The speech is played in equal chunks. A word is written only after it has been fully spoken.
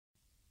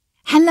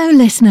Hello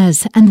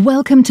listeners and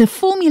welcome to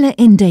Formula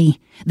Indie,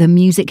 the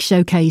music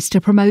showcase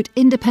to promote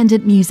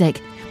independent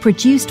music,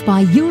 produced by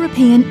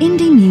European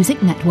Indie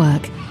Music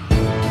Network.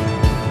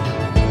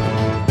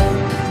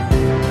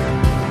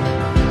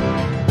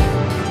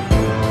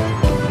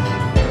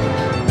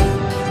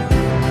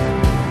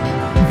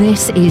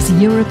 This is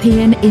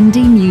European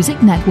Indie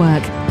Music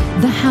Network,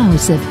 the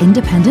house of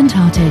independent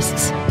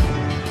artists.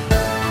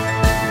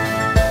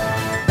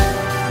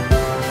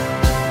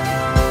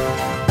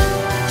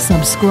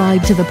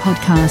 Subscribe to the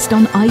podcast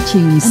on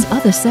iTunes and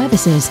other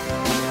services.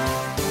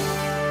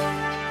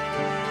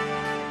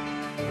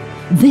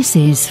 This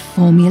is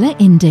Formula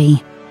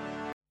Indie.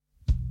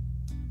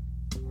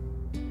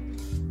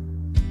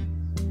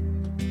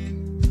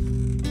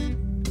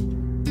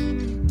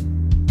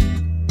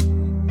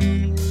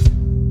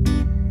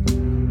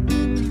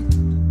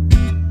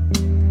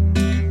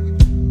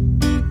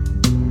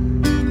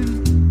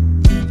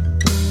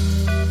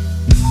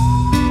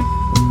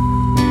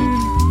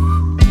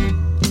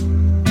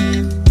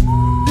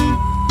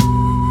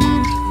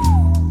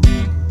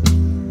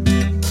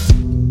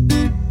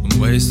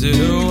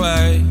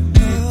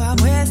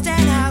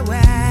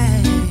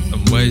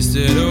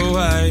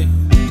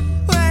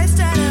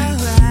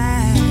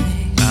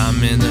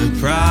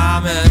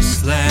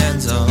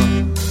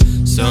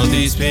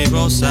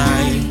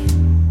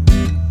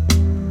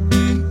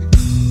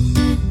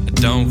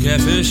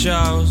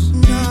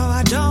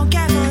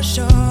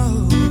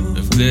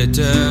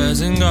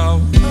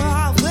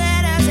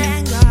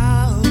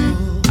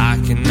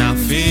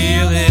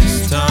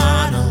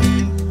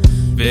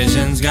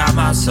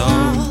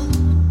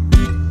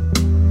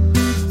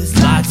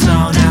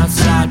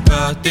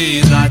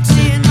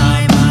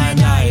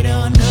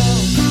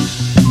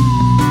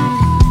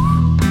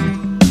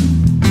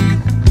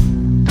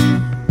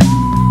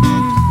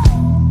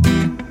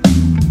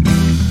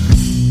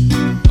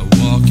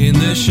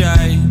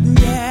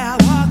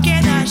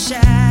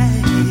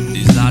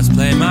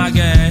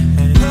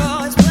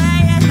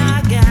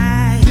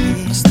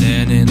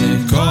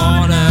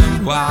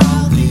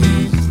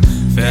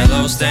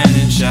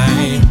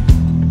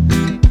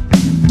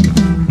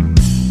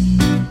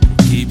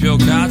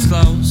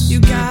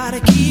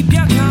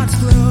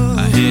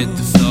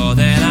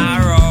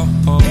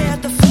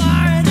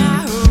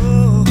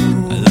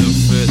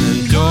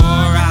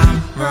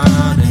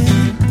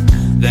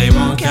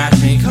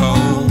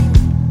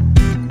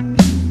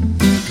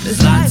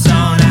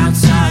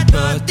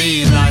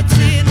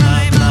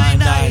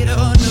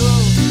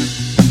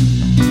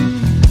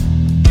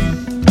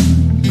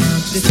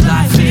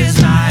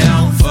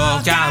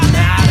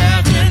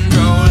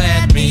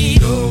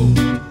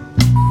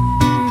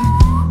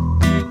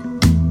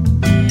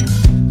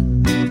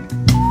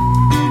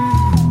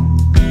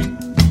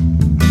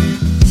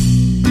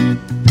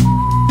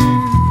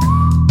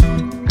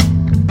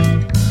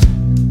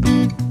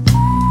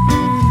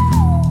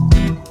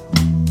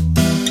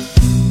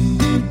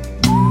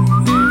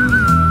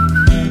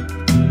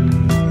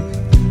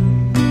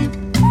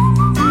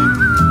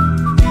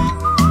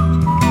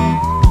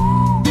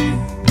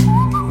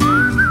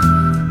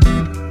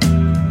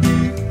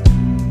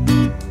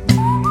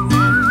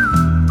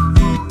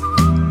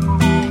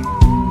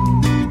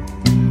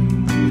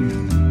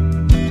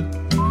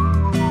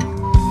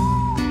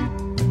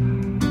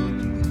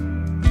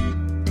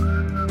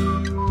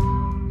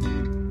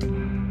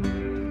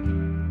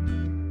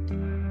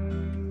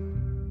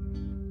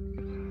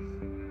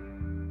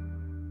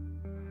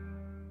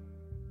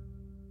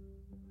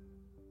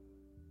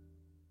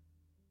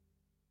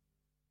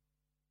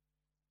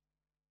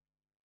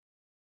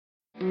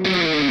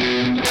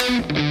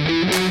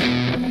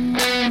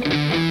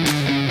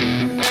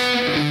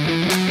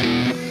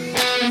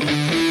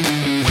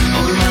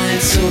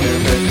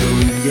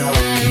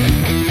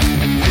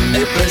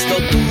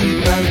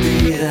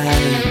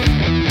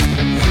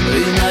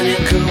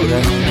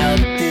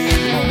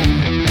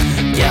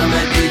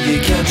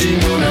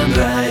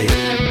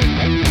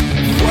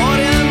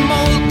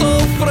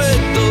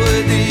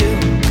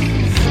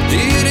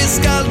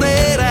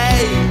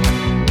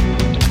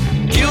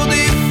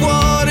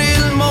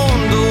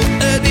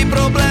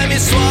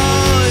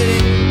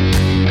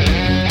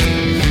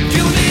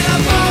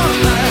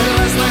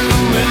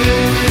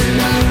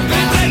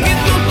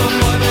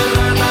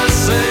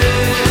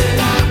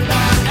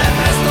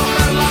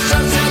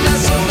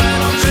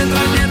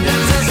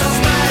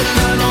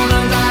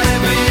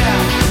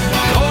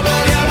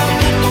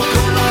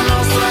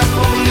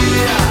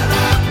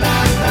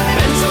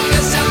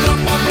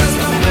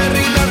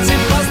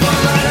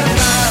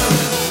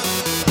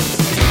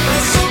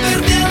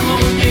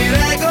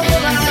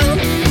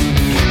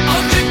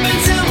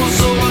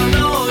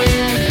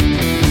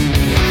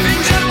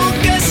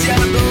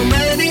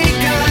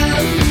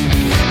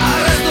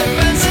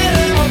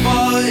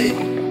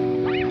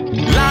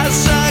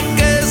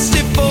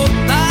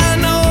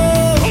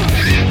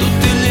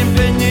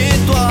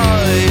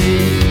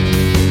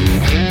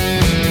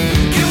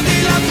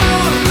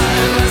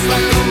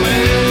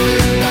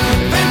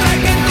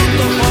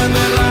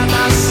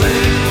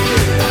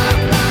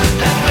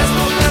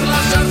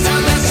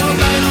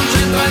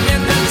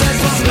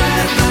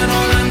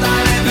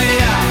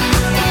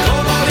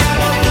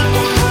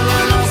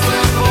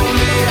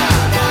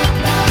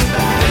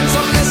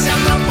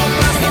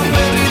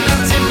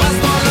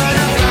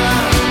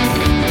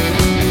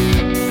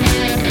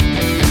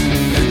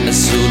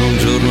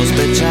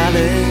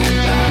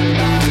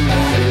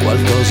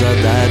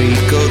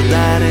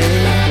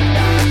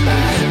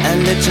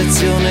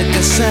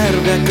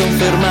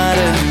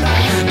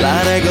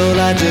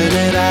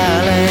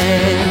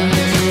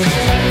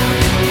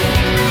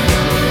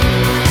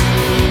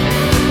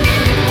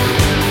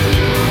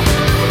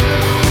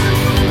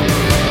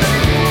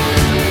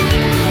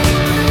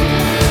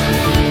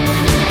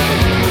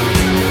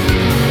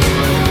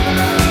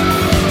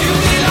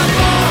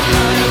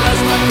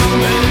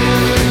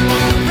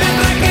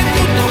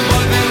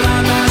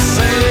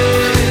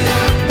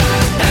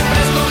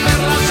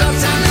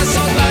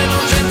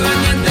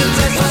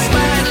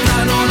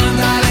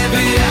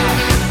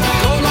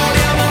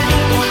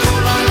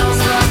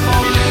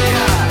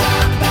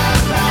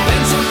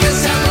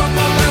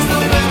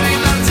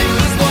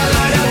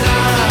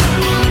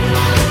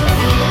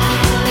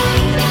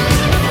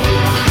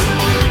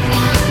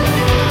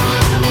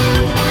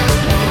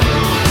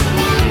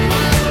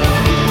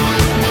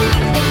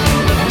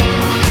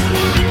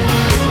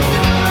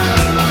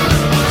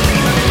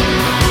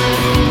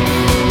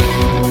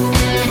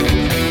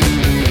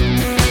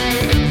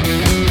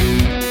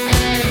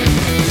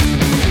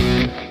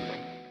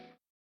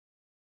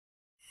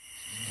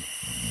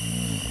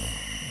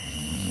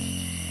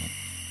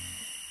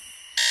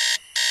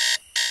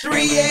 3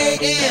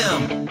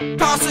 a.m.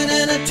 tossing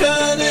and a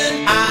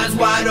turning, eyes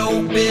wide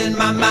open,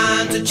 my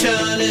mind's a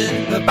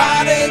churning. The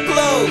body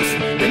close,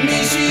 the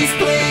knee she's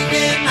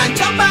clinging. I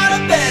jump out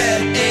of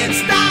bed and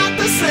start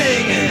to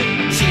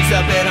singing. She's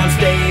a bit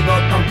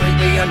unstable,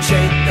 completely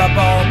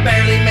unshakable,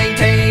 barely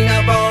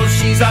maintainable.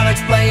 She's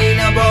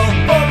unexplainable,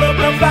 full of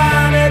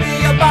profanity,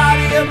 a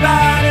body of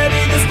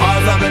vanity. This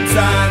cause of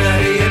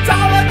insanity, it's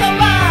all a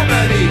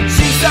calamity.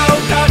 She's so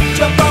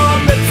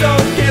touchable, it's so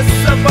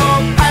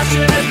kissable,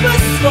 passion is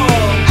blissful,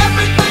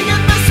 everything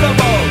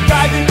admissible,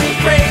 driving me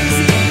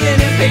crazy, an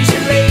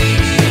impatient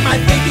lady. My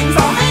thinking's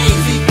all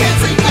hazy, can't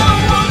say no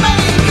or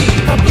maybe.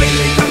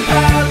 Completely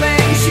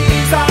compelling,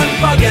 she's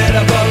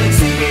unforgettable,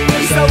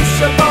 exceedingly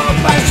sociable,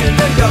 passion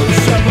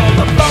negotiable.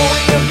 The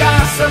flowing of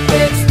gossip,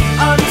 it's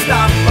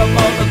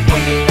unstoppable. The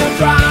queen of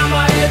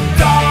drama,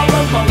 it's all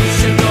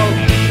emotional.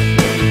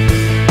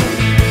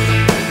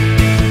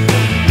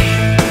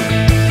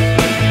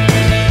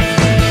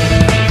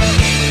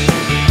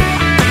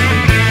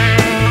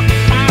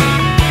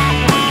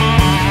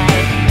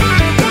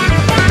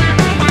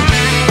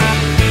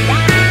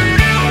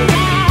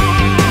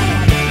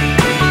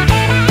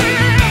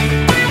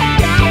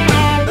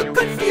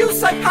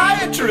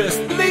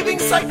 Leaving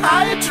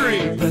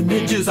psychiatry. The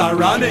ninjas are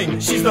running,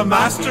 she's the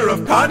master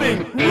of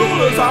cunning.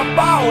 Rulers are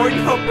bowing,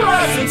 her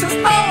presence is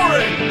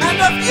towering, and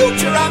her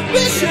future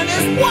ambition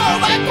is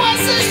world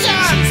acquisition.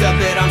 She's a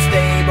bit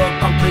unstable,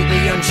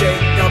 completely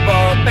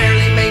unshakable,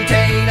 barely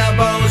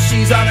maintainable.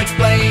 She's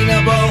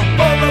unexplainable,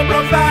 full of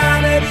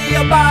profanity,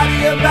 a body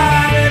of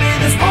vanity.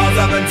 This cause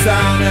of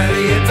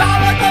insanity, it's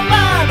all a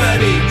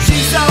calamity.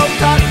 She's so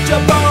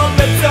touchable,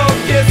 but so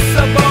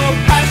kissable,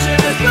 passion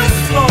is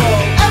blissful,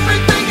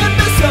 everything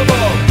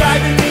admissible,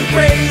 driving me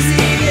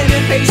crazy, an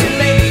impatient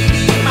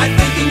lady. My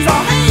thinking's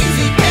all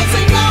hazy, can't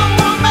say no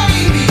or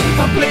maybe.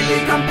 Completely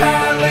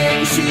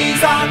compelling,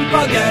 she's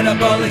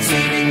unforgettable,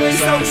 exceedingly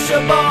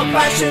sociable,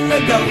 fashion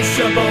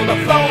negotiable. The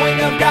flowing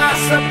of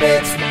gossip,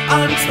 it's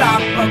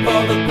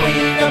unstoppable. The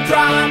queen of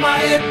drama,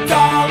 it's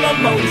all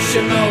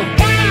emotional.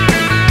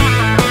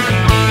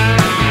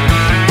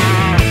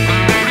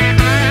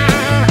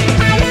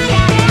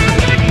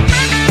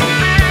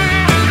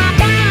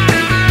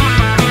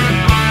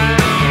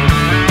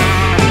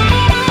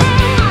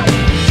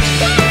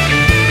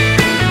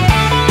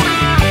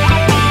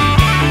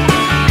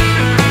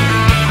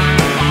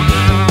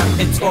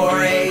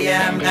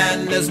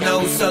 There's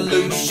no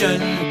solution.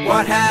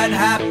 What had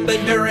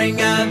happened during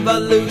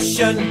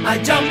evolution?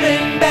 I jump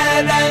in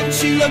bed and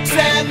she looks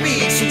at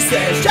me. She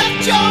says, shut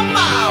your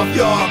mouth,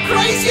 you're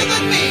crazier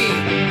than me.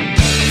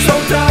 So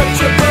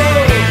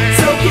touchable,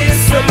 so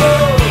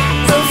kissable,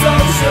 so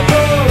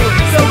sociable,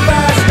 so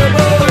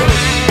fashionable,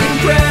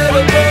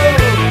 incredible,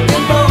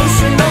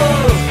 emotional,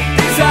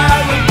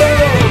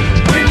 desirable,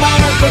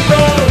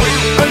 remarkable,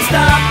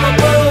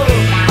 unstoppable,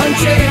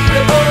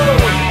 unshakable,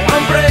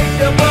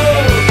 unbreakable.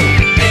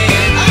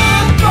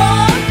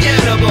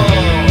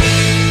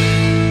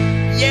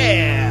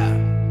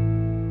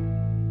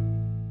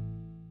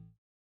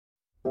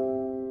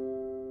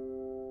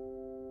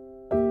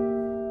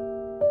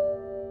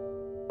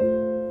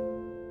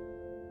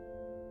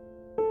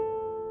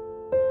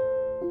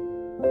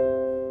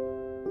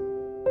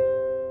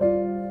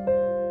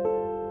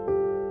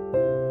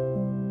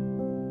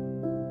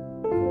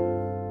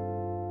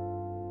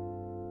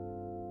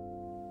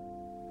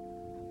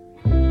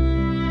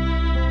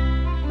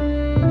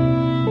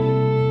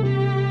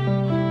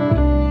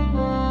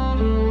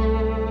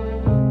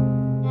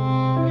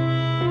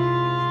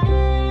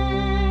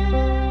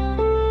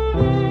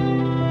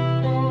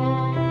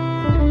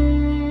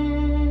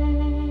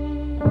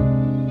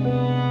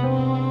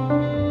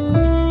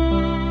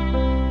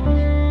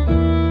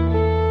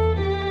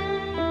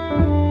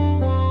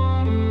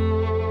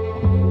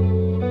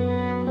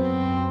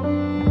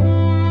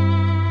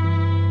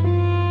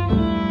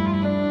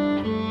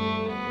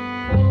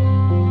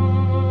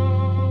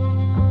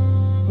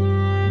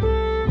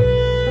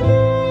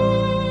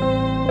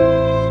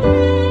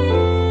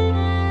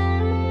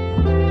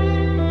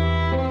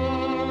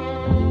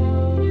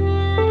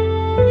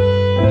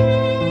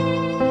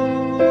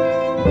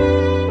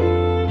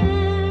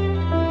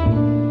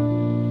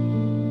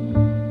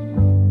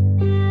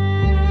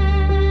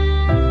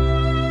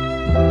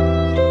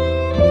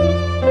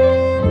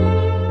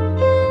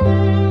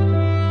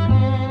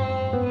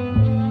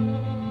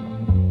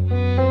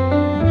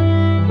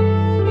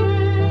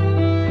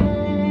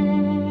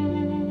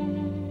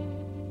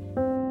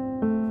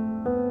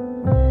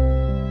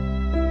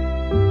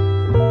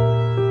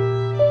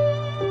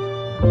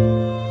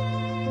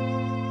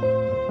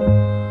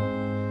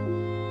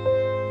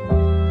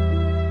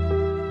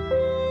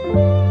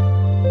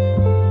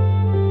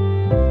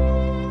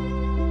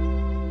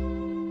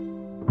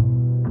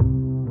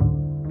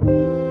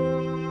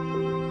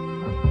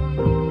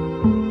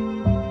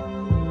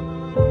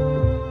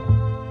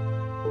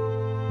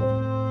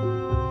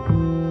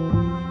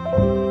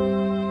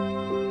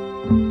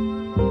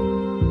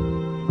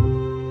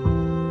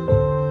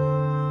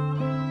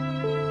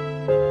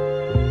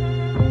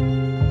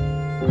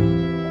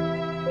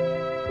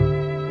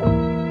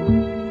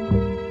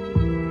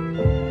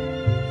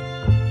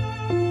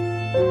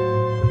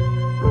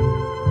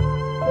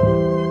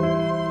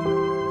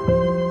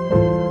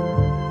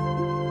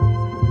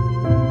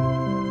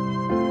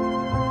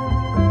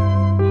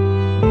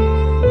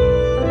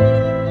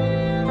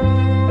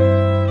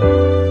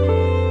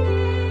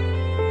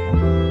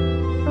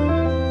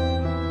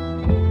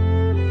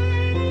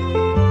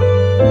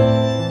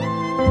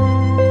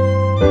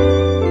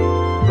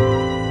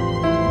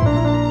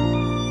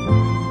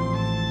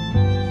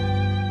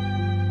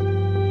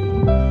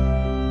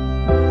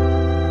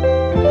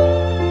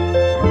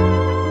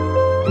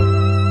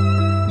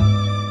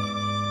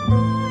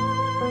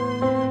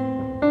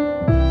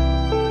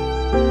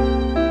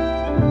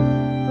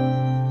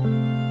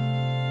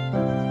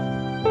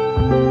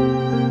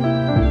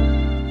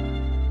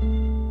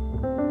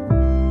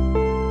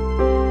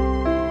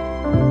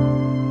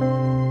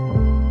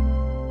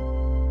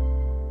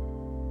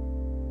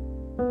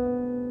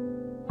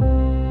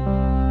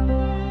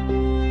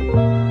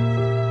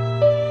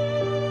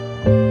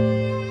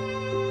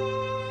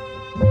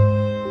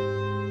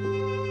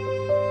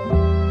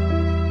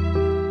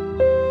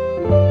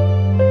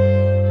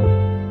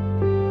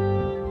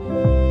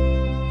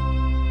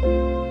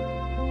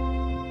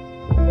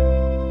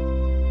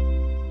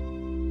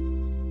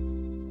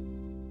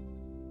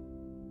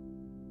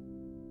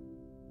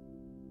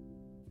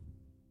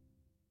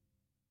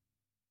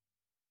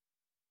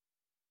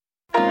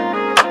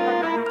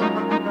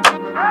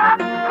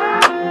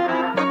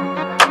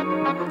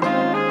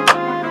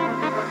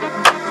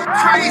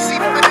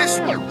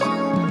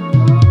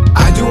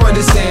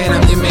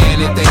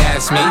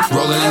 ask me.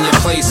 Rolling in your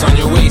place on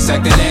your waist,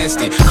 acting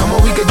nasty. Come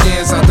on, we could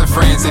dance out to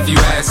France if you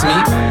ask me.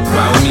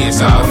 Ride with me,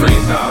 it's all free.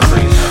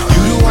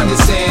 You do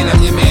understand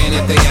I'm your man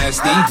if they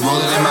ask me.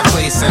 Rolling in my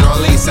place and all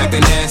lace,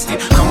 acting nasty.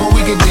 Come on,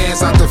 we could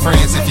dance out to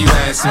France if you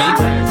ask me.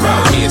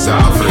 Ride with me, it's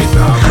all free.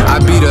 I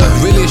be the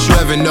realest you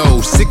ever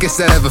know, sickest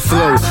that ever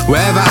flow.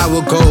 Wherever I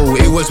would go,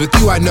 it was with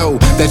you. I know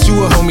that you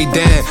would hold me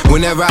down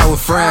whenever I would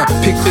frown.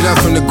 Picked it up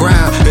from the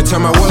ground and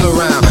turn my world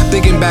around.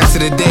 Thinking back to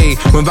the day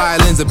when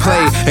violins would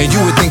play and you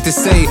would think to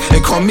say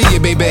and call me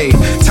your baby.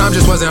 Time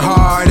just wasn't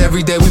hard.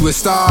 Every day we would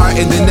start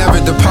and then never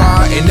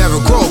depart and never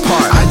grow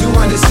apart. I do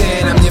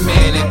understand I'm your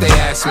man if they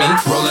ask me.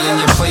 Rolling in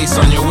your place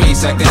on your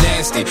waist, acting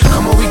nasty.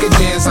 Come on, we could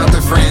dance out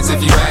to France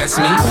if you ask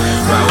me.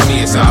 Ride with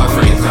me, it's all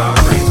free.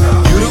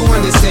 You do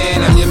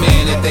understand I'm your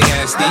man if they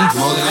ask me.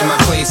 Rolling in my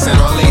place and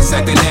all lace,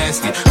 acting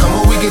nasty. Come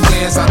on, we could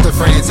dance out to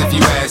France if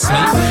you ask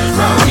me.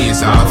 Ride with me,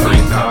 it's all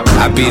free.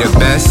 I be the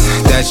best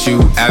that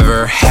you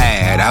ever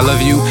had. I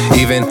love you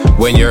even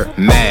when you're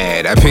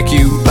mad. I pick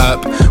you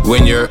up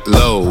when you're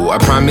low. I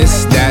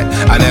promise that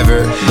I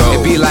never go.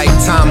 It be like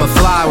time will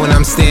fly when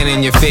I'm standing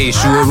in your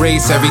face. You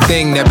erase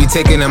everything that be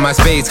taking up my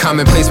space.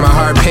 Commonplace, my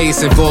heart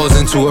pace and falls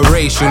into a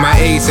race. You my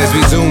ace as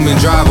we zoom and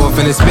drive off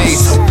into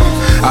space.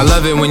 I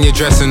love it when you're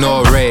dressing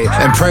all red.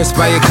 Impressed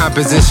by your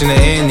composition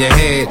and your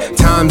head.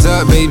 Time's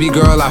up, baby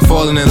girl, I've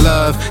fallen in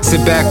love.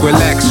 Sit back,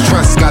 relax,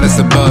 trust got us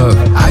above.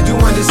 I do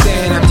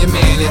understand I'm your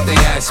man if they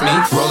ask me.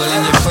 Rolling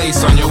in your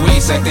place on your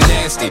waist, acting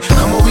nasty.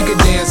 Come on, we could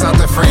dance out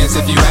to France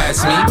if you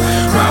ask me.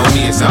 Ride with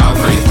me, it's all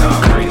free.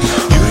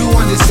 You do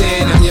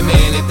understand I'm your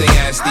man if they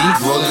ask me.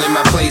 Rolling in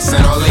my place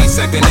and all lace,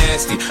 acting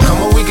nasty. Come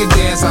on, we could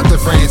dance out to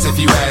France if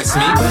you ask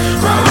me.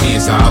 Ride with me,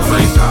 it's all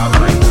free.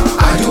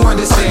 I do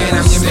understand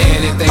I'm your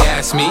man if they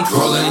ask me.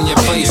 Rolling in your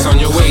place on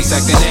your waist,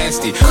 acting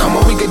nasty. Come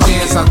on, we could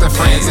dance out to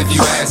France if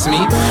you ask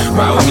me.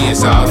 Ride with me,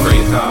 it's all free.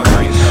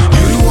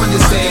 You do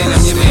understand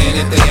I'm your man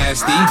if they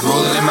ask me.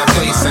 Rolling in my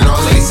place and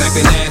all lace,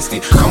 acting nasty.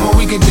 Come on,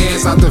 we could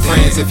dance out to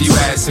France if you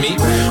ask me.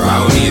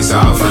 Ride with me, it's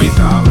all free.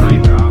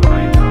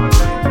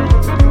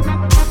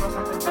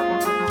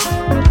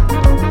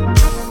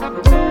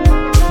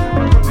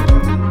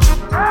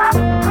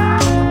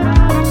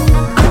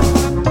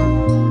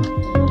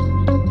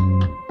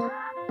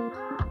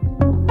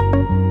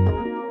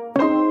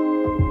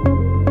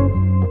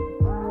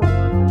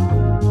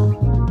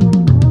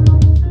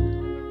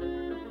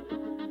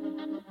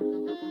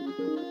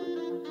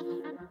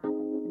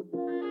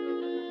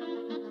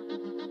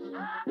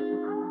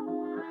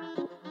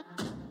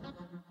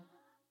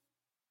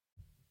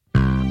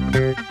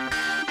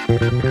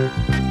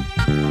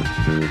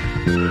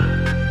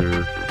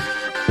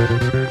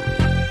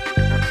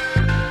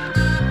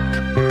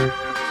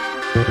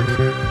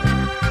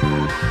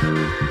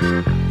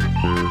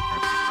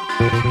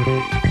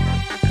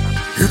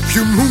 If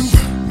you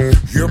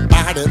move your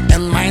body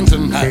and mind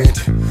tonight,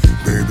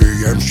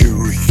 baby, I'm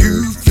sure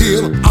you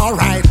feel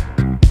alright.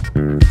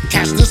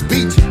 Catch this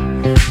beat,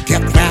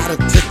 get ready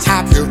to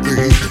tap your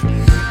feet,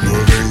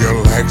 moving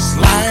your legs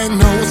like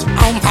nose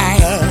on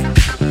fire.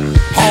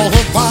 All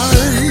the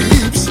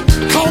vibes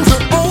come to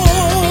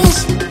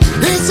us.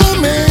 It's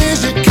a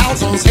magical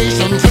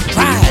sensation to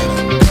try.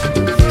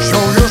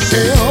 Show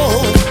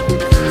yourself,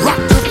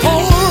 rock the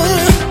floor.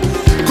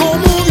 Go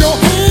move your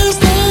hands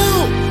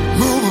now,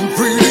 move them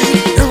freely.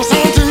 It's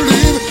time to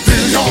live.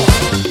 Feel your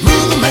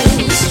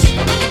movements.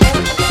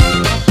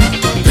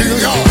 Feel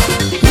your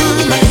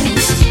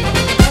movements.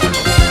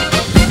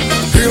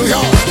 Feel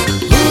your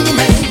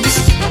movements.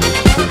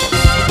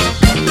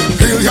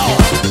 Feel your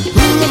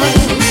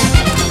movements.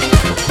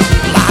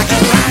 Like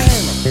a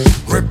lion,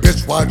 rip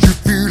it's what you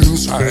feel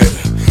inside.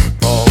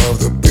 Follow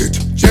the beat,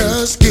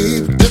 just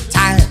keep the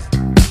time.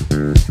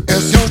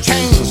 It's your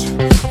change,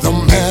 no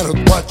matter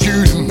what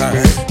you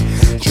deny.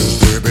 Just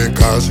do it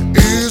because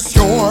it's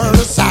your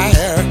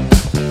desire.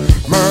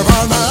 Move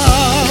on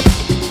up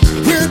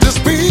with the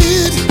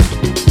speed.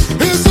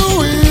 It's so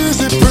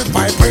easy, put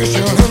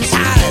vibration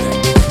inside.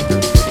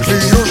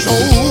 Clear your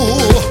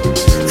soul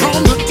from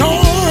the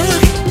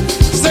dark.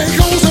 Stay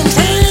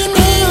concentrated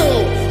now.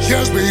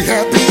 Just be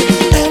happy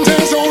and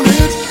dance on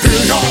it.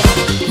 Feel your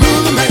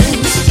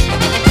movements.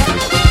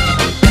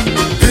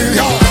 Feel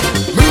your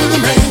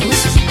movements.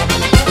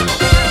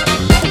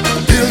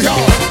 Feel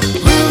your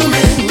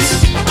movements.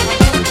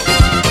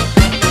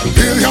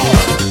 Feel your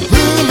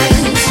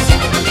movements.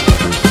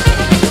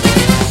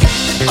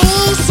 I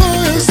saw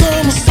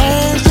some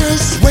stars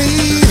just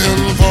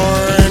waiting for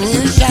a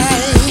new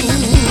shine.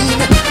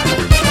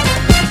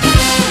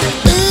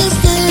 Does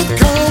that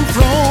come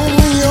from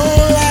your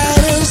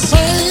light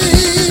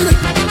inside?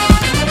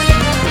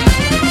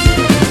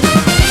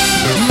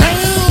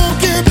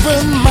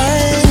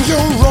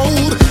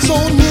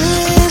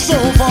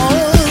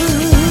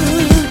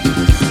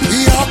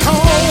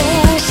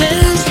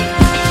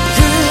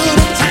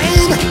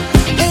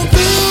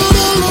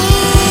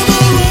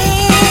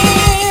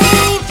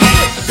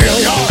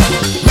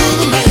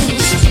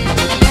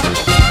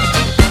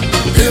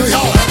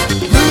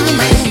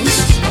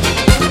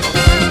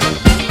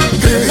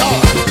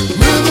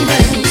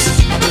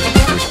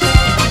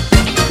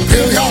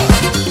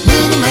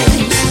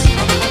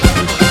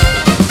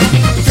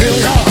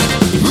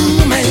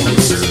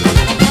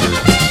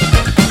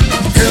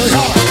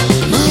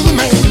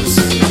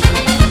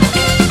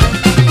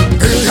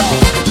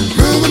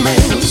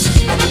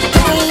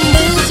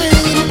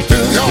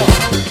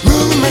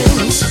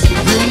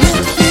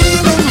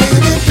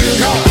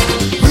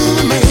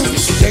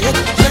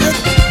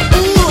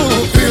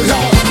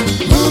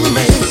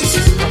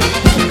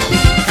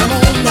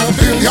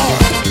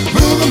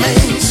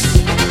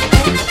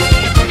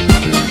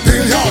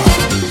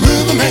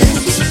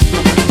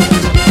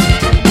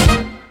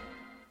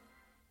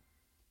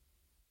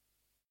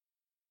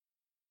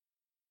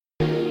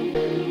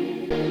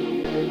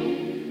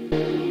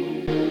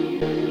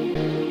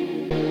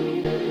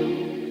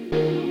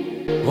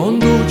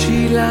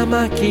 Conduci la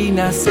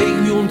macchina,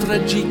 segui un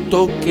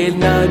tragitto che il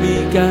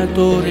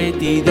navigatore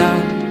ti dà.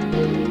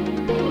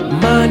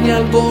 Mani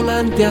al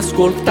volante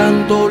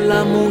ascoltando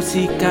la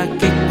musica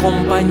che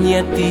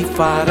compagnia ti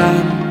farà.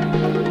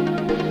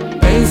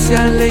 Pensi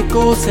alle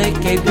cose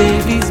che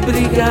devi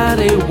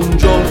sbrigare, un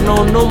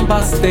giorno non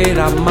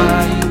basterà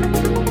mai.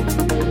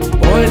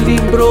 Poi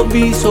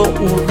all'improvviso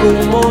un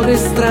rumore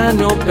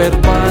strano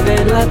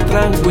pervade la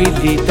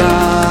tranquillità.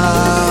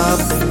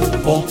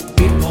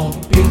 Poppi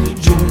poppi,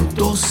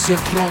 giunto si è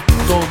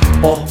rotto.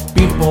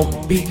 Poppi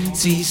poppi,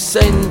 si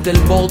sente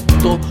il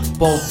botto.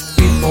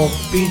 Poppi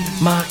poppi,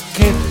 ma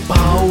che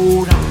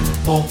paura.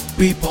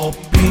 Poppi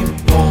poppi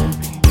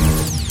poppi.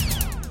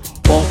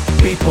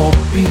 Poppi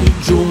poppi,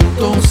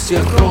 giunto si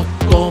è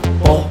rotto.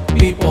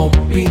 Poppi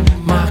poppi,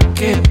 ma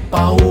che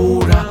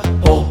paura.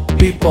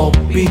 Poppi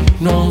poppi,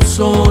 non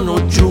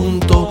sono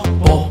giunto.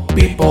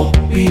 Poppi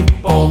poppi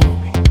poppi.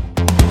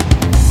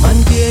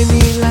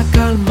 Mantieni la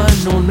calma,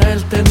 non hai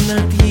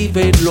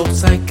alternative, lo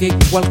sai che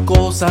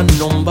qualcosa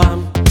non va.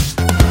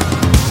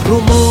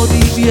 Rumori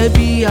via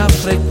via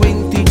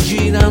frequenti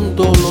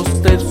girando, lo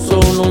sterzo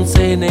non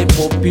se ne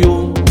può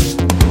più.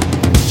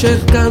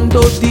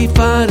 Cercando di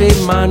fare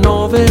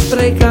manovre,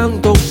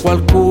 pregando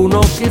qualcuno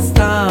che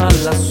sta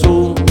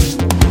lassù.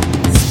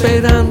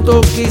 Sperando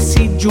che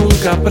si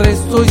giunga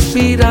presto,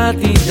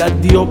 ispirati da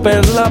Dio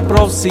per la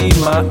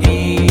prossima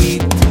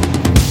hit.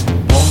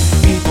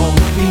 Poppi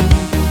poppi,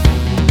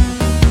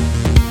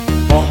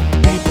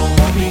 poppi poppi,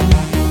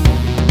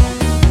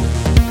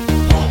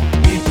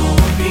 poppi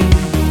poppi,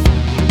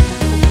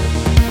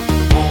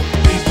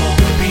 poppi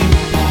poppi.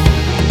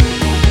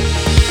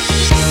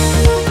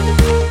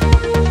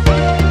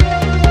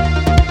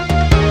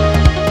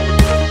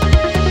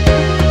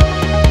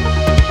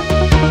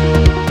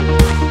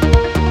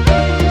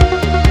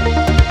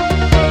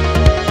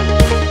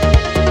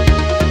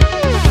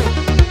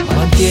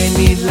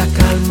 Mantieni la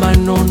calma,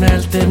 non hai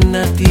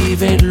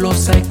alternative, lo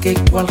sai che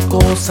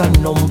qualcosa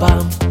non va.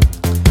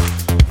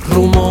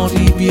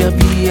 Rumori via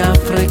via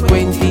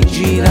frequenti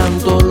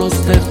girando, lo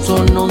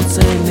sterzo non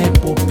se ne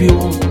può più.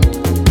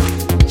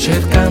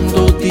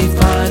 Cercando di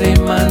fare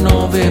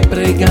manovre,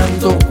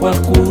 pregando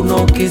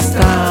qualcuno che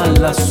sta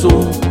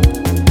lassù.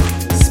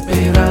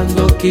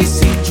 Sperando che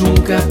si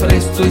giunga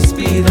presto,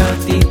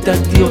 ispirati da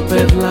Dio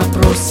per la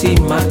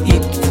prossima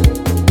hit.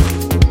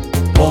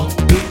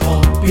 Poppi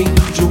poppi,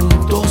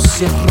 giunto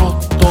si è rotto.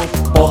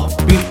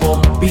 Poppi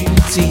poppi,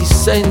 si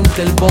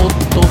sente il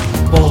botto.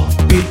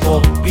 Poppi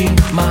poppi,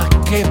 ma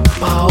che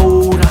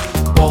paura.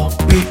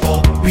 Poppi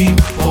poppi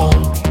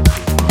poppi.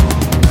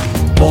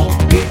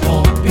 Poppi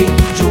poppi,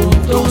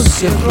 giunto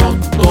si è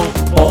rotto.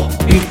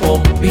 Poppi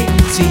poppi,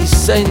 si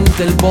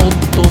sente il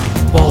botto.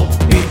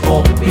 Poppi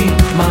poppi,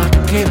 ma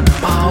che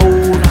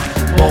paura.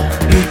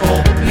 Poppi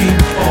poppi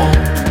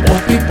poppi.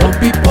 Poppi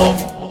poppi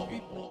poppi.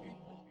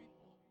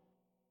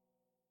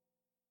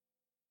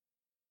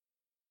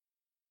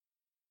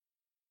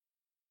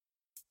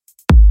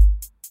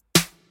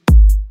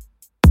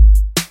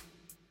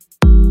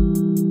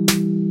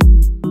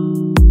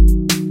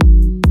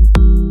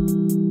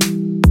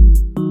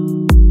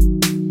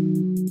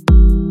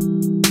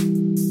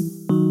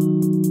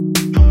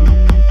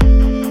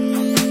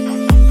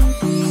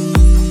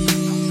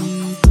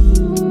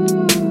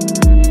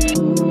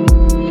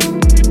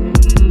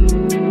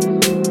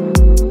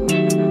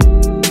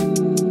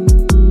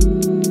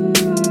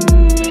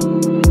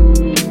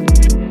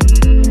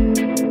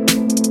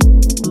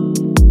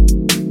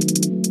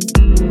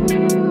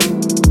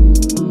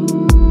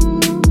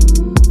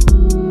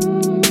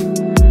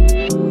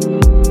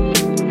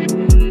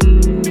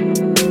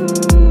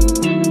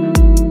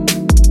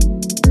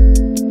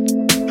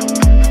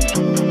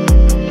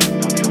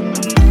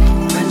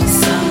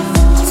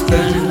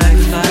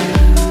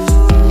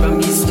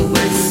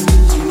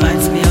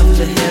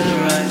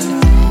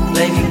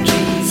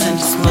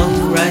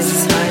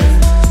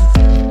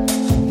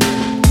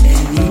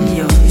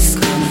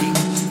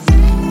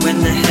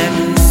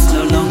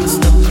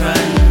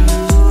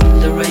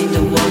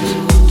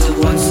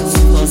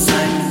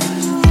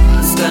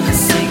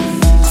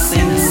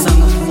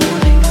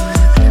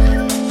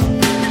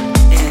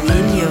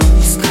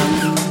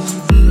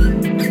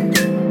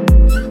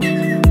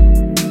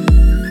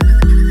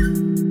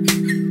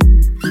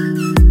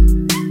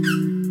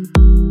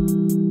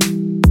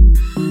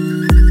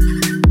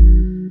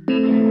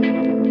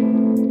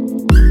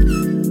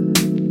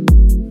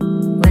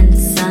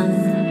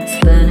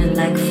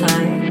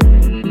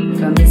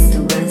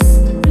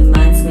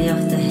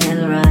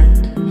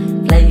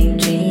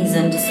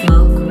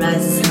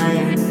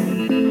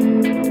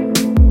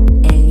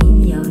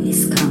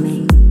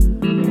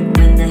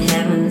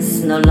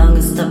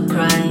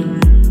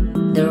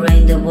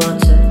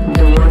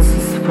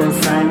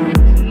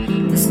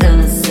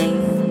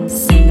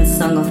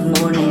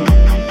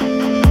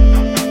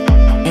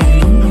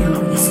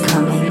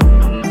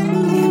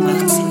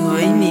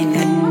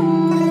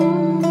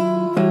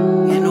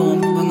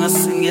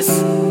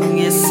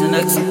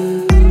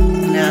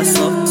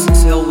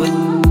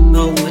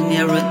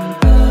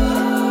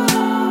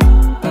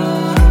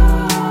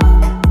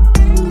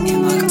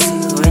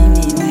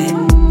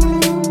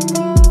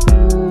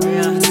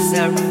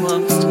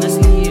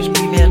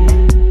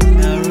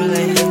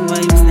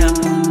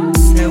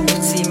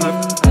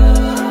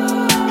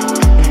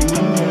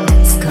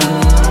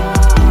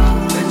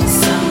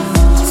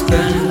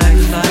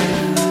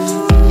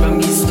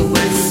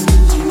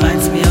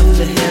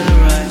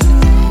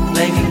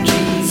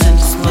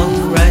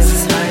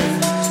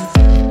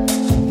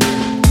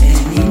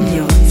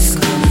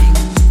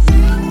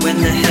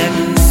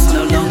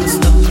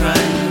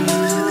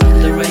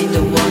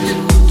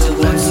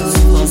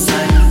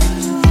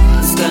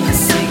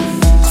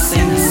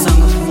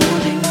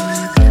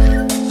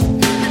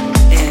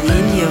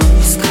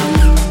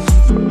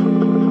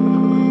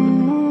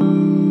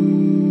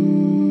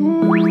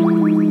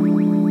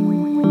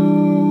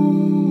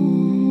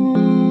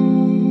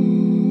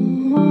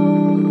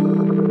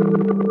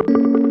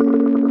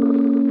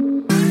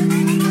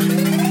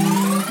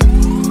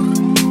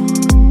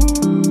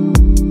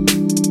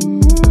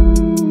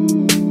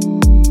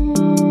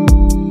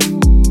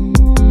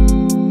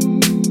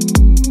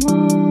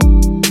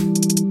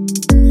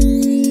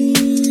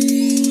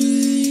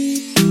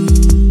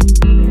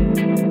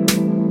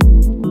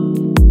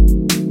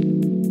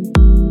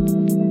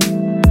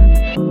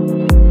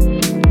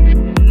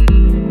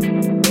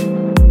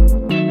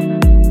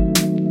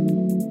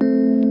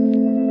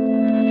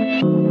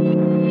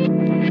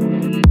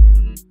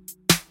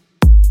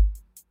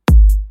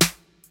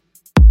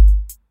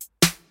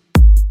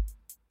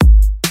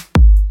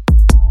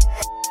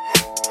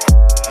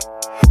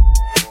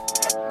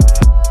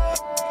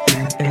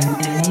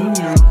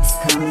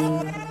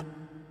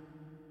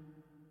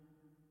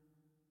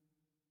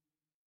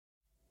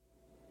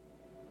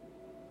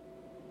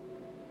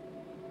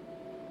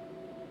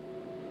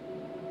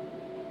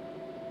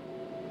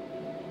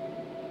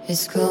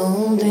 It's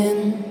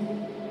golden.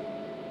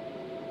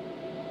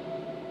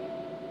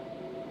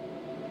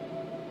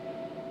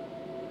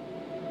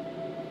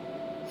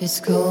 It's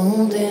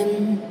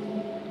golden.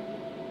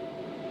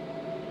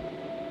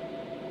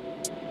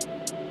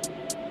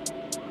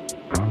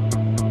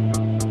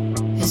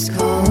 It's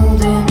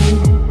golden.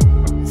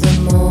 The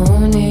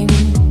morning,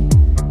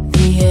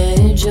 the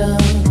edge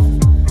of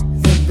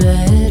the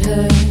bed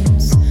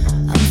hurts.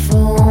 I'm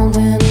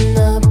folding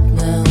up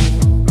now.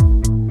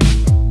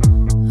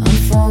 I'm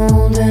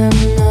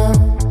folding up.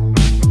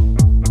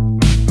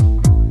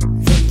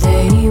 The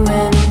day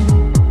when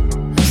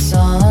I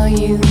saw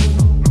you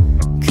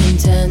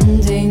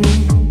contending,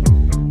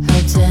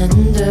 how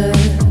tender.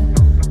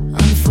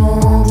 I'm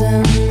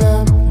folding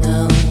up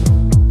now.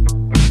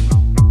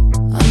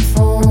 I'm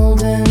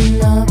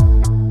folding up.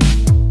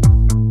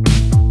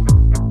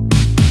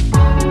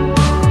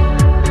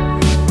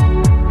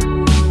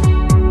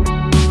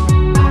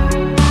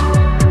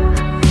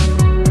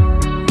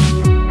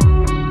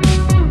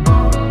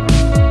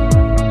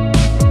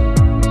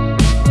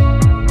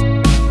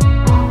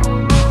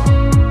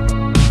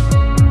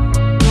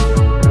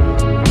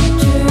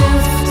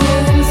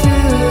 Drifting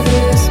through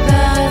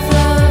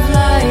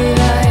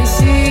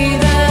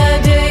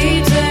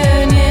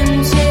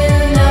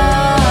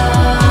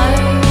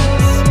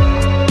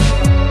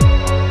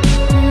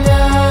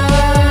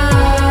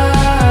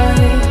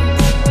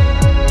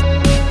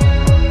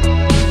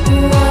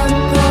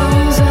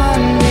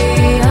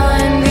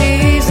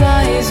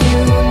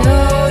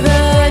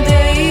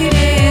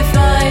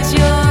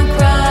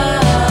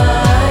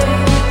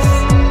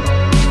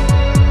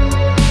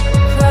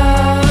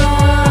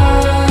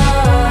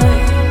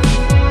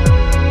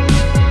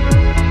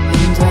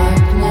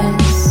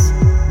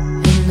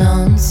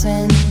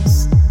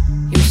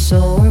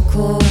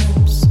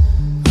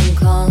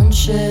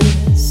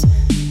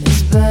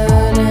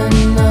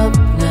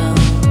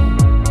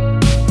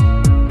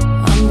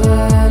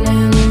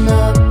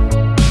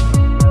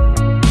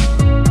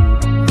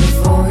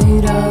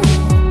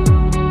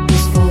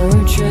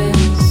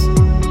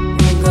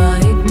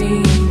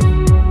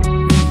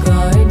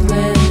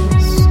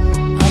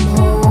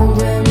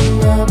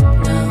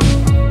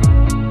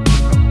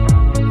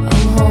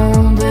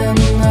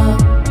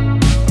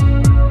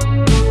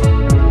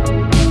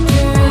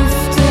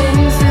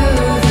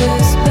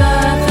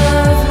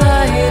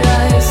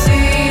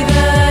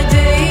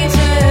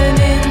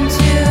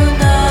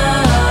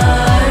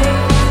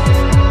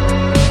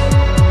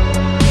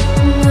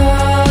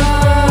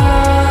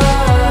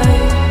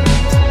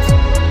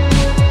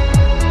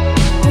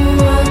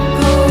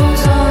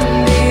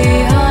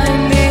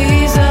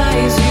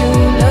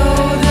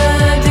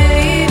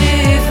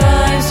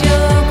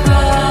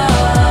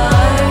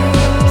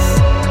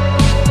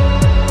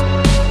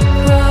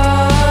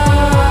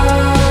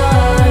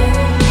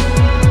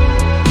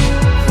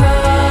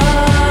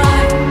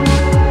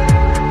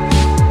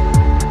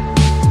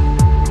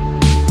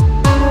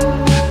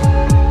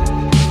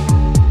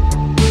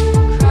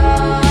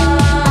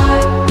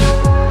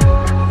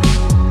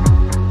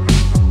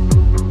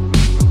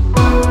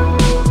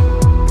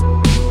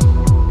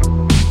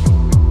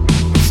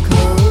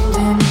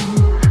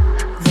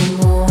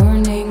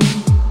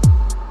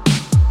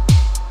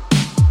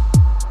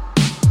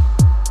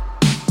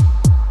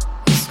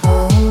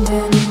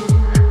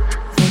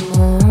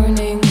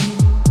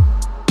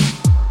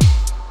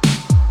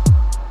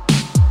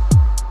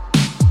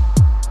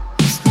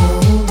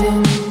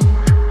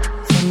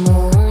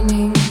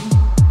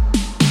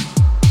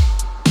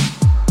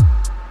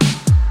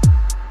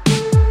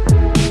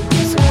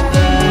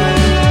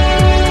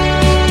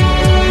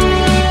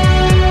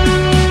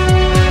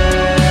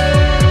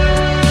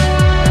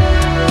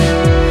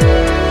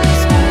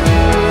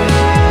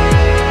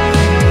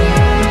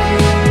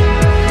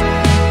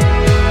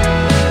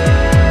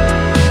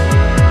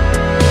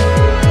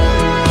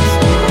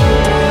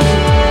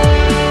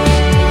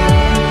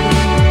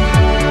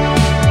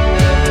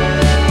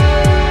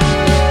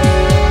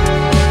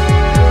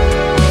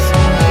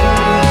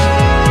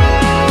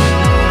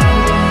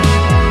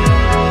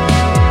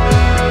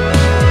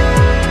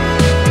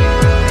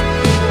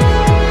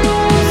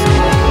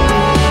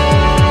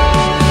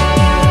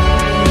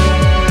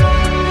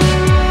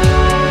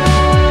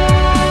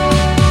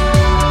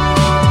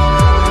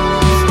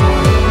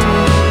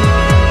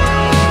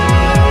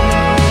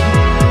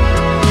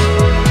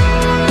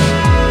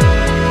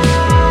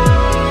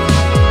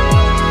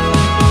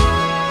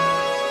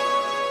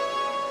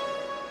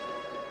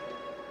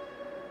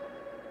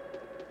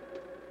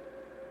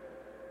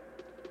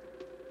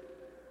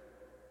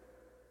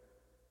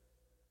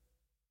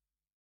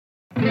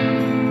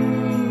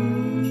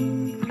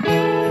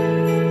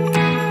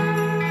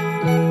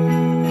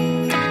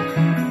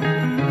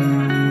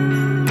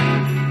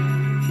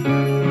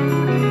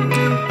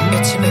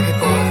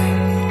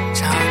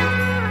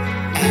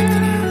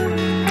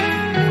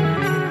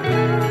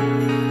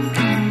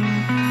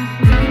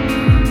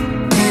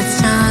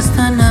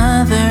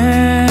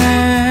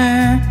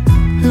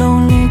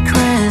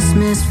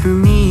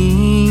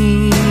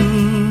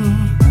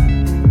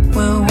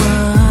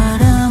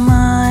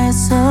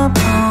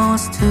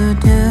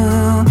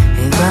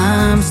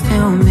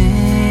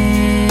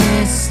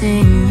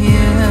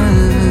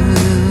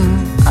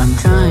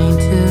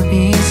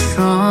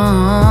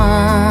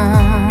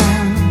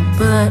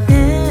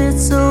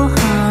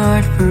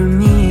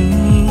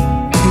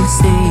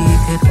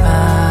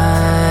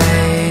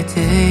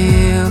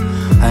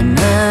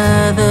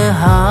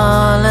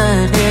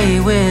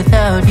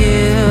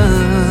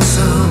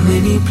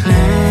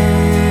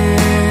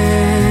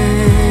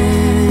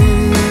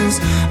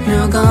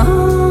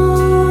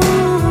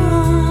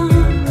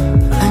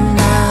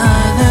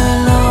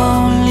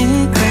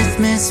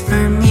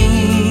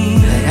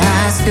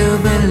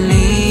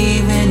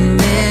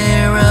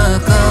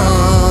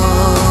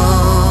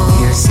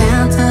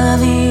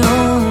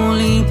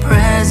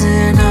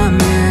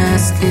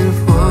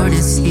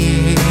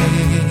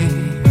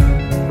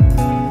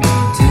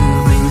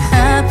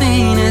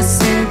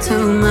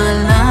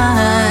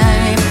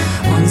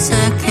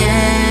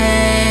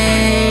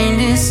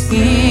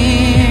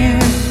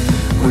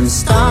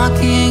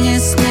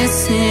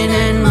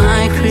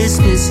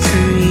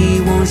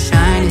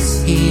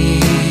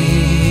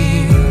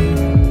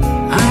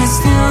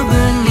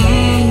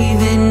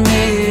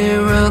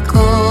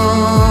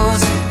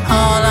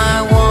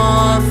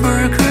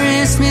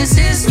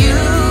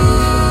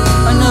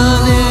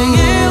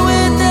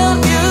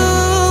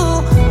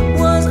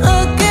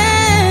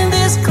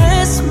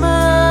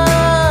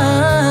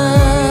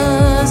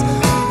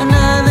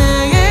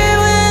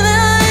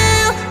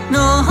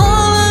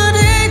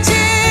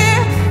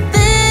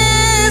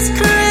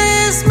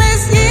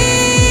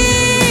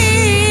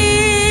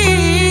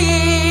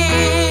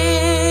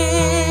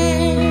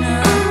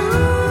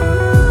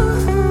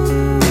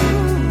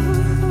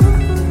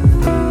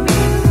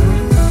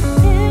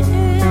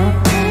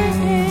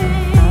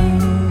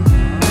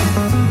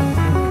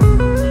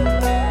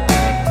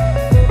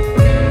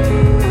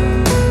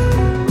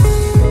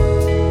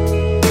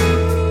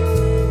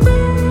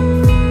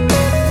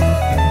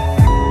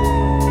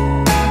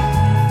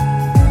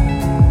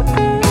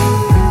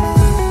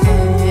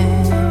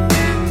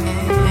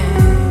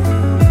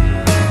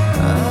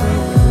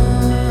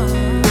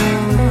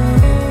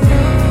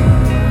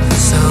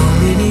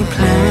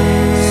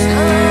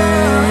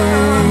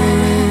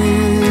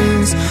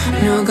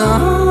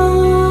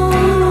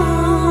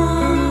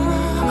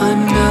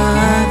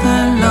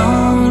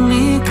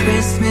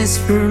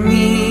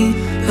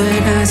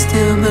I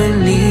still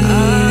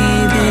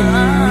believe in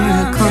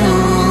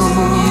miracles.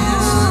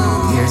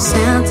 You're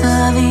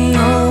Santa, the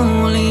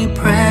only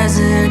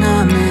present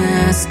I'm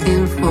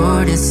asking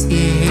for this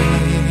year.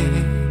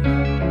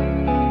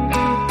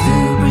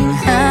 To bring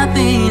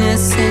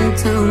happiness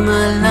into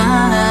my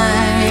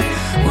life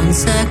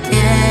once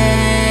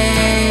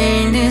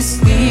again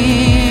this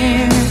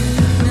year.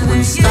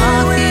 When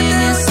stocking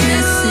is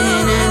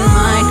missing and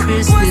my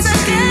Christmas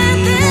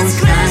tree won't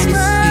shine this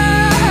year,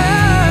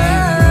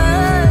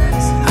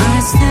 I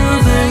still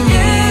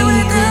believe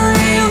in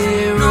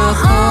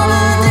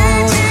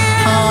miracles.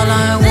 All I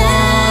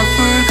want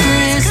for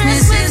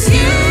Christmas is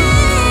you.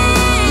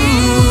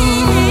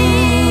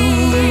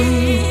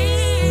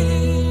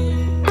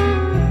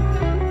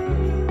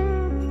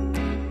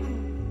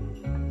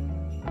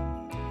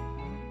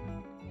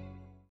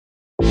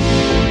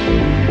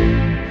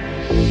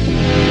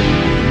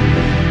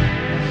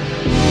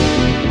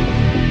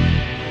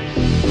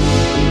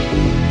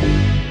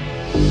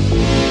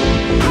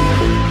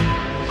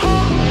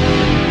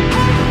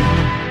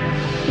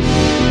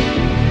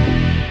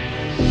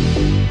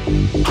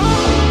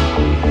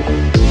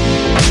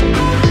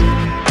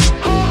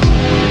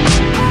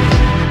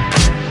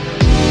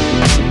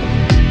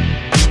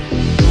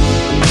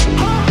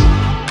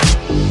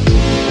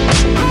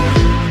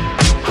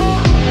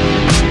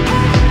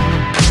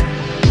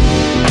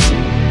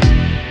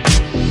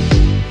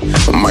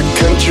 My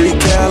country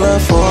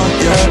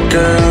California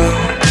girl,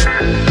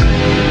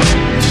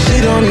 she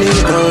don't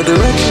need no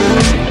direction.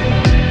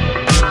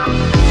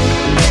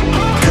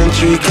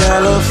 Country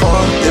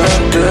California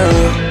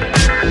girl,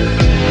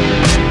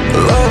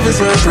 love is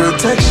her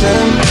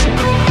protection.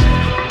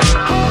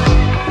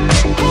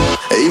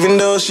 Even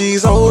though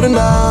she's old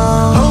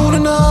enough,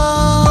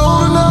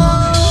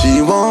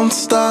 she won't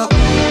stop.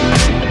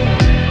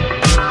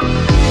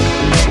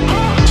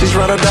 She's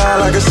ride or die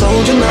like a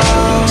soldier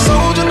now.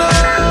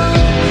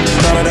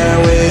 Started that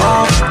way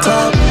off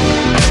top.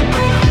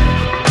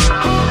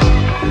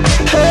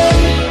 Hey,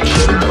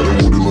 Shawty got a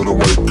woody little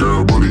white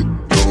girl booty.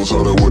 Knows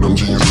how to wear them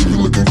jeans, leave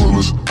you looking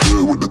clueless.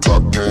 Good with the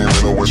top game,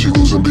 ain't no way she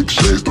losing. Big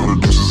shades, throw the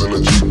deuces in the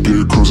Jeep,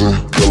 gear cruising.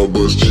 Yellow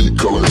bus Jeep,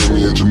 color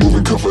Amy engine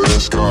moving, comfort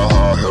and sky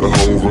high. Had a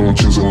whole room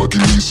choosing, lucky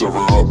me, serve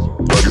her up.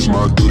 Like it's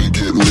my duty,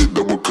 get lit,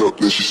 double cup,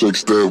 then she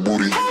shakes that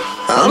booty.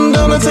 I'm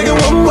down to take it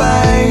one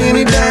way,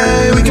 any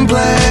day we can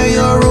play.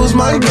 Your rules,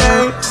 my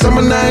game.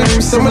 Summer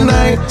night, summer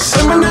night,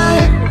 summer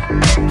night.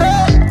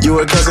 You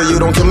a cuzzer, you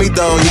don't kill me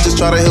though. You just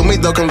try to heal me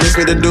though. Convince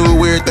me to do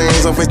weird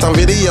things on FaceTime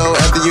video.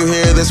 After you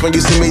hear this, when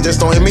you see me, just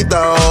don't hit me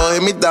though.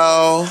 Hit me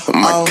though.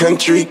 My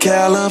country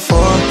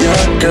California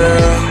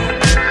girl,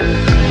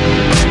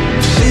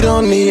 she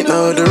don't need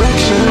no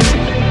direction.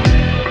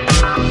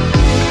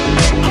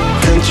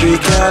 Country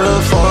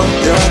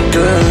California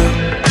girl,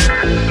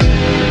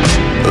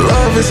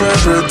 love is her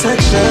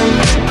protection.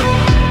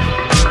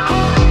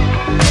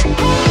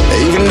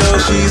 Even though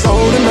she's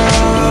old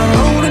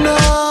enough,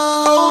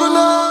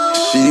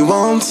 she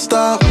won't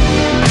stop.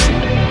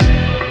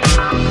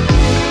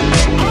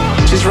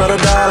 She's ride or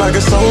die like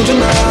a soldier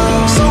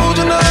now.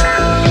 Started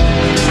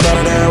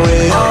that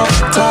way off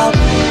top.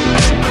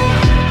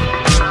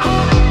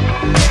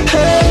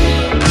 Hey,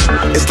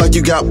 it's like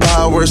you got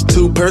powers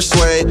to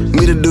persuade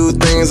me to do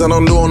things I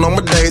don't do on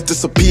normal days.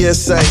 This a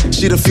PSA.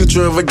 She the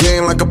future of a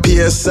game like a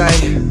PSA.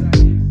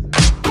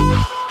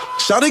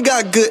 Shawty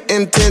got good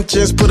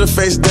intentions, put her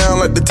face down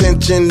like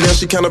detention. Then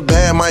she kinda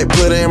bad, might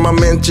put her in my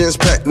mentions.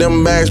 Pack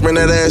them bags, bring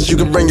that ass, you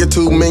can bring your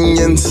 2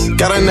 minions.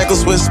 Got a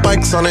necklace with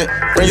spikes on it.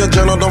 Bring your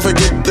journal, don't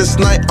forget this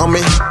night on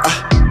me.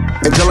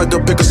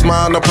 Angelica, pick a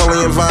smile,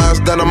 Napoleon vibes,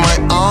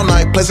 dynamite all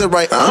night, place it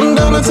right. I'm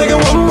down to take it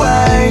one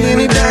way,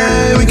 any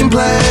day we can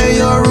play.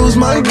 Your rules,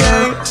 my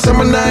game.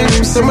 Summer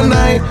night, summer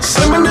night,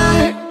 summer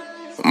night.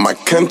 My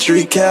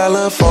country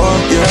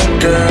California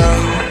girl,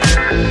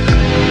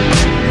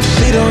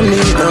 she don't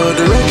need no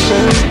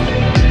direction.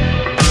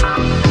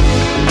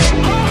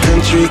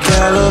 Country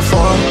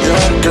California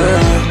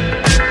girl,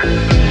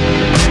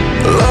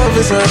 love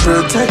is her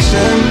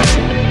protection.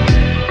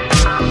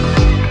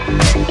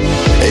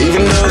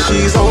 Even though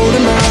she's old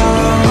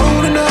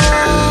enough,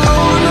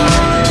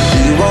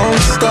 she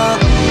won't stop.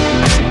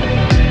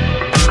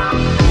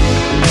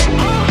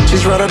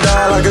 She's ride or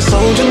die like a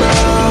soldier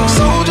now.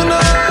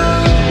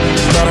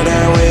 Started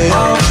that way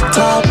off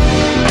top.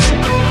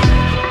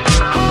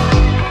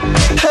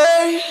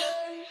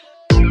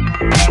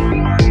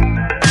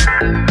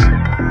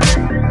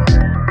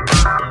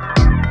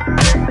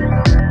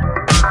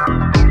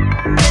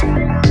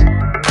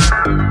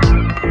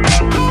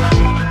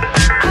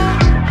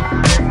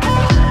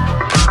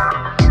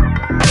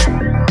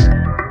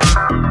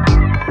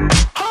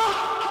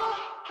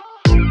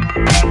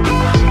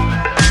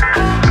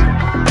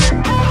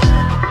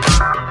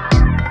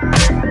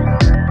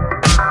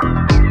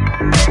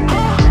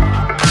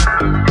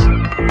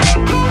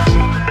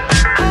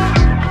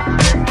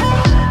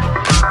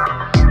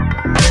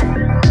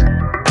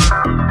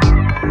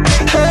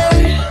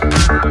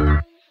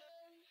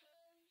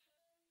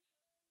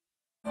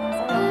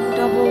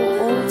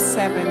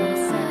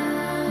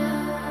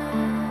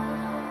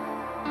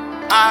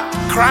 I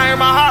cry in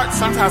my heart,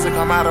 sometimes it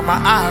come out of my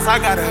eyes. I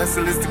got a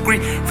hustler's degree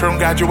from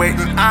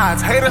graduating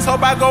odds. Haters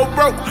hope I go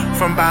broke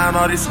from buying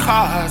all these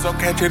cars or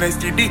catching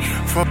STD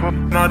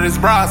from all these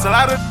bras. A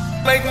lot of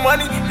make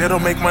money, they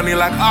don't make money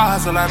like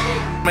ours. A lot of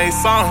make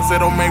songs, they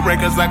don't make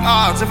records like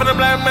ours. If the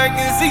black man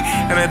can see,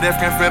 and the deaf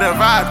can feel the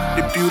vibe.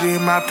 The beauty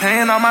in my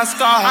pain, all my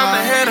scars. I'm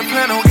the head of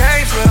play no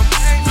games with them.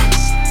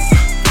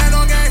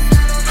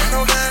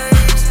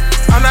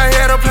 I'm not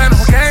here to play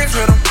no games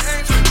with them.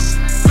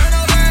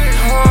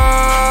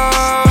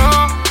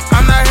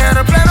 I'm not here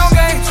to play no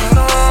games with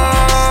them.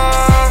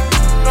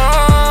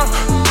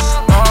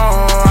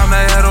 I'm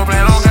not here to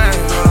play no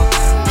games with them.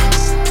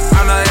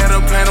 I'm not here to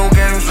play no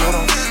games with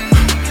them.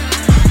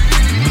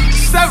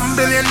 7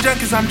 billion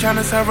junkies, I'm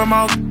tryna serve them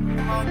all.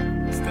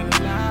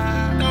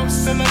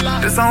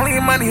 There's only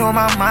money on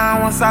my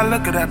mind once I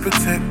look at that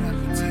protect.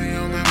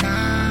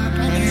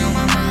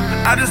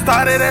 I just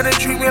started and they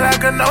treat me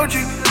like an OG.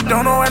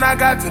 Don't know when I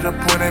got to the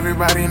point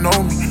everybody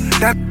know me.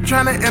 That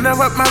tryna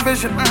interrupt my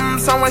vision.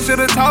 Someone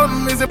should've told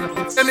him he's a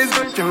and his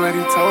bitch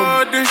already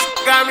told me. This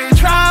got me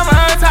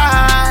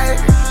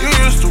traumatized. You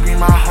used to be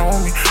my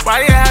homie.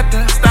 Why you had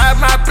to stab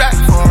my back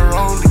for a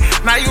rollie?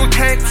 Now you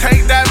can't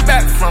take that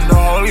back from the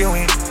hole you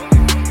in.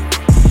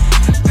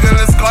 Yeah,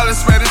 let's call it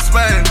spade a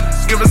spade.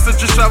 Give us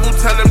such a shovel,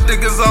 tell them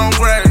diggers on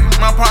grade.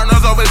 My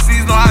partners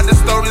overseas know how the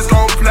story's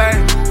gon' play.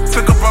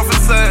 Took a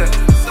professor,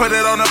 put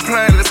it on a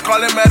plane, let's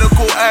call it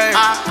medical aid.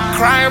 I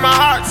cry in my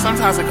heart,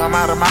 sometimes it come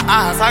out of my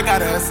eyes. I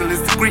got a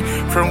hustler's degree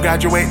from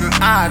graduating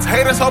odds.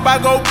 Haters hope I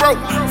go broke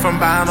from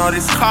buying all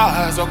these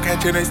cars or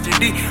catching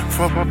STD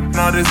from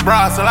all these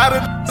bras. A lot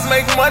of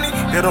make money,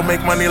 they don't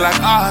make money like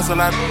ours. A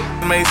lot of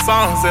make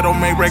songs, they don't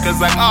make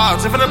records like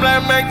ours. If the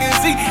black man can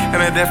see,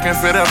 and the deaf can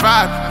feel the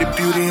vibe. The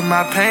beauty in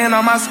my pain,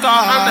 all my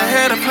scars. I'm the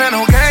head of play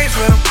no games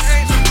with them.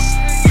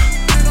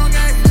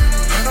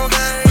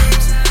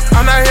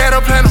 I'm not here to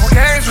play no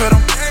games with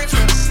them.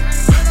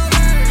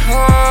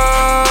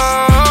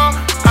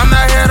 I'm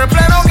not here to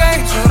play no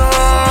games with them.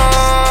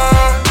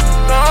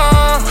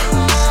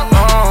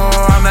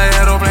 I'm not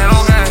here to play no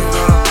games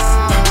with them.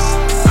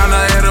 I'm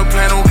not here to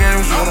play no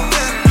games with them.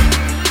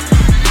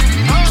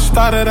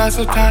 Started as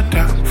a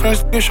tata.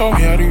 First they show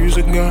me how to use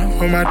a gun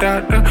with my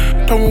doctor.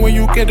 Told me when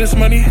you get this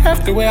money,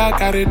 half the way I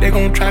got it, they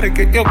gon' try to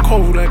get your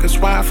code like it's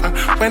Wi-Fi.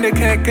 When they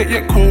can't get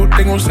your code,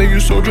 they gon' say you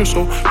sold your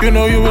soul. You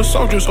know you a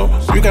soldier, so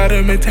you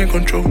gotta maintain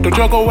control. Don't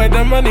you go where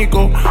the money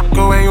go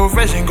where your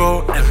vision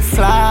go and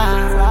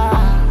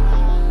fly.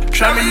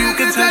 Try me, you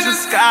can touch the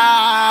sky.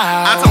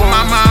 I told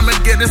my mama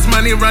get this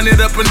money, run it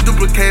up and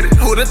duplicate it.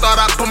 Who'da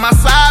thought I'd put my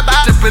side by?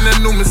 Jump in a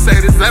new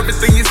Mercedes.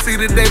 Everything you see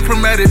today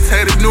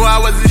premeditated. Knew I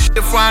was this shit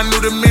before I knew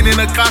the meaning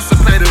of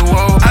constipated.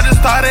 Whoa. I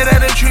just started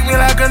and they treat me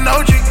like an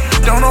OG.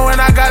 Don't know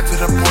when I got to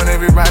the point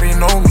everybody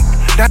know me.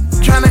 That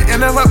tryna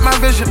interrupt my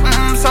vision.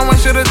 Someone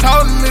should've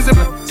told him he's a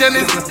and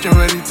his bitch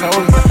already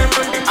told me.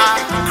 I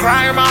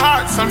cry in my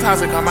heart, sometimes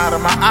it come out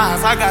of my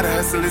eyes. I got a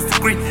hustler's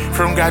degree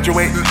from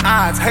graduating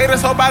odds. Haters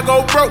hope I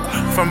go broke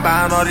from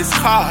buying all these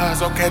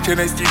cars or catching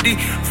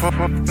STD from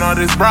all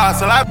these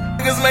bras. A lot of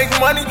niggas make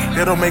money,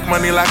 they don't make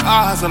money like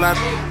ours. A lot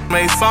of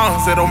make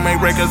songs, they don't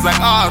make records like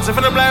ours. If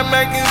the black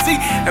man can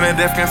see, and the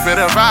deaf can feel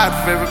the vibe.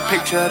 Favorite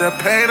picture of the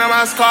pain on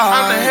my scars.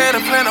 I'm the head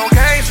of play no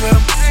games with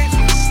them.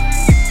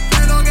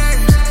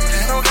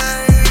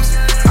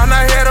 I'm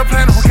not here to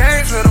play no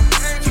games with them.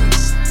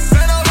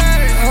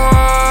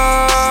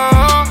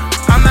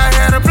 I'm not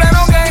here to play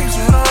no games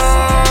with them.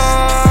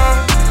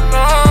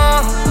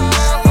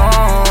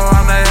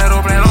 I'm not here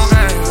to play no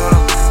games with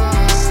them.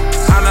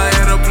 I'm not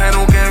here to play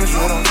no games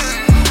with them.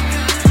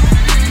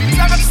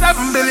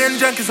 7 billion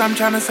junkies, I'm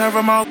tryna serve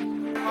them all.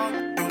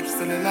 I'm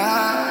still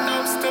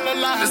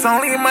alive. There's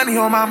only money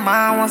on my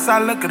mind once I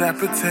look at that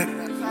protect.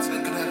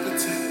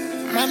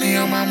 Money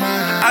on my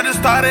mind. I just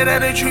started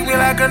and they treat me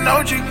like an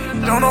OG.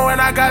 Don't know when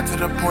I got to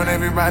the point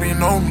everybody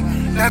know me.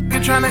 That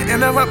kid tryna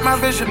interrupt my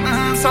vision.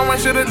 Someone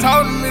should've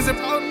told him he's a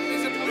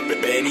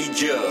Benny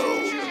Joe.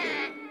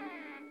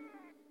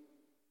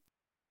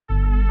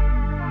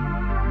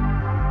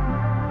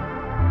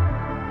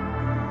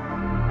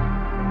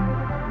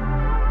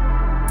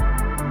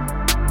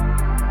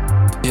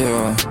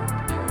 Yeah.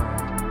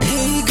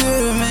 Hey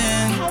girl,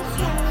 man.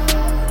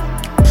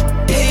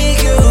 Hey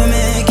girl,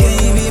 man. Can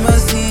you be my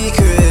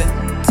secret?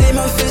 Take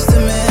my fist to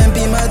man,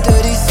 be my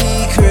dirty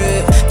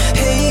secret.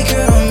 Hey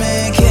girl,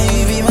 man. Can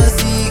you be my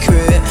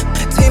secret?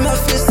 Take my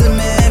fist to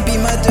man, be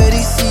my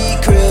dirty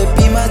secret.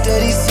 Be my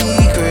dirty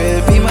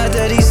secret. Be my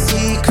dirty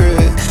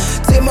secret.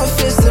 Take my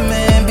fist to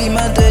man, be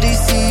my dirty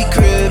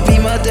secret. Be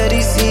my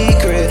dirty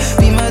secret.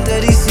 Be my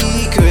dirty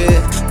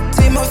secret.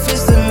 Take my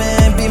fist to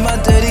man, be my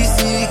dirty secret.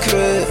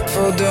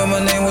 Fuck up my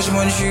name, which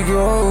money she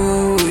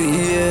grow,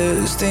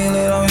 yeah. Staying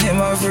late, I'm hit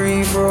my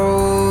free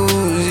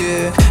throws,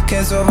 yeah.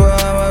 Can't talk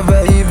behind my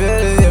back, you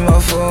better hit my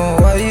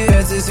phone. Why you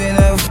entertain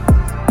that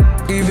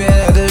you been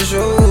at the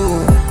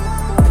show?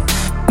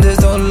 There's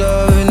no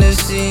love in the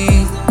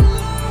scene.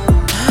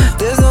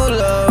 There's no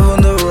love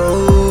on the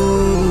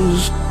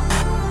roads.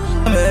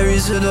 I'm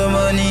married to the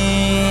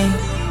money.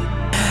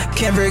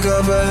 Can't break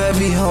up a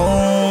happy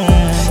home.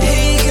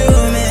 Hey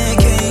girl, man,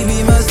 can you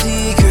be my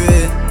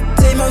secret?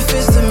 Take my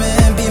fist to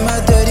man, be my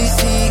dirty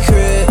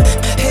secret.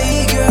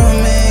 Hey girl,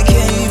 man,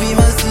 can you be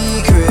my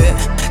secret?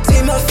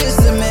 Take my fist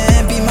to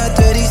man, be my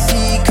dirty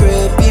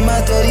secret. Be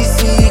my dirty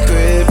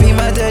secret, be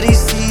my dirty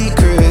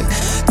secret.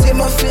 Take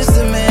my fist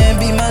to man,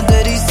 be my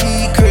dirty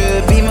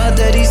secret. Be my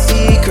dirty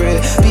secret,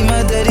 be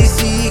my dirty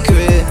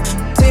secret.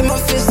 Take my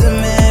fist to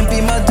man,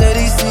 be my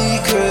dirty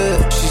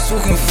secret. She's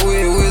looking for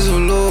you with a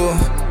law.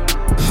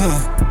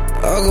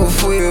 I'll go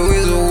for you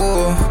with a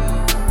war.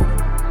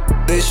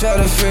 They try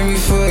to frame me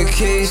for a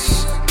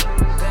case,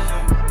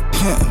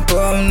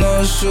 but I'm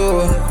not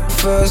sure.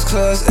 First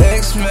class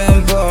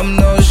X-Men, but I'm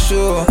not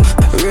sure.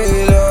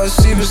 Rated R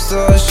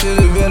superstar,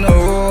 should've been a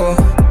war.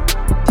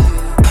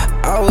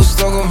 I was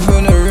stuck up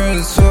in the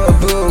room, so I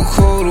built a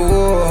cold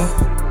war.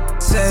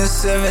 10,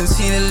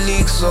 17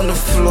 leaks on the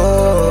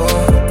floor.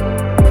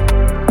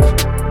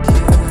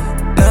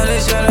 Now they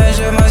tryna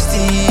shut my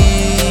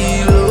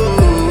Steelo.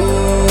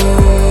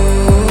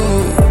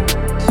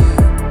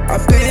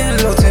 I've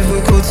been locked in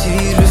with gold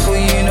teeth before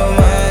you know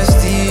my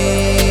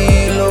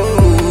Steelo.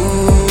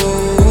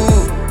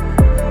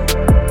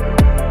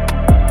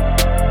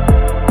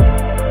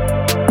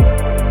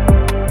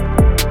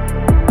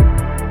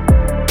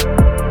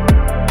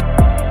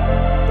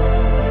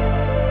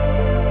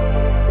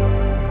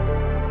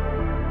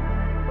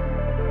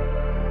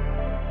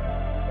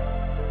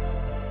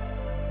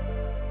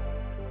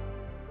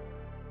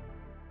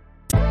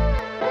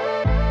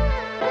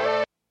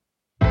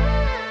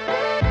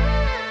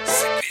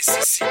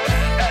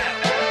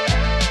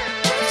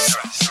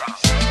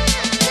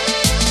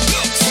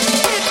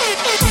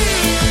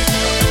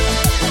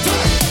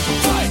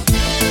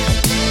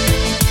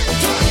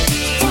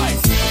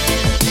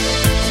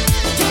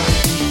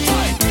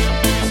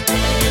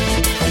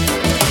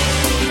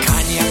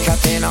 Cani a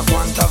catena,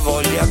 quanta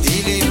voglia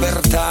di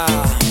libertà.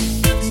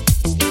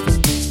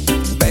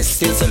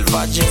 Bestie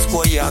selvagge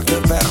scuoiate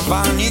per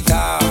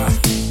vanità.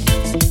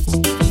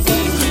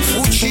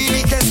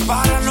 Fucili che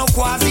sparano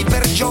quasi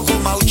per gioco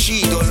ma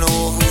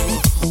uccidono.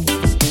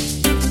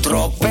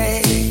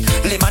 Troppe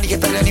le maniche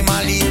per gli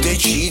animali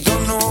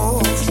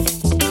decidono.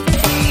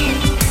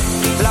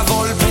 La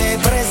volpe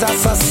presa a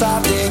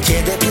sassate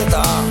chiede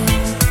pietà.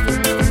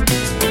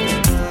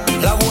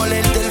 La vuole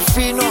il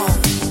delfino,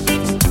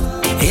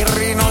 il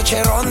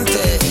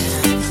rinoceronte,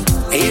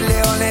 il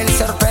leone e il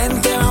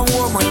serpente, ma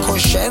uomo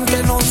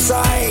incosciente non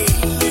sai,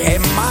 e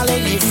male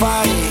gli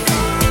fai,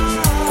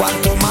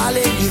 quanto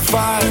male gli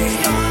fai.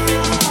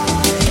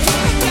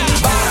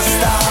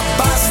 Basta,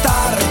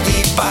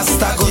 bastardi,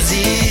 basta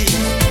così.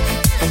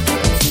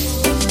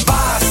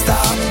 Basta,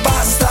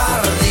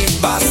 bastardi,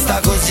 basta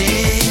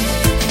così.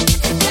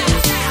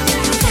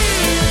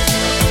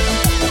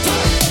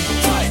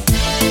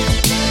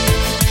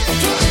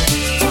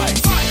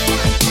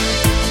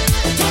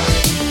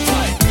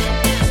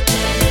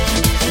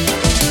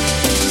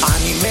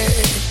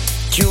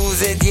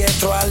 Chiuse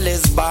dietro alle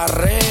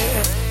sbarre,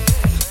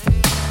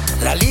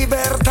 la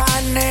libertà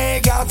è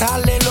negata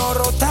alle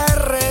loro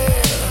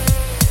terre.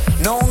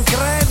 Non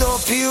credo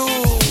più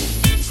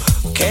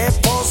che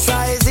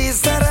possa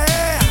esistere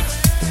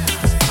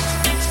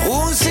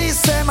un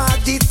sistema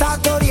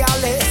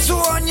dittatoriale su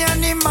ogni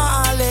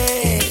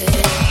animale.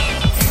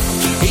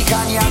 I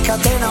cani a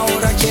catena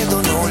ora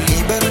chiedono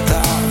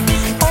libertà,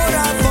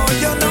 ora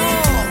vogliono,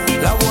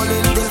 la vuole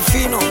il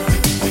delfino,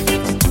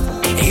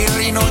 il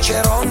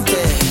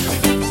rinoceronte,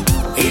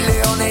 il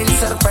leone e il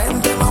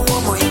serpente, ma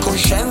uomo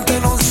incosciente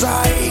non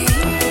sai,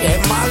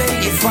 e male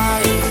gli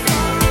fai,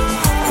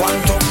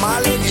 quanto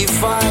male gli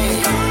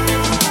fai.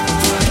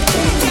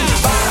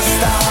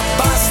 Basta,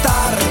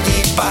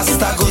 bastardi,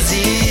 basta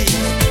così.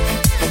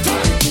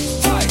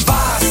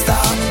 Basta,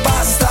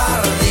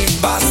 bastardi,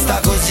 basta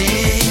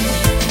così.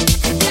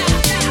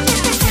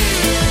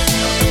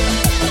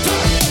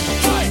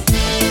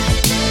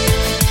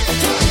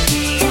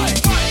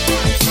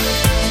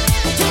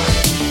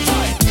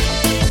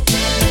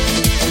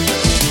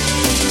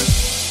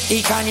 I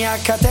cani a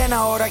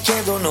catena ora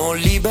chiedono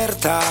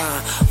libertà,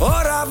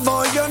 ora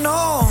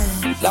vogliono,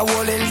 la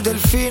vuole il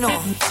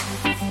delfino,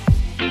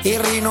 il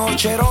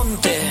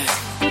rinoceronte,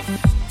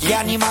 gli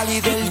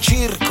animali del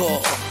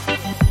circo,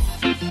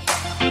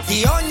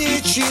 di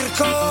ogni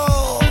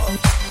circo.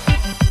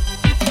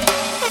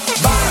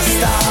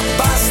 Basta,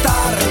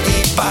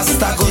 bastardi,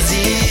 basta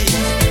così.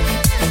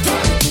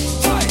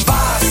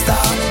 Basta,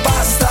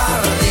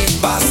 bastardi,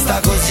 basta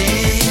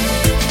così.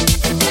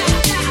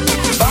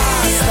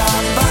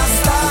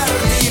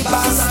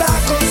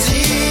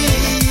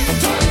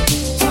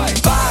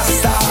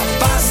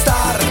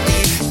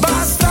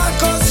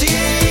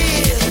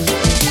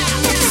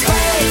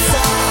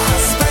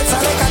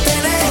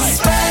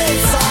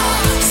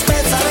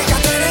 Spezza le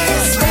catene,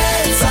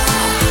 spezza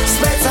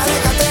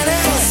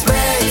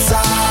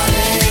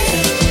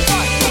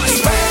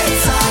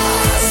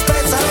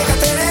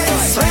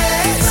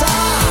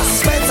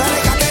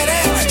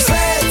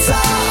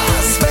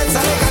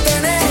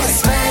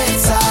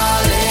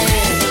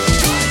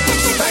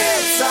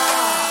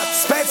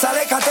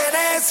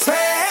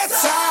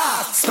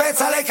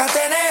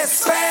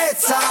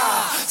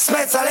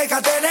spezza le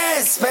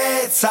catene,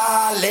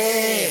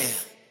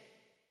 spezzale.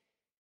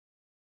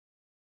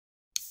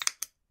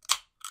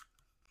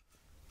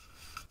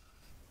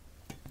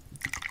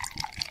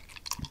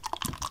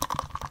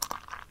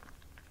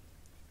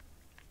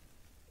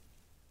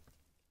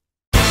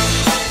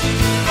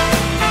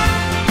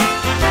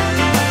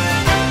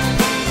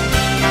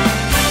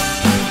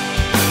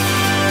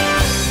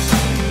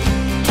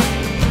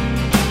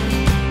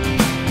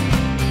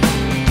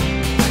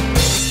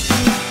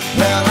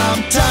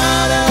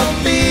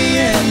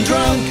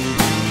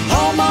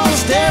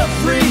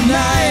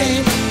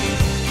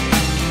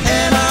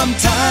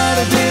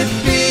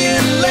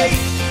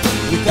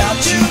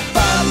 Without you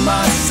by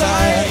my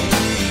side,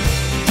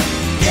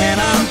 and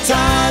I'm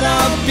tired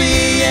of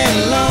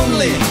being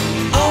lonely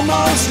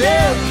almost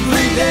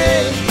every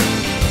day.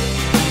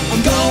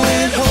 I'm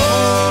going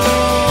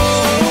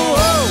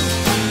home,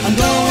 I'm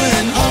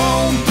going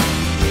home.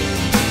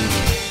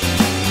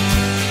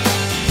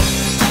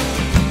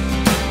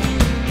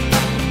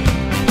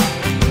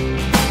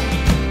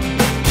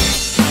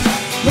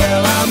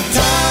 Well, I'm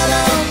tired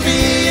of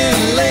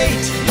being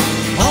late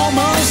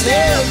almost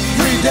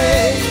every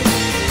day.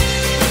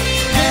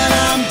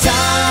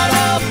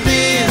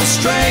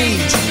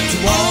 Strange to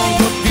all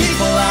the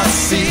people I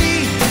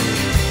see.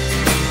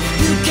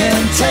 You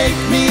can take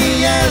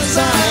me as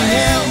I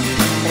am,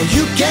 or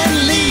you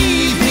can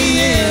leave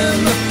me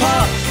in the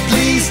park.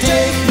 Please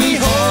take me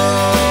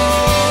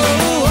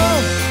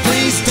home,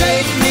 please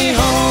take me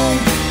home.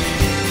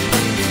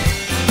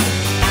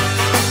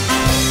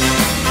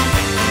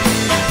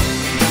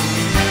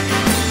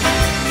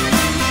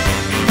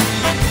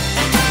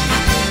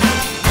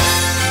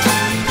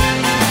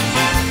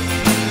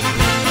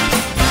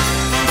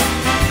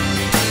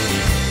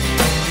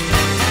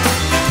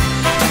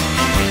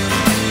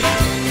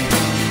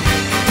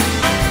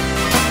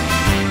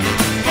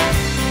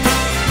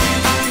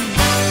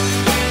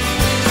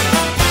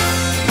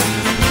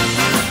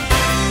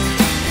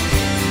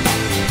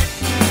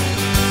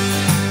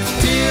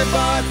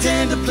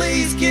 Bartender,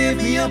 please give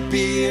me a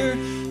beer.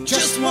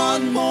 Just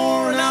one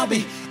more and I'll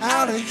be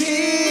out of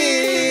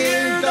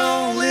here.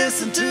 Don't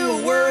listen to a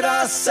word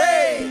I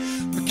say,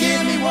 but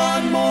give me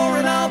one more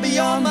and I'll be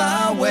on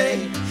my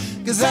way.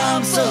 'Cause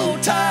I'm so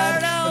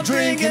tired of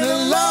drinking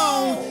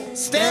alone,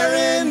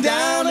 staring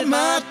down at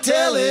my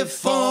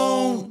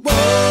telephone.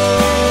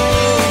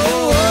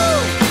 Whoa, whoa,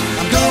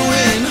 I'm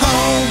going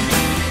home.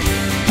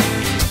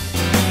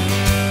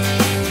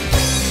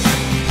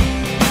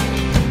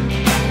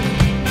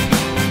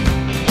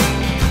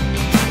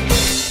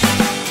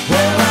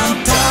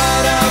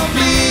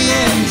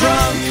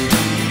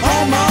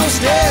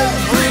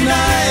 Every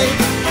night,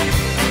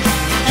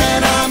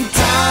 and I'm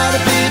tired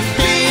of it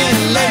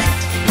being late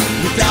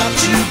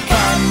without you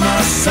by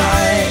my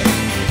side,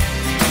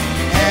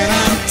 and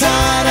I'm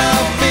tired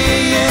of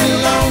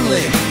being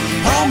lonely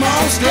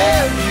almost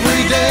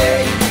every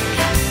day.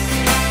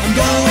 I'm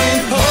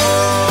going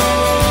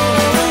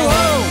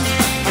home,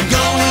 I'm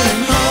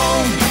going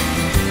home.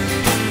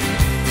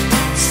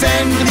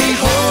 Send me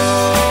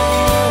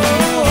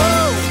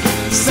home,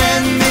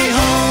 send me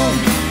home.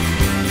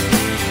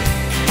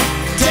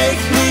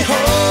 Take me home.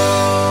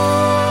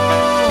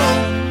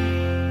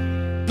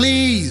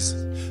 Please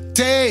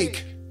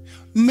take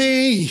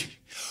me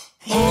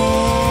home.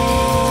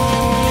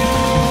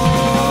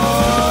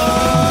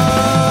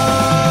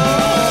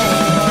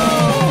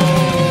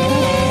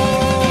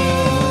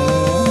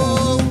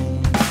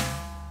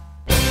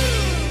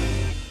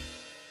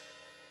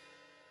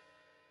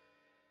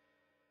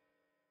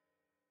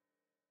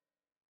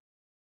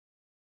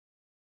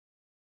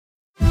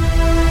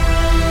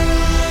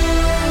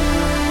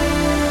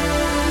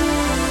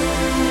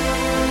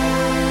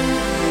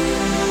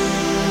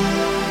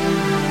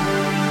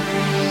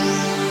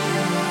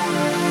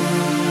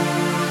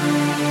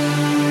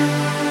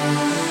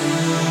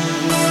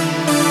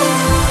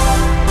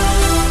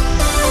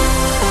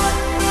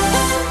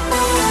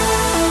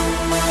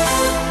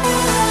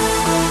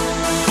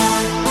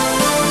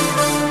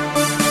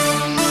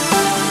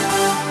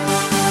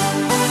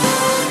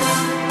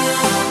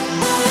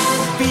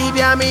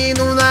 In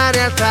una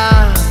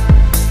realtà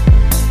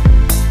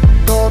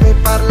dove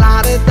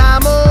parlare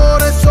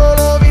d'amore è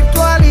solo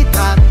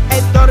virtualità, e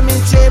dormi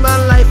insieme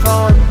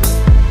all'iPhone.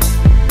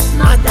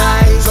 Ma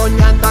dai,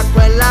 sognando a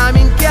quella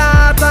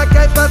minchiata che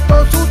hai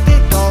fatto su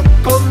TikTok,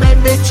 con me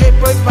invece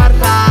puoi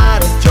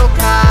parlare,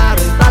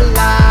 giocare,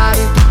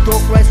 ballare. Tutto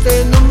questo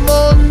in un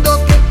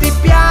mondo che ti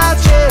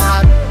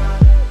piacerà.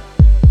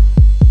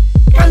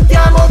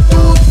 Cantiamo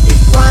tutti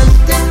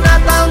quanti, è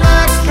nata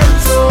una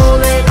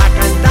canzone da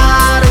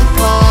cantare in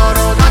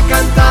coro, da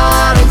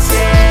cantare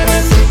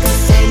insieme. Se ti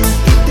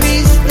senti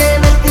triste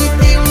metti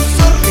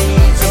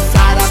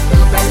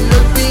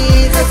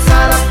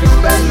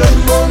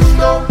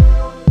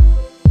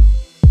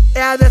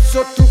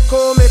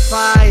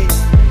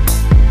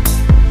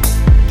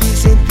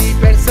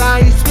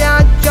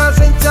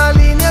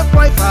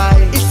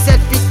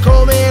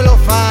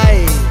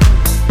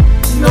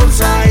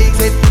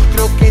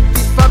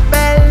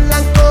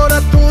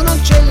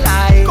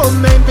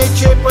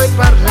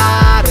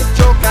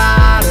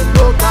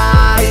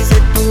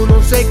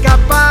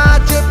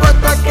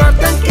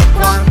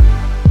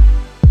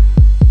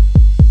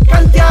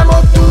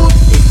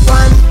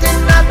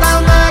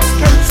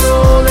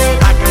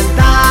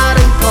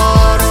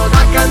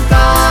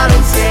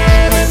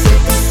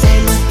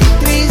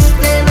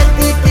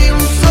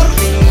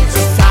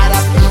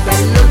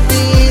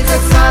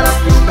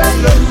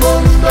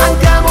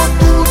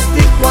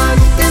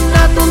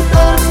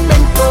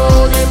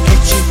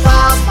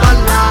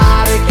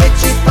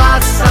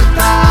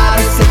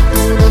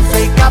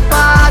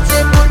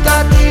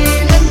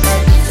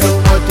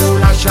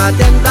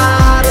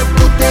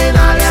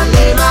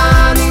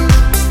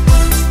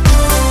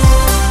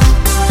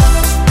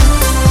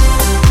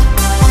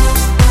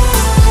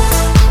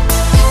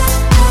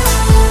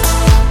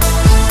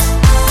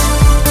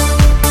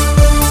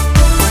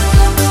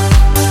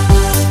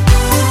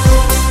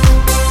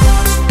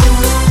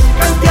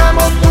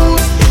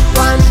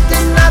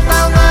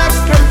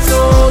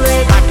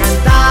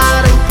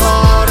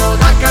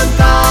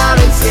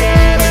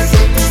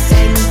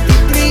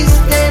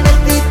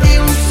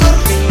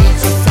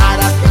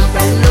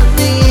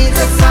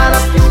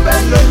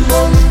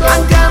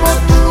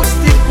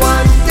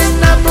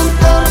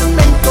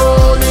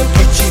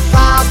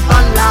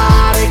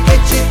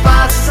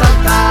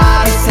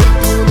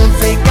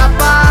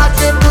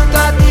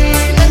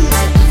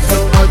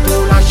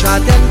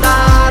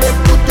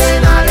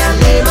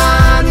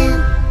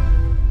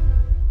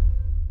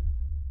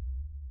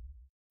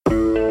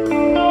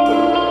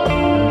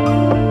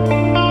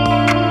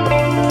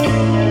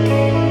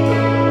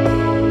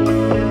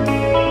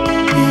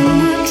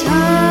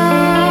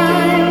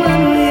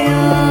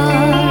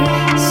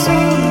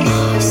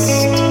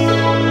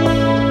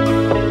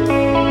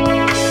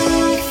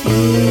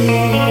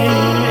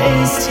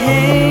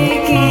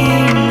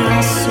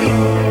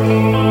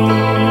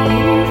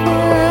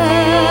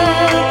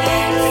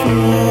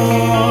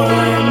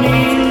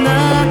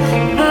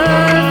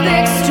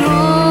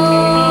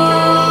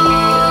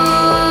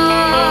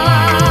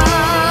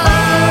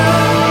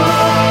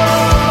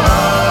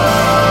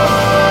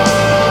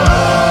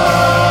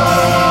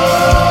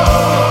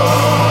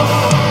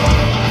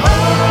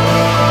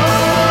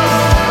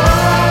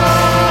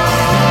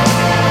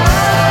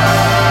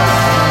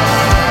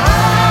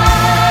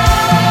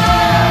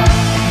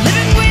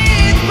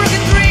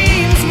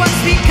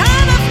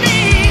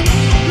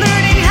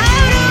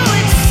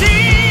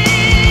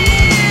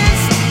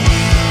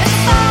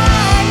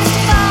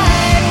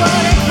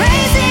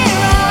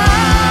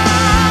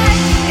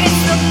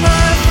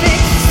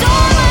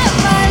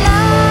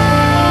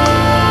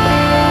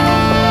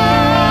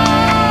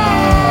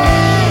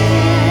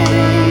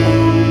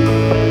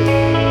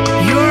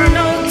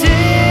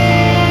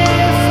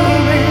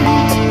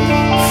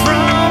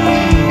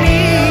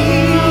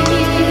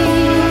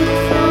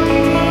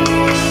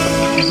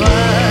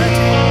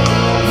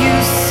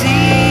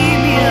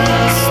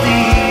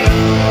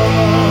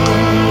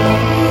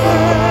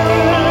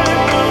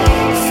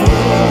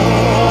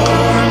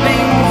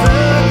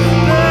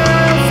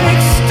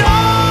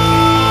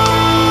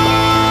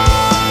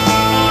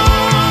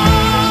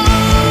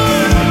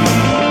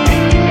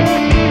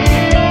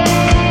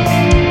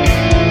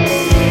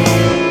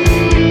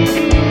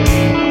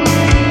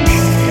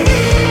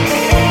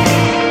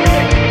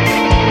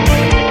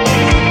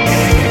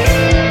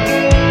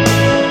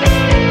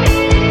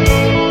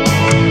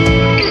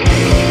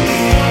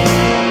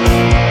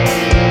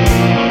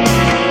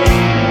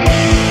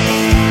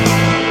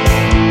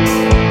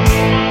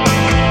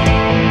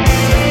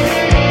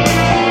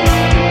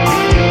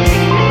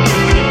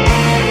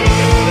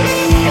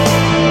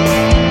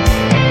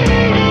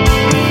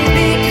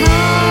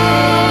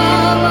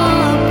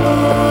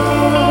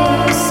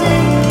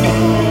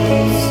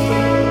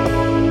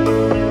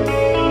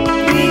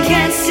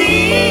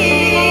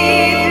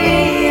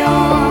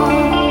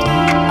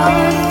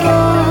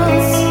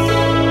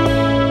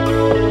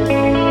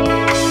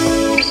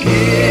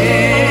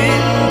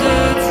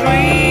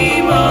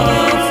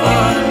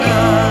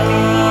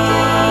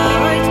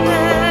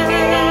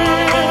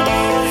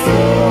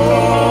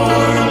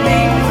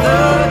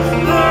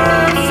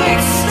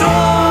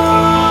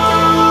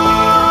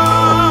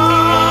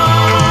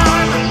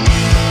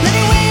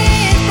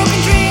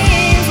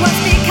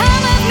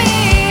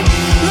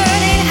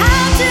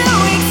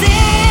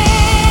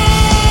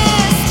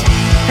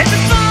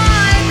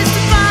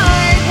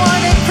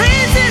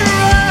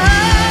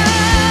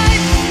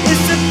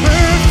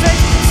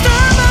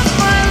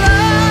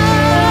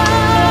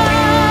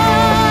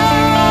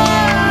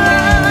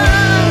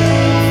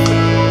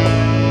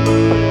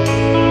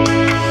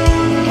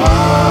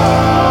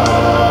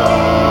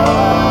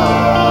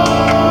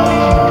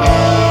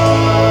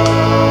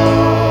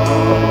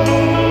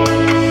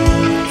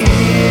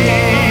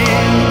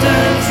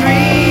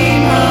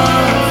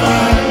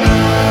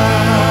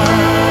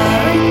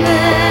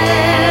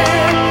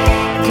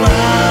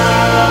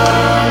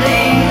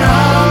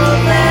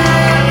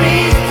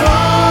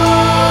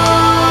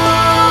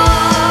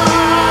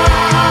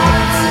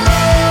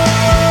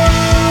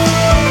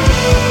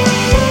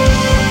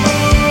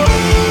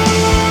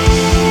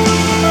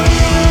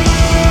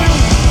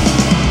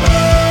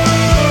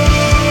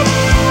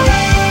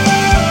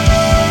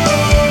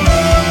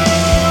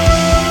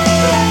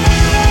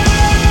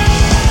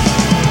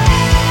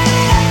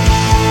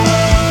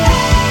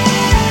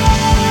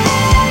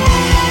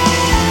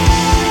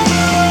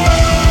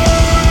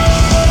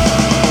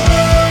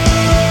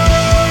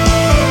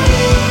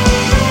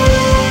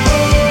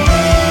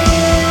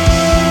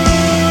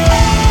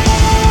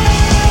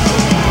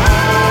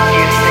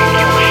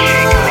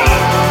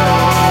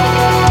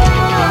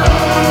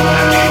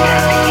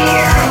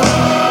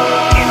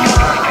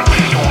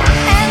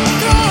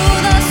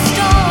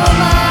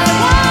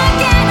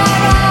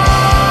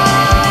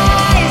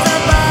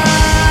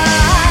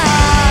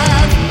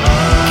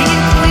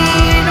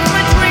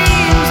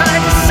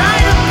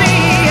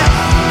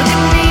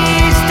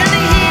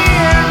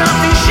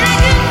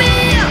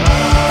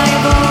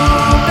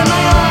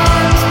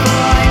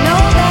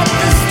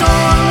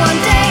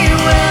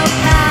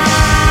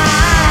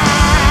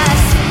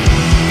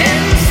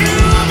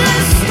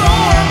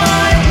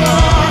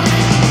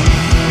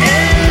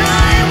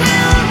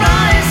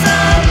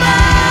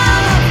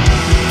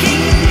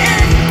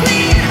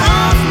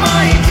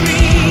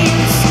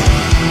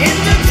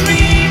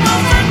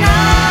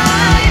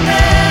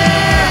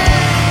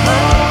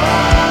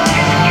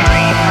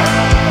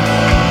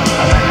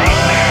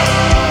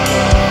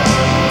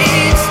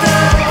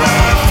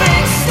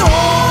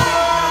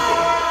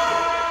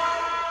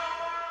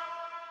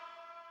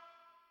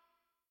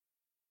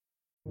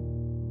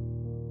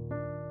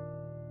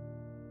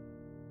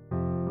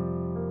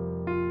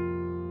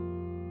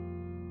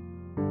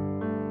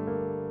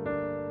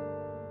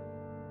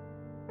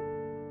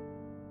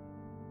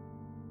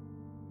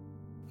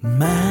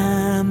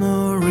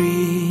Memories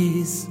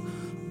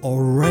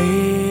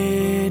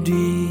already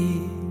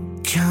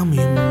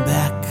coming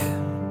back.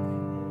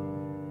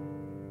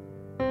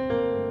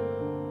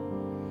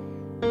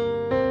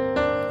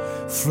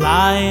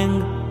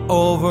 Flying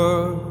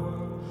over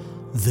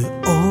the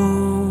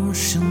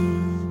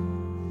ocean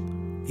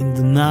in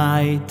the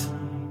night.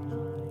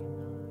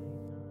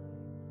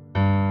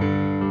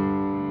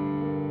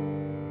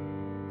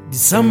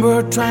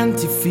 December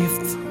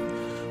 25th,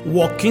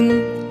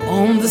 walking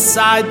on the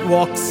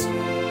sidewalks.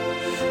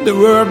 The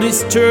world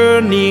is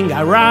turning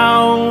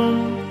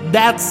around.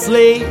 That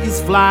sleigh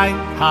is flying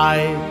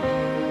high.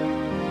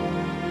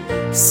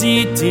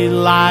 City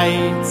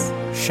lights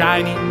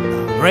shining,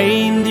 a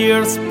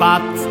reindeer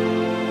spot,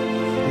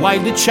 while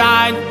the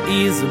child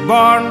is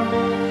born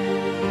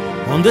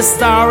on the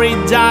starry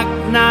dark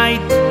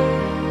night.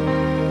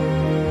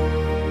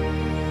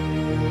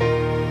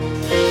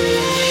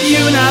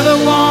 You never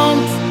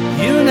want,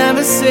 you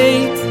never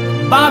say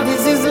it, but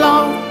this is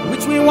love,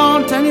 which we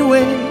want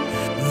anyway.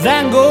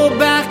 Then go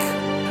back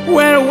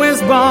where it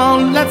was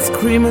born, let's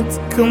scream it,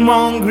 come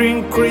on,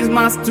 green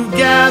Christmas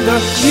together.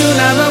 You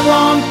never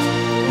want,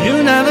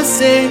 you never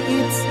say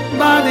it,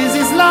 but this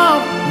is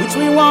love, which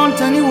we want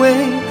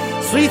anyway.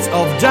 Streets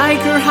of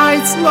Diker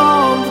Heights,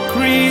 love,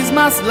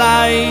 Christmas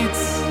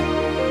lights.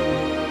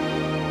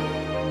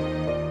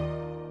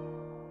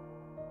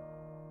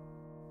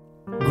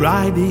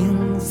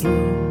 Gliding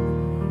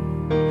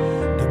through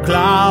the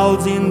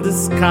clouds in the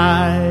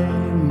sky,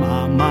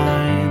 my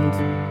mind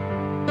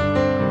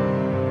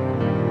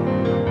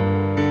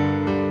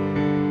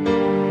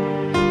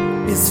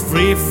is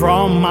free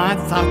from my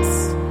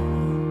thoughts,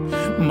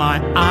 my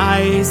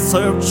eyes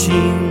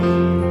searching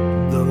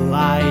the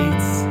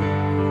lights.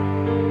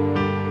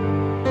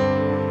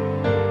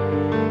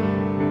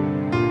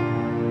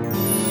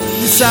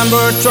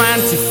 December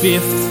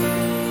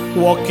 25th,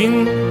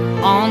 walking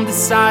on the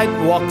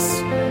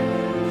sidewalks.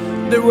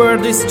 The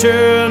world is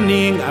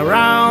turning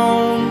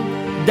around.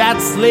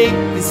 That sleigh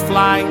is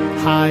flying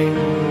high.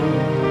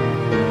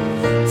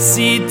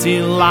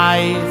 City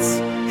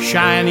lights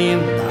shining,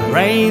 a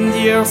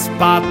reindeer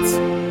spot,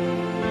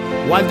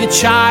 while the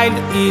child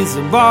is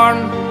born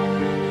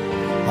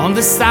on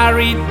the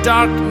starry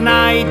dark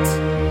night.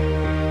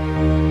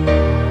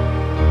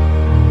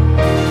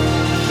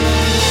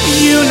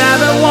 You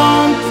never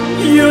want,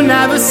 you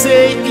never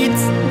say it,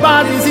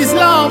 but this is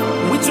love,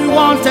 which we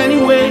want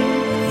anyway.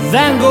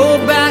 Then go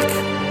back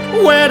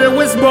where it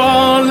was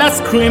born, let's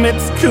scream it,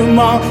 come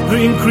on,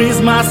 green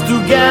Christmas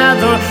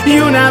together.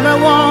 You never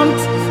want,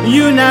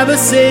 you never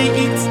say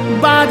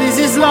it, but this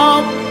is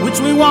love, which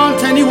we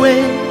want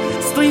anyway.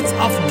 Streets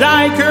of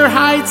Diker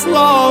Heights,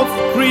 love,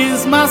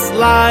 Christmas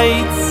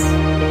lights.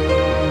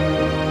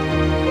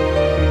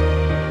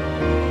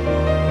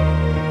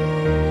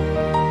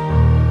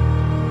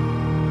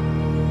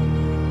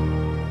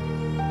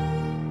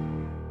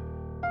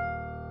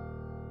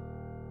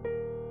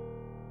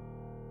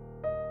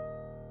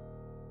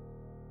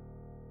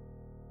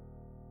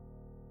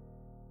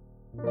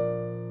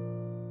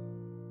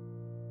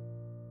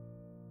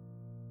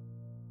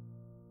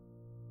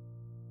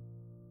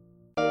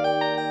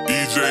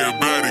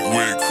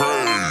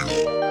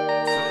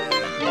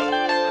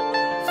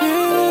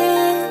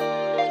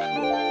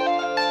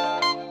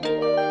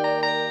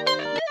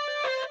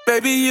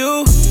 Baby,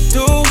 you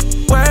do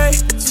way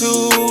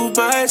too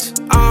much.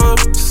 I'm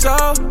so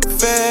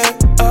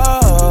fed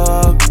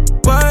up.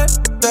 What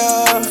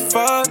the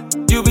fuck?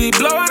 You be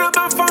blowing up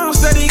my phone,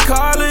 steady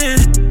calling.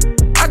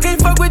 I can't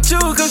fuck with you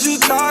cause you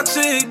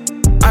toxic.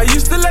 I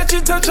used to let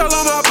you touch all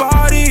on my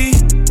body.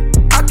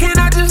 I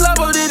cannot just love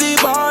on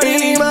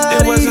anybody.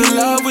 It wasn't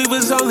love, we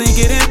was only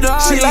getting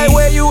naughty. She like,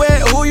 where you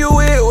at, who you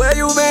with, where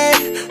you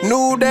been?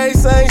 New day,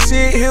 same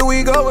shit, here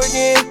we go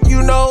again.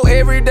 You know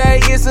every day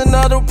is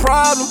another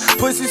problem.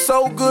 Pussy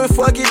so good,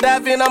 fuck it,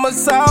 dive in, I'ma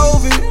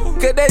solve it.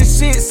 Cause that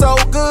shit so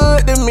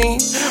good to me,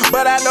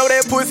 but I know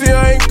that pussy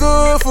ain't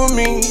good for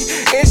me.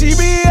 And she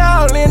be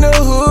all in the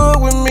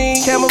hood with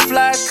me.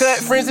 Camouflage cut,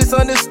 friends that's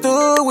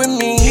understood with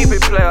me. Keep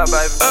it player,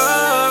 baby.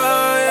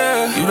 Oh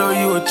yeah, you know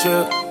you a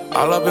trip.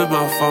 All up in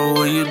my phone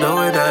when you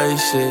knowin' I ain't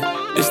shit.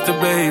 It's the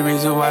main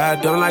reason why I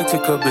don't like to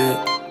commit.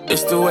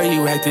 It's the way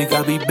you act, it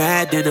got me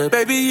mad in it.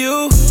 Baby,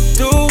 you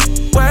do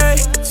way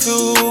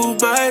too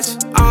much.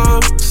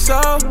 I'm so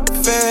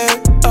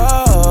fed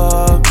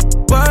up.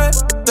 What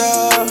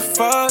the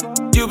fuck?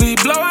 You be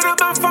blowing up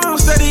my phone,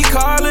 steady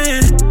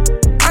calling.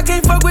 I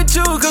can't fuck with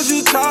you cause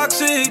you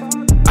toxic.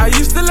 I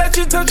used to let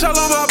you touch all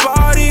on my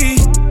body.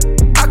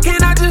 I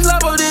cannot just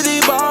love on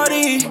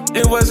anybody.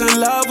 It wasn't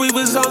love, we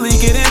was only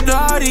getting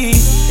naughty.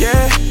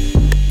 Yeah,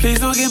 please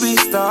don't get me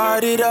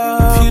started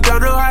up. If you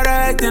don't know how to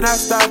act, then I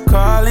stop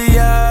calling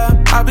ya.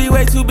 I be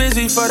way too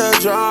busy for the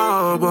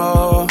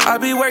drama. I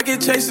be working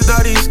chasing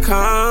all these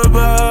commas.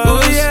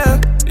 Oh yeah,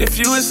 if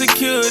you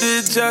insecure,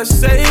 then just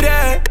say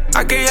that.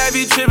 I can't have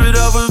you tripping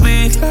over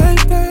me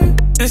like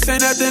that. This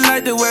ain't nothing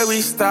like the way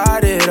we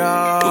started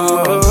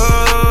off.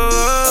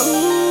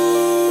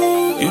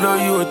 You know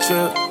you a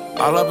trip.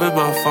 All up in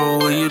my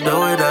phone when you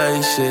knowin' I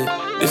ain't shit.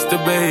 It's the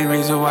main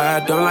reason why I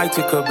don't like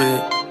to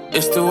commit.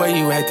 It's the way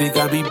you act, it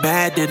got me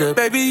mad in it.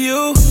 Baby,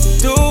 you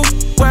do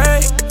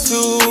way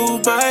too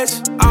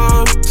much.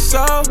 I'm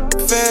so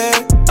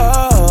fed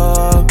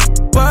up.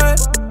 What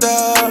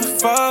the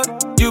fuck?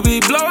 You be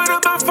blowing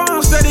up my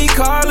phone, steady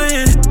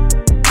calling.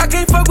 I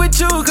can't fuck with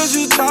you cause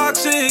you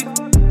toxic.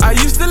 I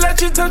used to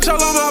let you touch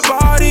all on my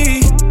body.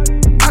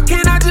 I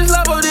cannot just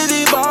love on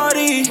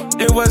anybody.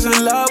 It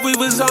wasn't love, we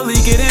was only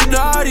getting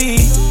naughty.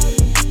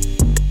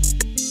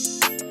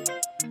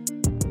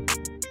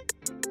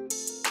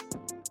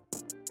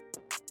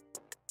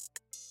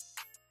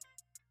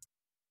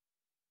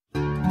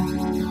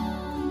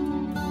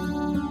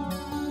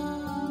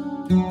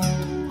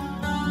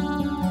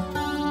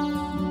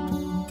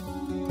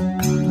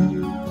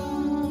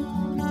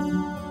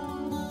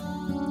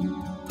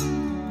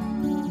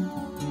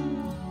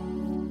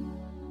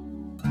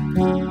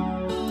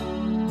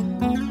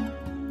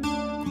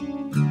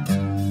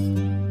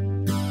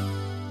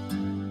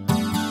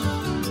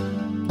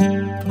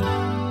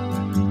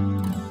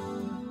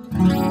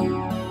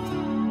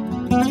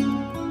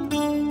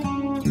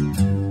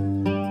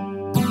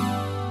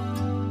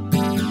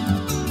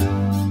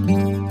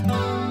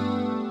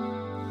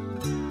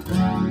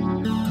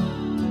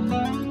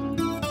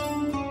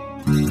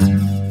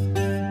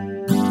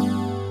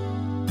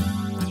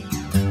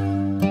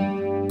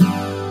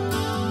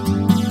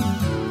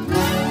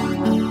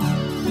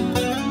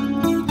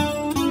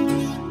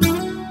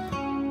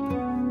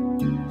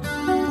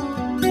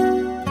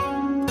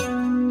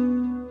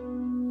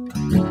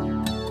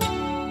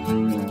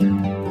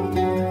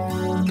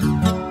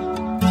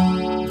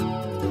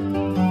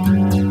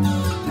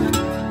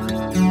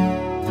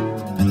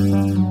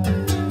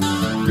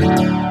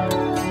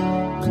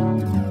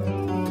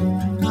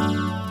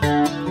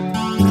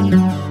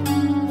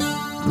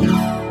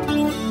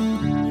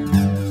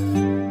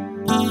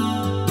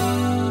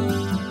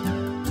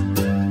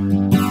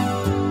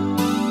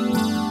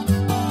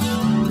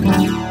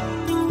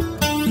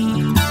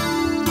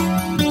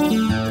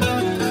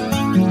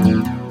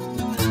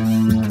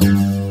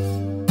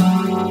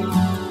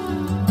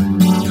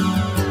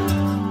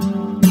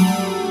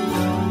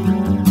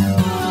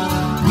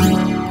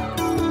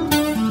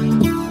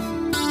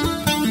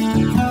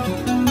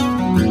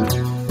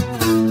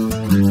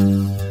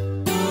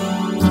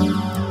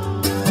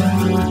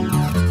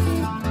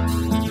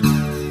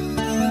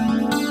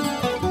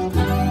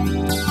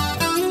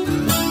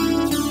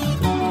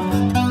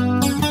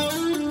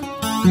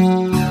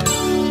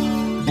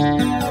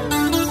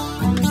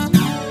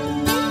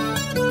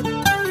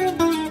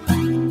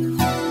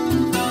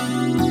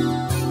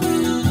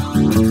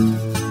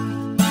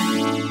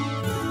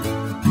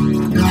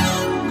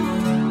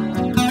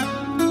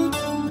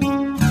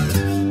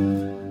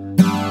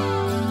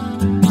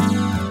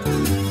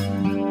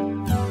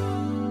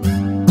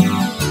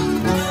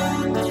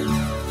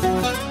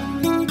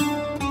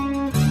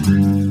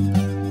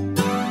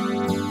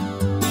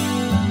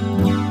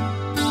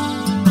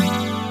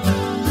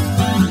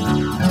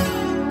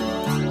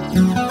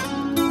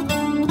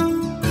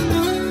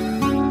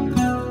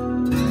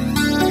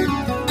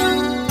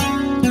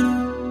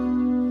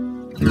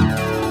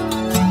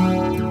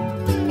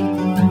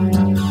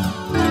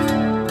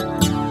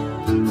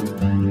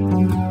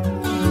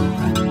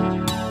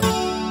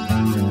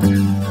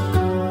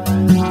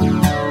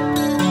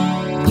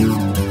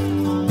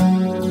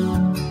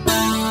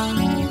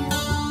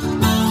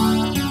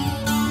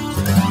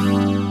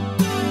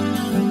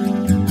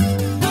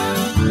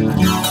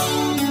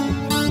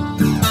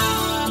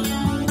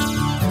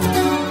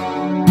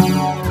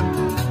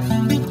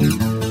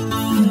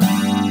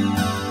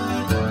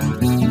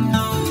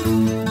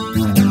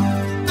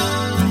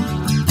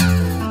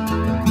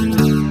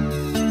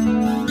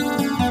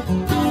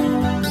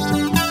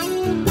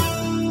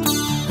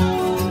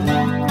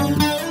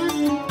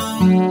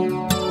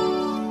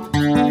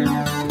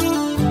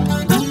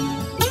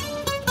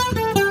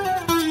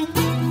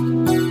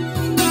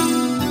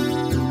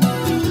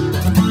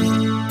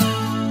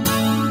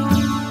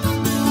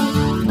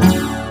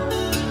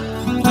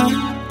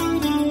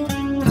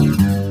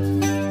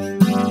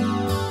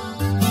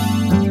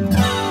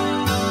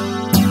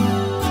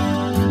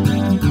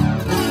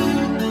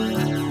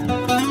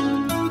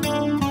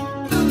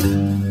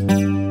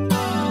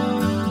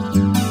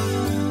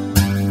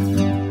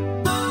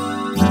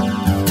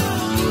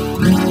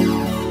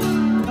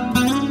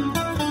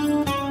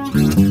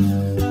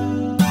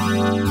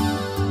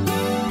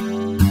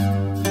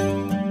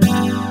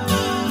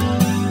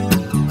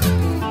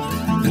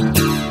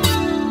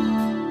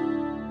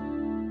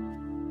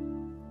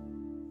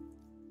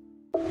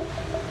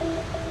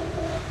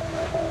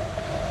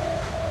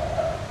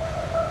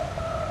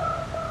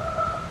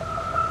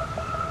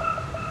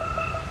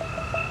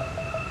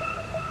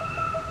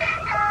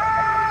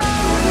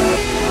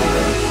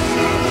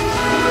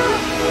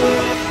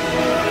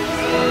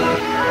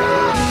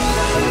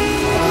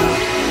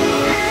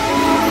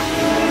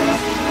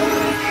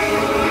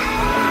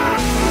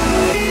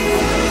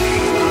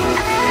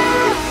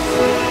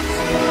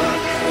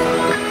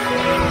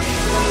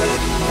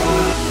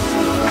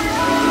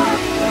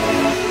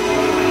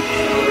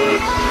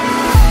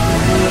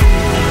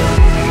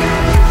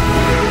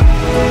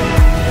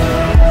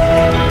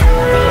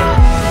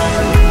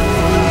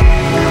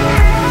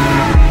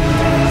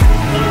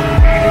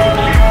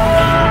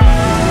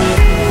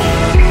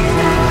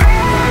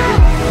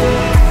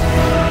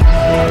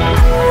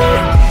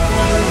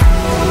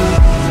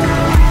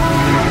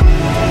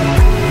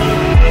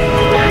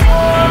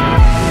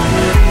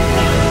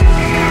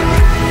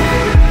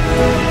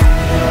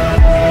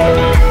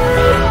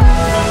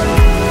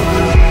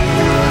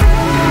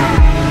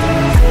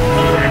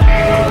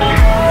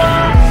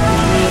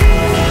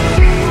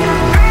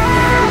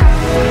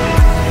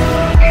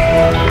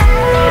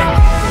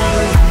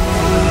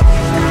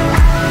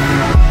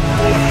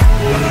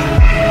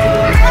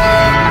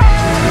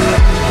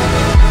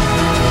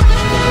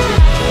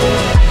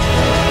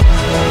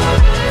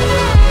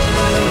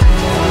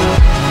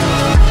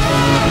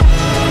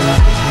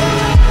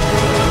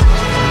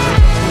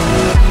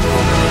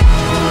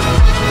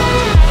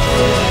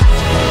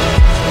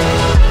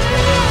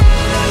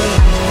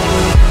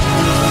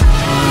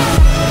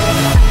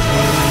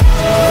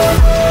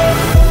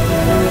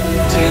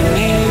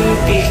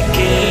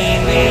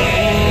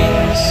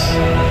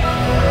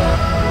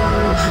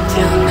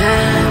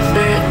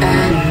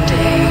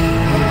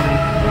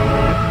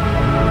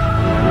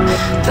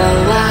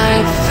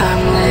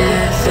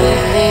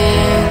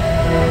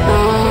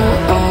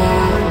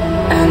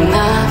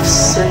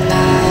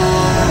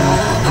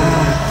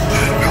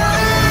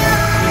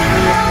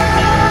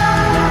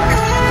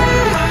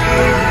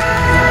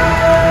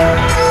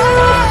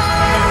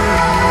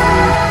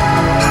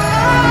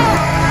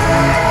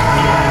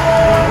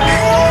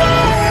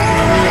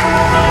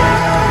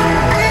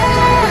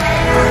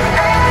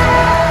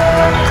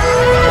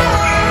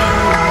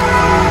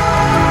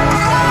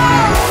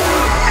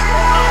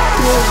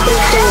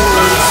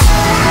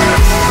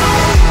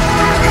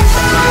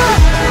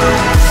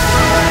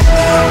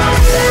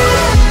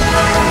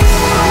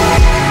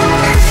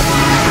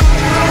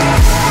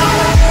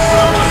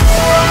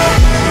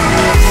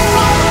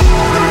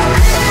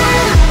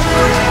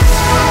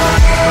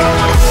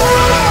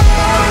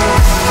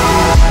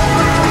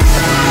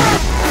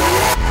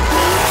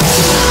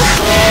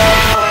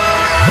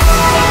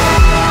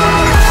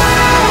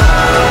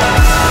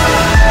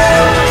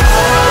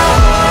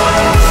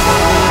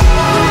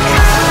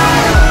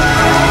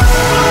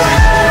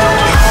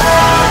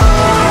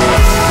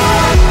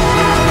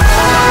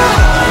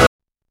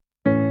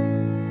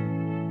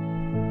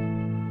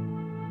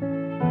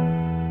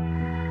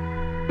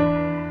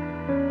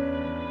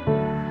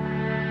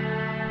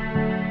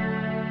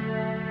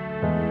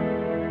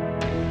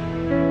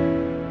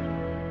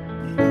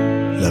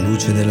 La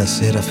luce della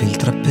sera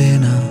filtra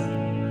appena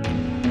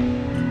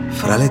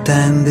fra le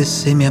tende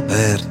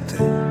semiaperte,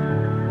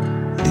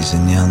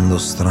 disegnando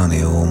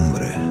strane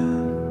ombre.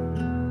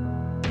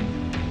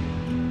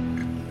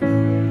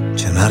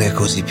 C'è un'aria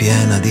così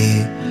piena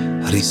di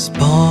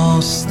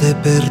risposte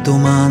per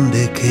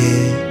domande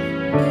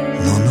che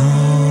non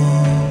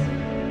ho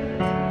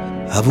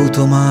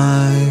avuto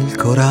mai il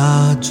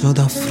coraggio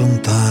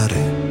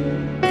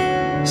d'affrontare.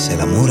 Se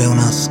l'amore è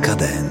una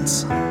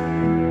scadenza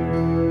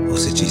o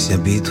se ci si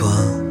abitua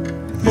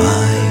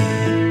mai.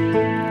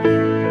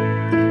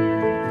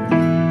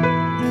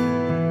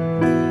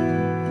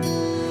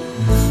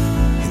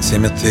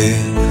 Insieme a te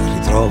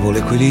ritrovo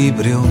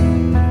l'equilibrio,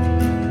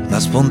 la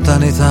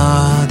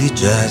spontaneità di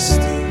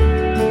gesti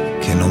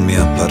che non mi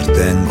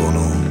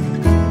appartengono.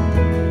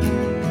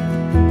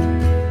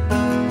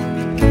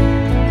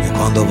 E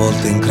quando a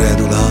volte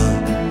incredula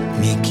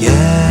mi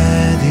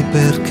chiedi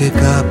perché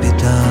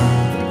capita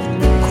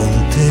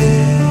con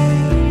te,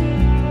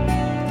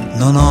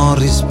 non ho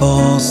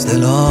risposte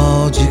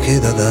logiche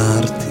da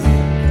darti,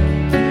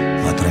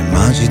 ma tra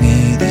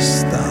immagini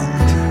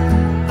distanti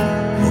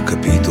ho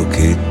capito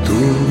che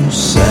tu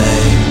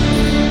sei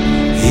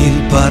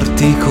il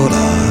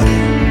particolare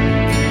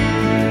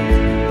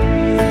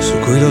su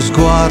cui lo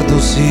sguardo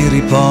si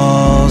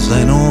riposa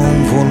e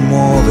non vuol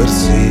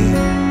muoversi.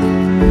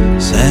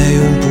 Sei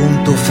un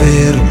punto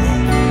fermo,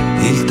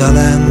 il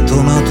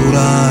talento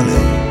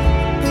naturale,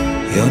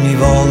 e ogni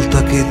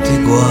volta che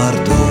ti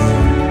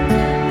guardo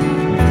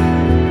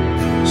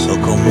so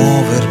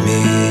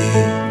commuovermi.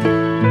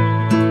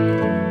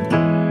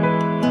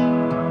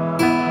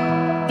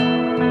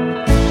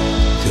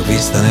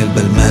 Vista nel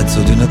bel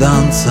mezzo di una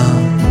danza,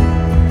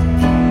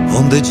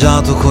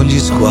 ondeggiato con gli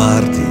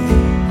sguardi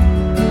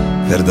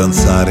per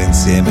danzare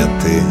insieme a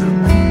te.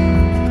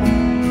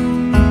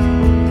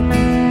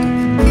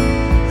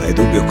 Ai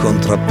dubbi ho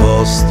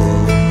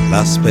contrapposto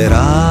la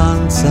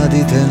speranza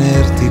di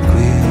tenerti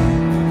qui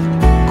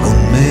con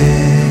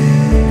me.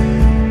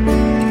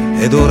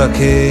 Ed ora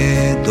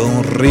che do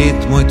un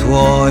ritmo ai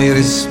tuoi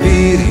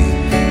respiri,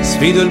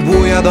 sfido il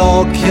buio ad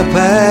occhi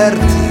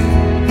aperti.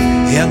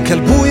 E anche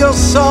al buio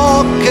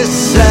so che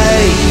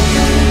sei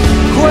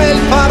quel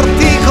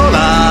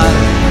particolare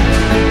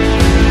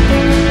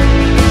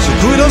su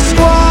cui lo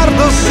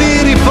sguardo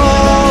si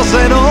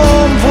riposa e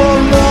non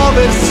vuol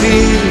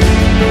muoversi.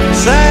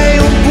 Sei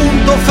un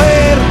punto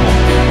fermo,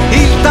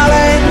 il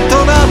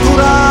talento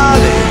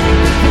naturale,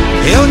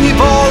 e ogni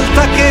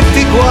volta che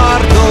ti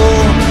guardo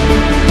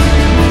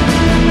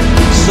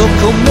so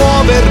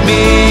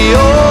commuovermi.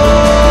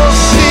 Oh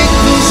sì,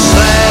 tu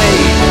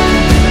sei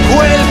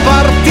quel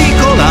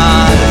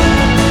particolare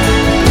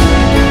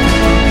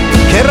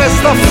che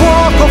resta a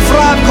fuoco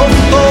fra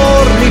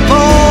contorni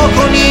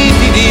poco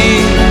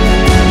nitidi.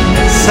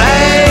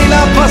 Sei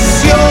la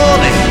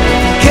passione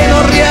che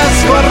non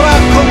riesco a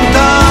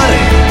raccontare,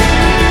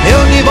 e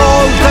ogni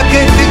volta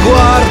che ti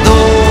guardo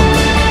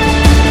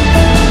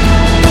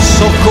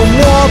so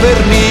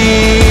commuovermi.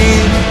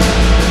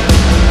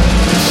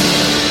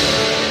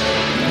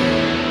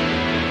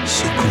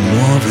 So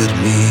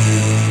commuovermi.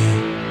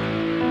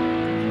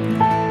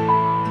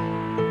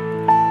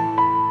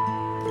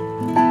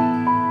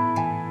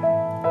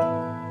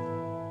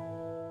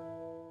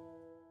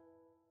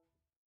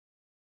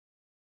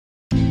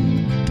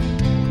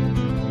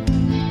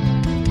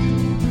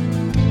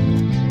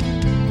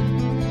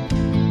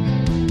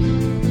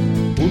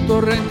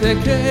 Torrente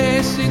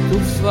che si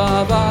tuffa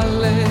a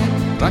valle,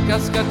 tra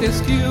cascate e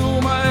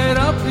schiuma e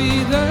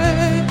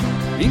rapide,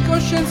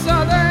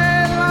 incoscienza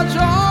della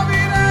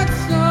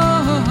giovinezza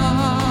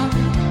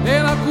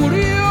e la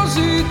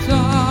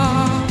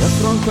curiosità di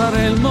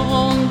affrontare il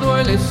mondo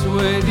e le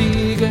sue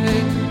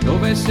dighe,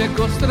 dove si è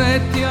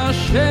costretti a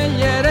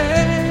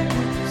scegliere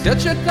se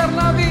accettare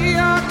la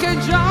via che è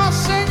già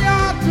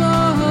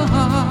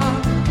segnata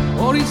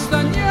o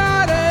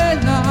ristagnare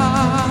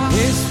là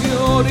e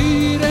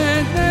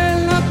sfiorire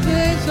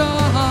nell'attesa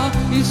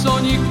i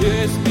sogni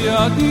che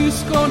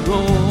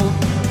sbiadiscono.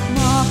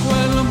 Ma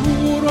quel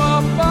muro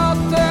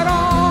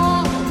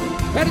abbatterò,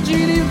 per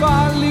giri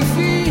valli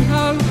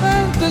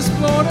finalmente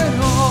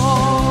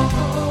esplorerò.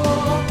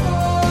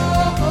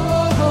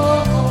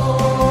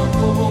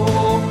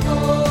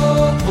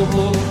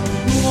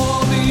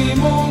 Nuovi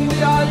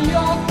mondi agli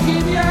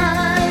occhi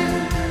miei,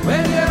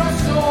 guerriero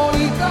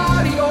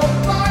solitario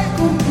vai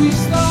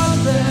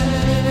conquistare.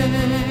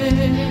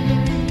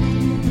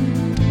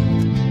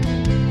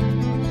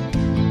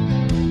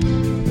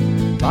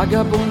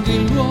 Vagabondi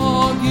in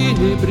luoghi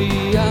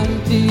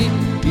inebrianti,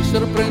 mi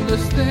sorprendo e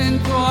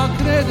stento a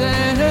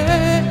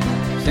credere,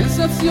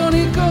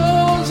 sensazioni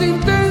così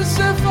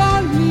intense e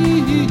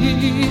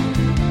folli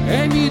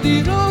e mi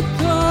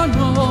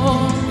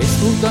dirottano. E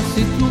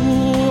spuntassi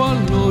tu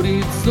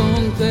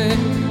all'orizzonte,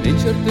 le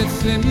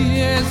incertezze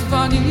mie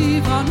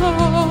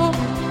svanivano,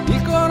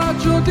 il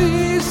coraggio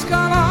di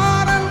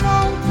scalare il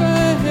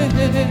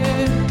monte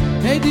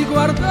e di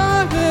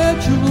guardare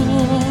giù,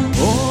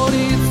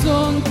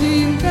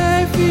 orizzonti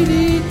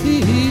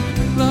indefiniti,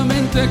 la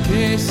mente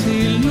che si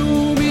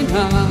illumina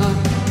catena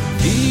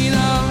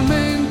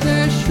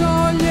finalmente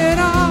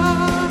scioglierà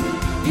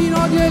i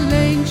nodi e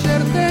le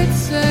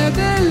incertezze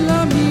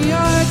della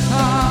mia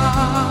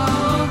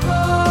età.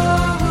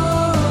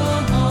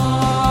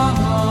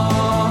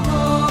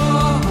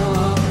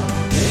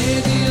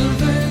 Ed il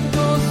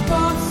vento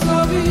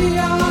spazza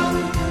via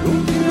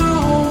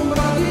l'ultima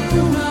ombra di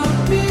una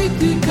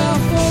mitica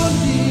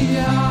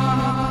follia.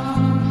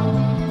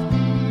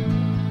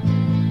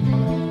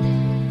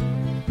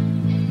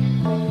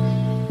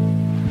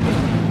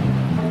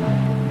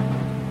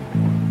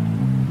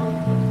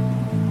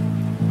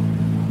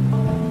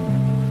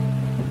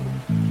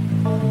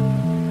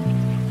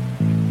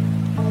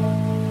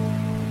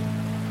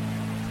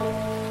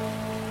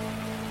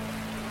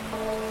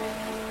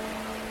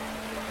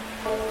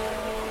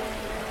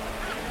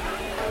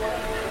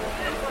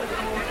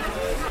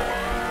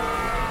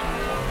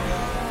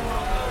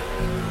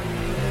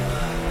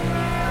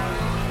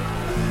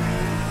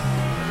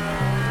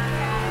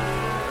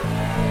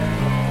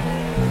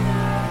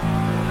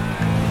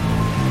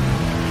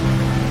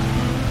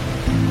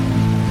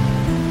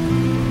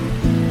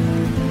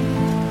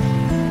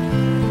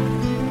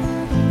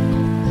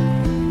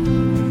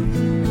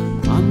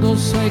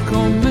 Sei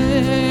con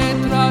me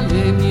tra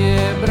le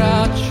mie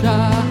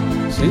braccia,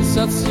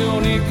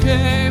 sensazioni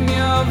che mi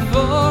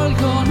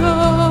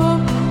avvolgono.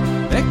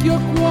 Vecchio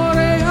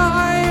cuore,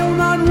 hai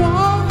una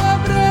nuova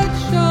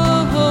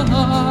breccia,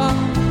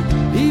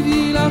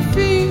 vivila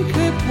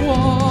finché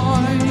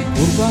puoi.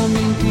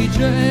 Turbamenti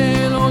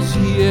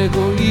gelosi,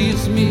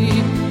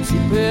 egoismi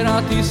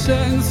superati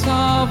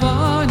senza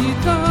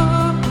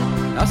vanità.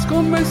 La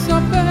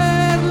scommessa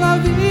per la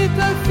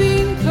vita è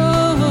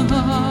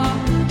finta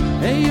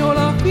e io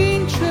la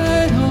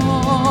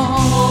vincerò.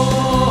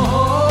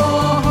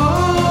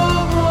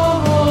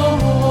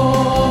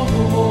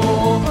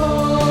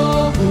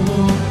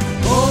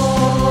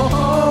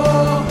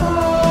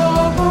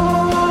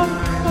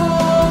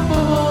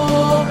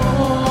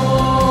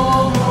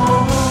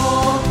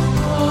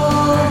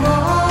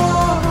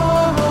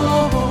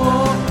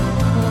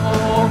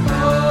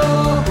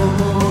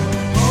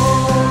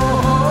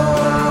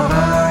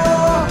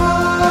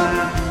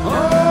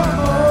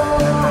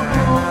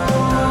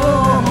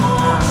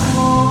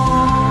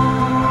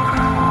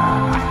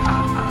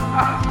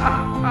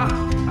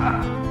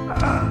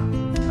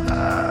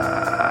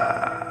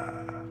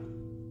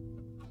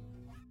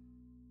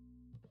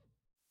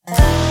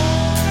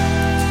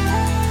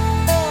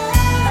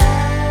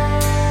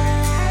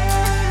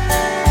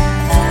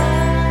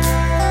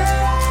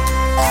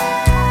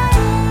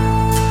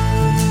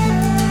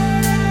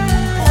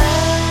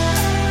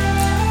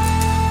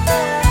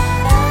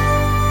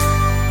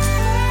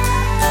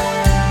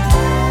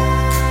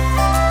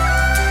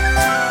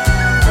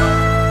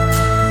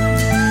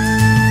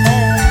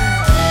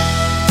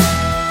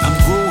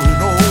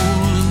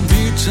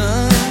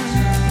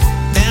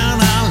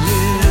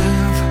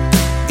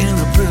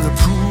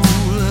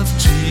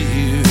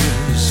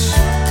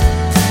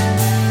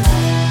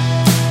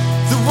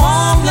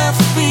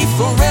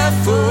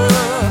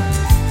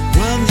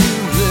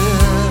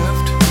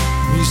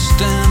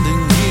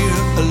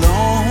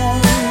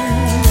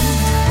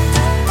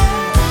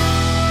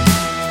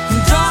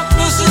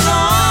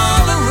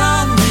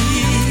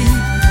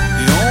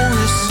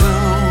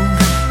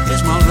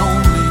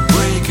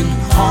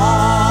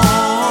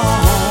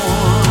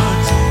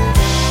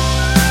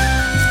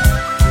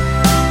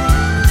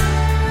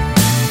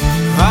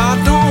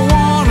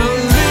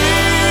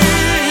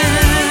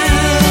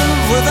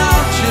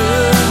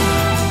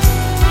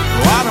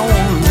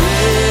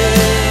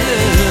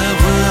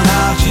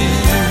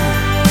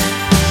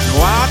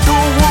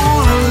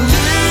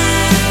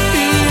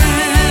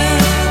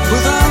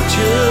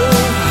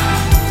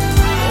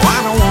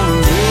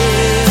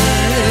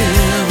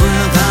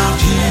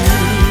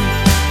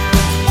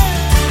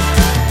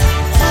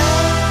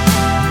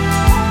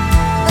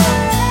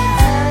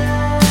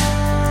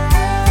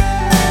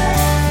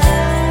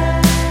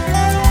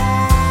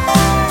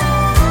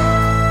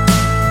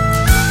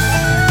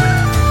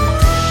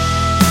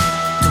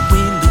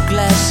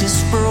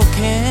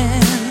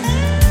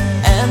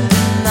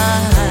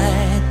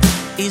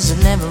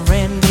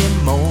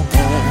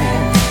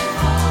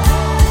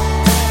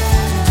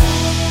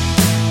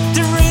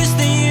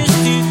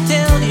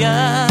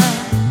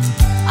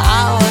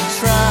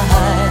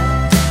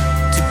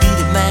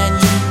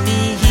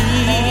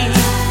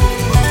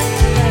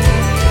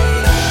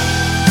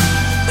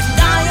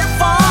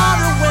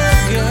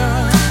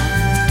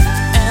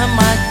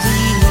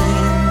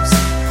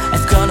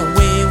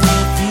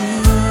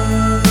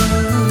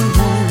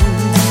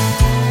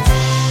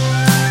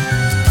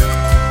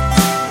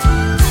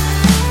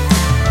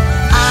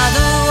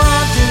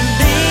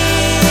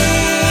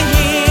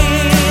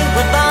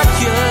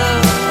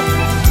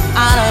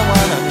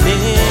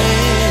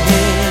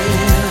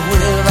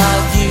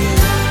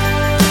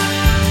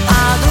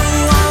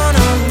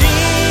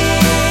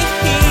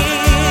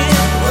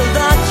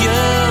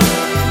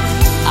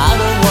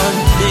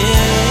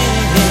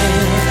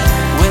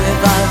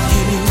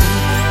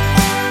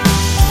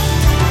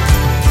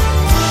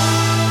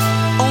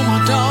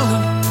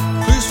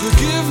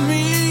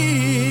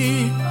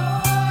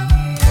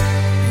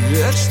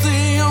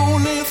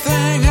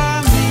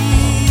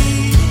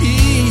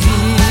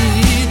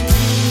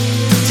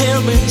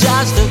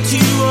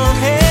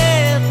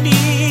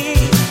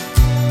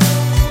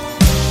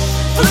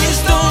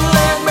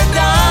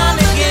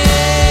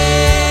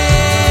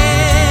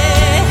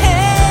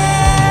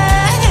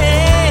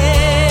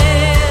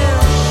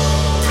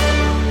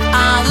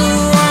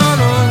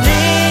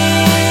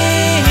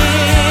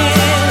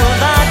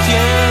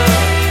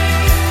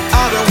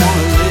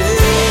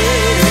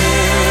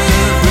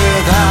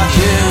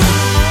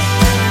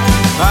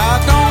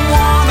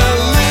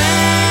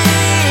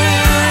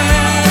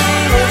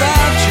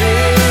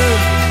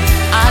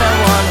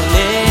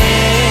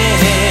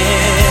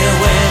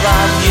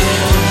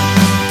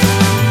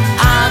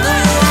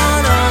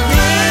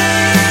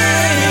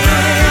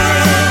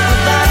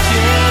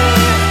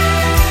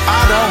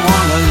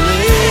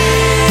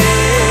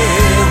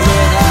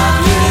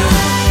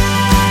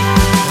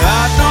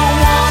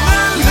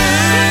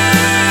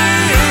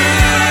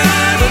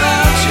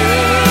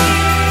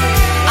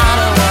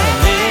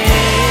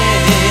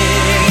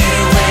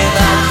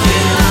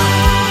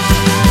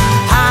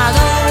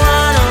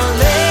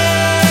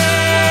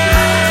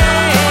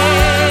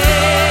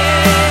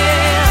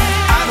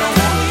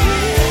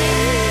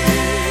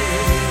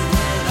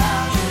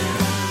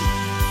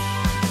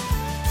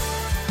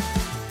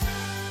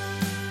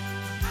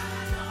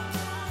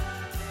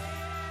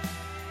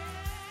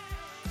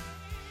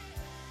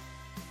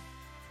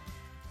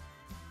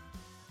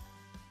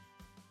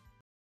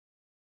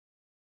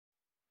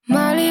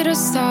 little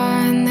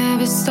star,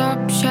 never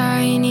stop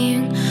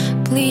shining.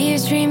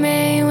 Please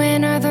remain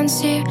when I don't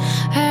see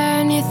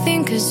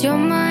anything, 'cause you're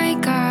my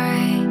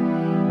guy,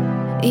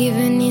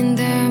 even in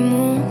the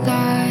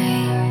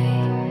moonlight.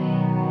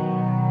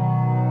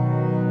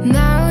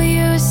 Now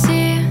you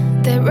see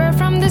the word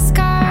from the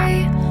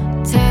sky.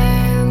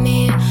 Tell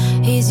me,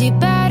 is it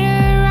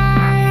better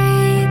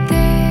right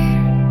there?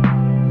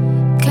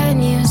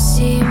 Can you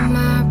see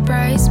my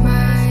bright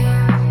smile?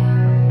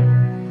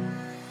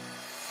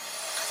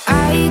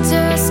 I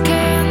just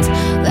can't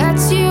let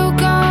you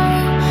go.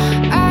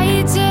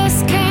 I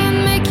just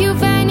can't make you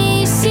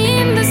vanish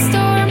in the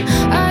storm.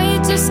 I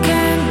just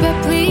can't, but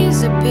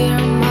please appear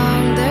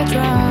among the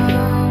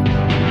drought.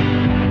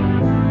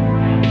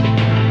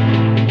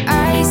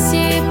 I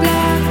see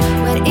black,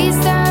 what is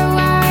the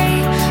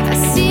white? I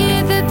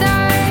see the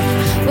dark,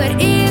 what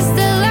is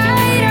the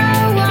light?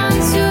 I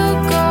want to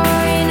go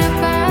in a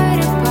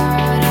better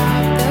part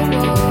of the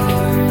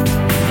world.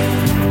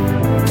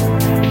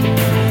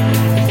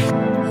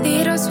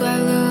 Little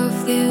swallow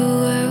flew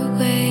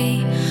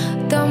away,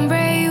 don't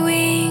break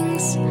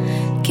wings,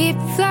 keep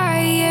flying.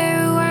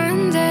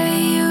 One day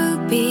you'll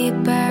be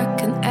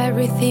back and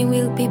everything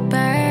will be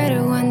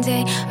better. One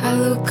day I'll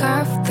look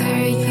after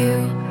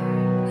you.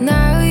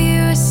 Now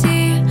you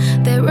see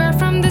the word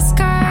from the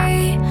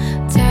sky.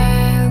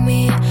 Tell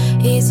me,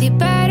 is it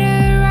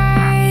better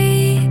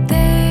right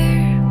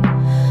there?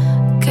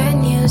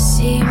 Can you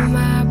see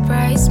my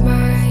bright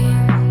smile?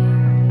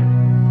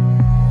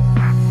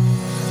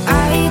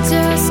 I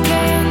just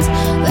can't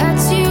let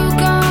you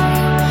go.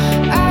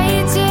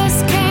 I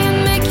just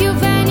can't make you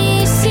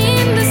vanish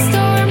in the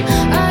storm.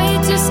 I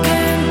just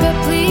can't, but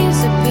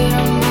please appear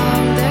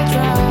among the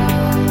drought.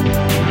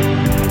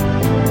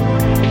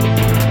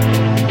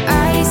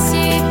 I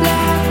see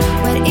black,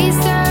 what is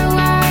the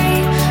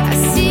white? I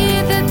see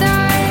the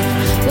dark,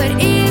 what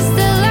is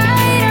the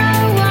light?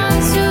 I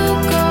want to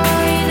go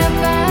in a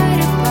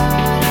better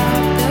part of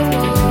the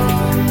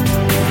world.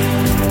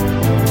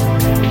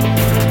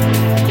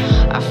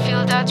 I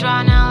feel that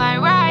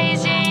adrenaline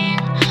rising.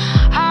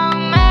 How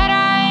mad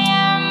I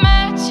am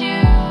at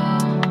you.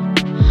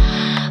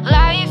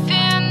 Life,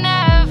 you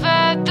never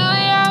do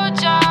your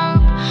job.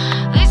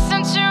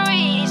 Listen to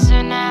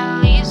reason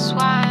at least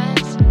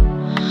once.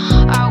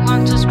 I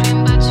want to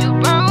scream, but you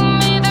broke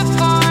me the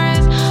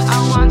force. I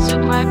want to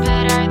cry,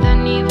 but I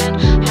don't even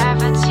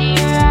have a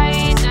tear.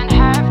 I don't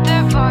have the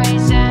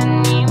voice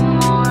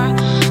anymore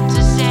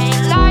to say,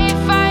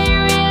 life, I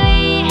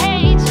really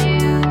hate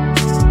you.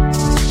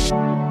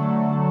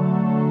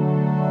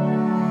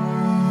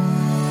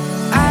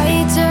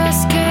 I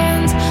just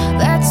can't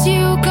let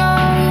you go.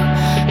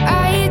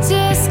 I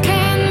just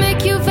can't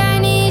make you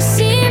vanish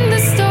in the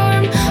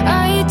storm.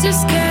 I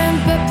just can't,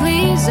 but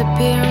please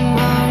appear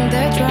among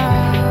the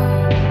drought.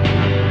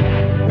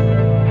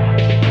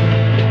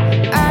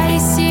 I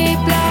see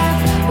black,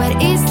 what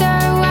is the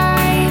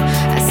white?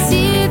 I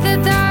see the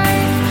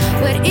dark,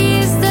 what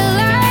is the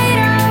light?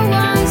 I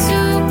want to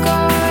go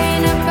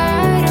in a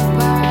better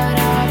part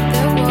of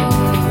the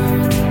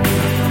world.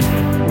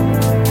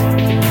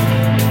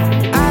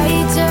 I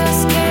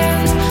just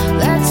can't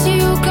let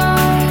you go.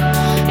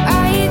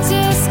 I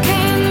just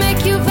can't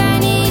make you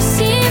vanish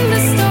in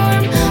the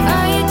storm.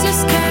 I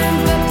just can't,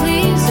 but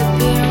please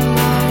appear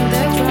among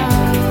the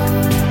drought.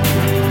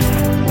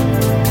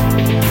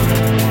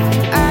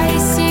 I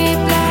see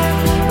black,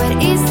 what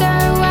is the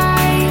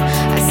white?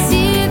 I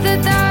see the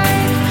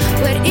dark,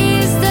 what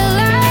is the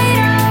light?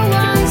 I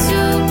want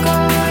to go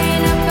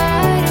in a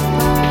better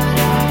part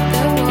of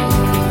the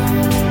world.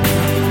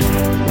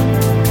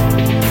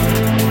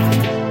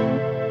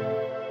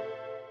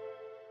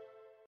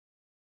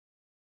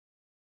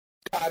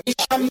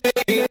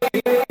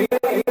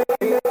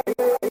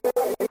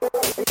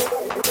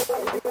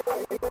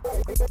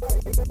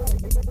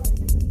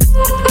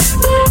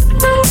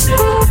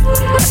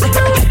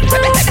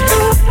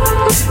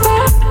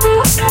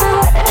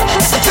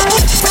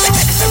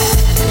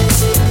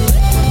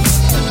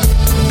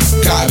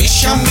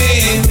 Capisci a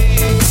me,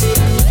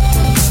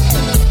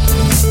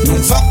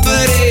 non fa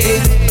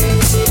vedere,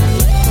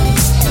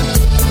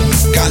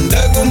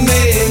 canta con me.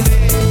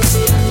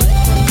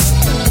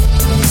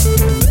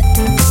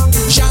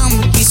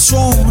 Giampi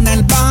suona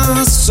il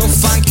basso,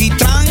 funky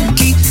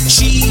tranchi,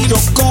 Ciro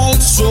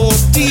colso,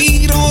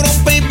 tiro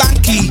rompe i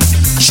banchi.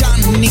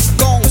 Gianni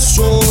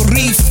Coso,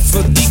 riff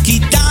di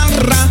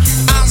chitarra,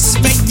 ha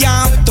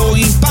svegliato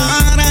in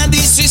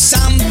paradiso i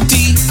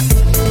santi.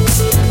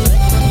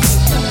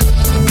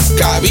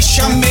 Capisci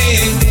a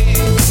me,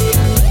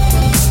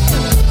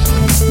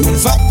 non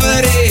fa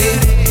vedere,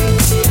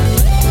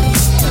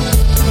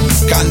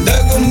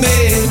 canta con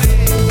me.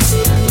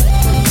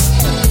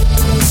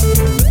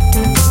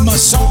 Ma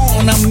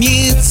suona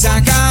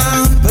mezza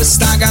capa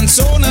sta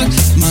canzone,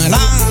 me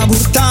l'ha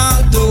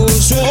portato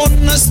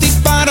suona sti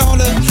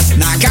parole.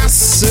 Una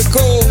cassa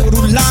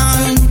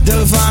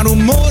corullante fa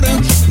rumore,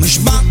 mi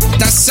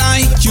sbatte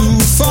assai più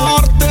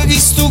forte che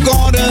sto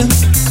cuore.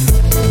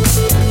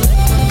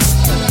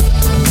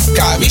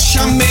 Capisci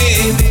a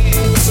me,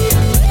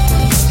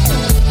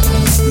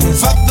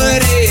 fa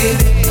vedere,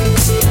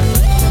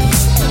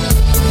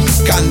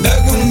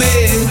 canta con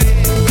me.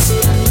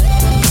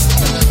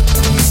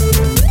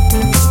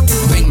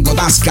 Vengo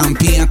da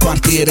Scampia,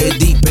 quartiere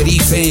di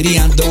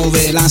periferia,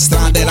 dove la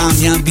strada è la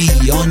mia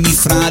via, ogni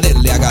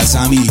fratello è a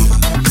casa mia.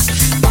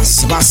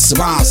 Passa, passa,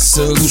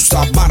 passa,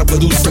 gusta barba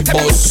tutto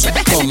boss,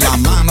 con la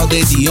mano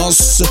de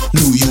Dios,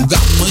 noi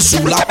jugam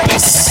sulla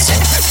PES.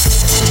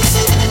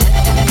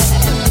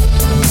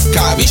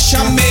 Capisci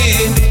a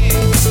me,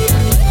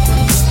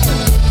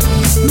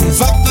 non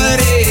fa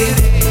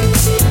vedere,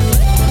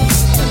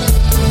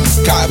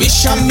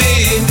 capisci a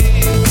me,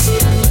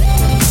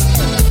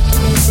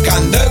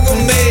 canta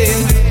con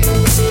me,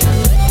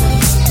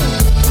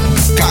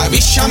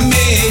 capisci a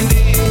me,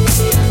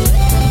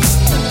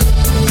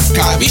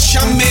 capisci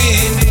a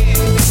me,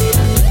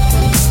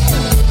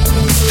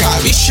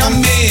 capisci a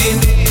me,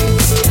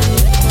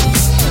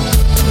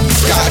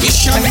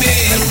 capisci a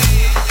me.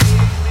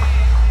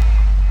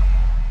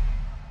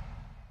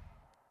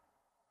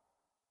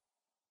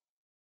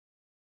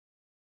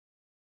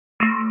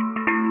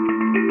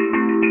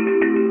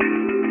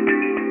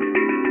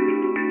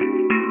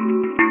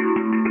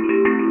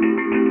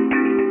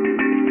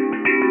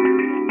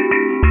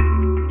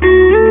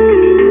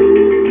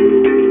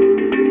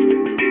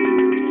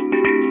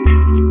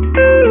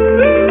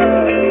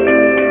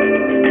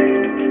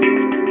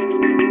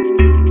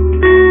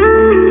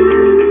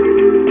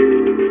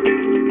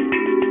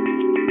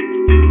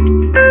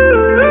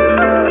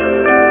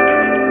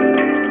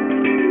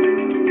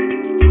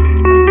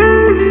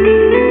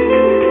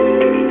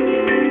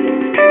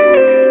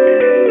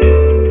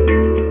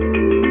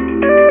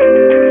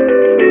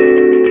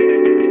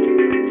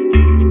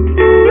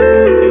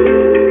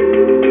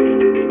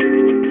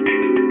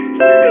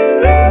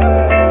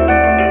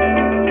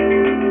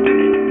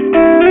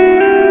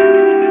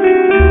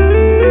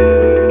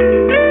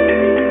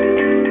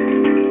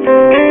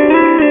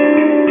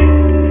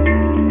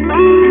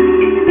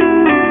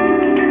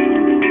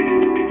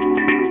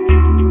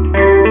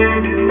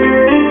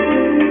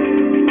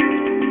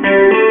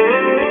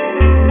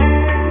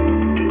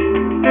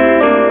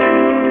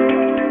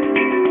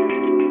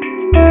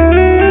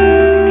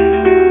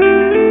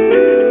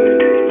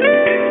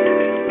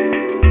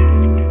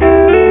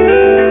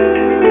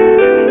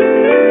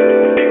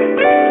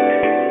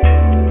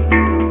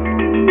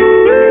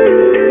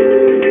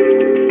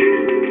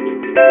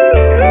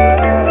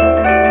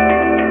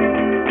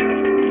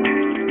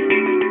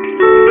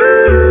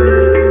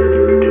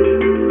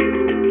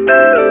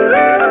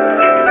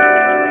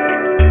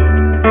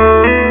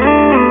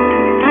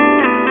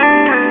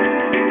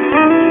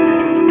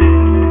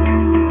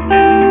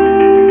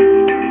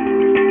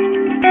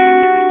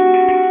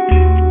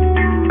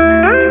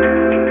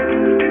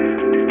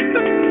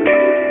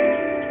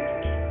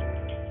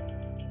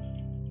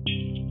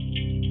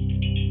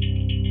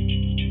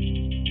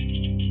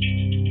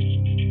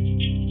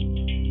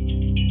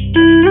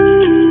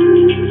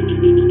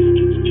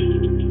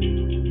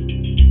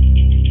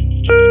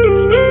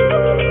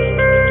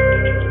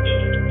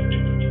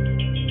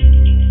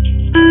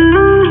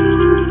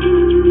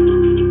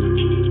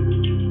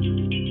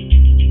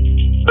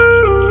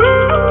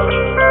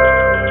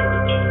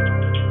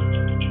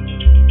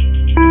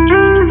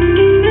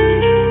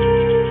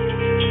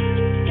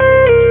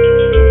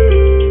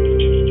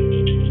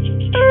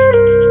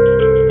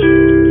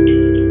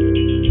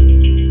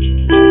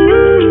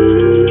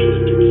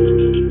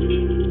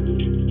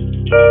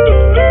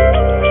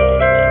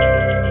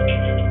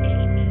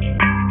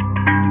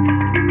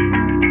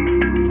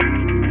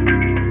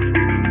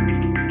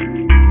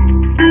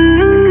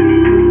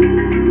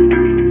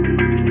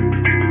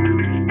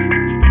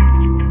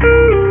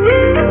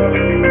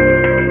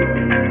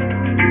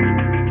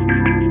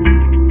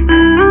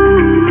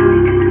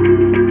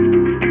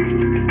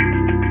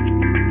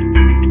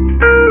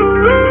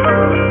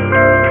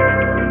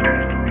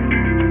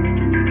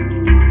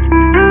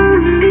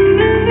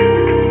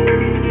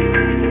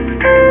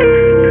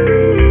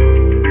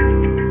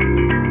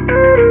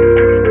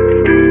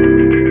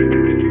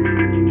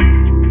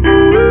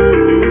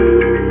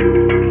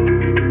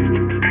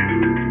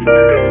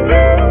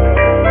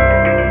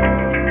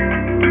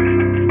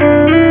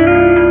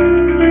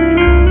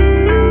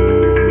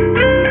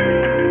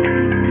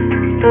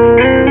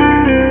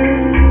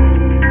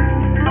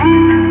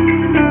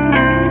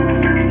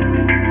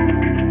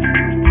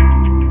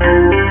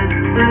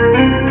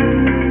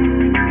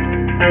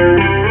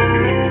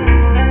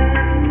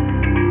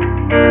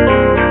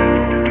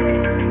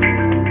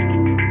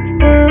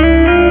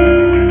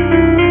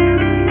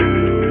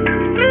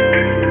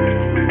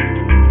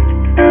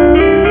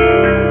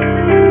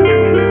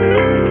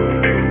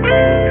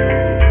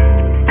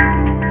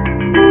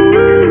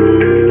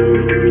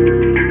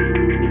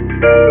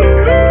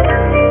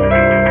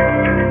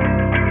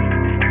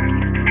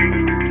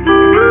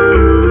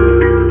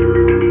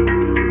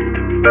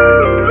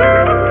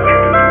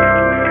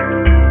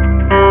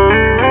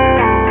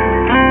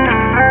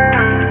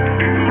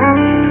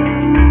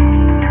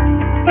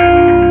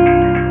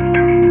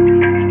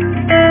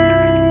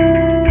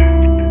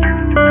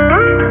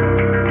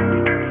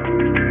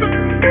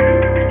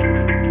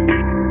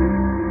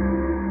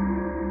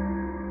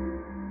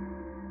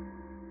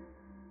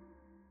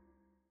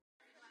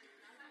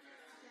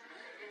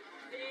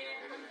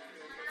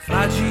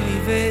 fragili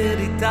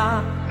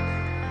verità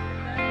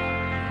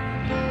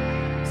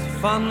si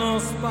fanno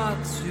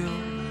spazio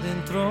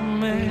dentro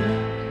me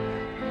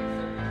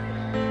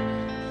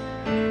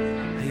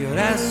e io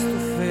resto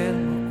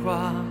fermo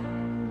qua,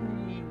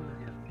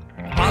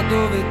 ma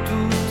dove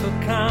tutto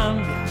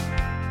cambia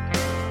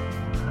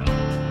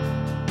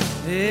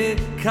e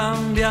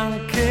cambia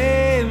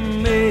anche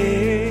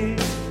me,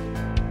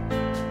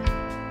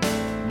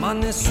 ma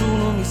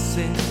nessuno mi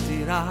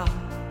sentirà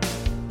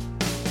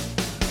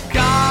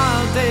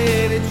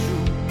cadere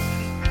giù,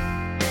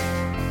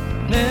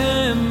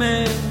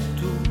 nemmeno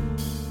tu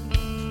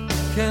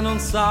che non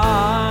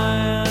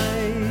sai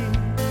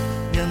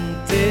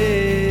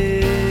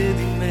niente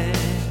di me.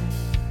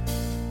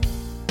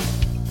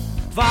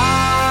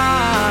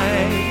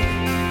 Vai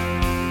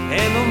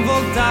e non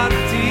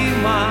voltarti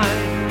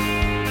mai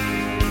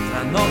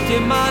tra notti e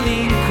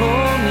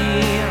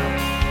malinconia,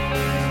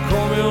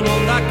 come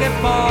un'onda che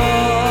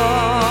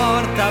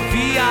porta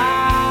via.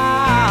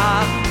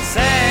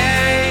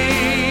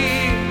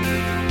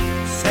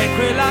 Sei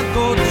quella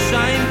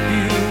goccia in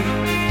più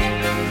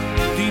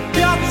di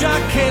pioggia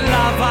che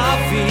lava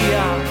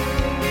via,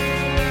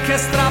 che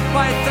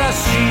strappa e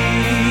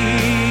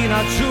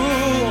trascina giù,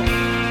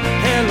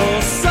 e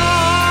lo so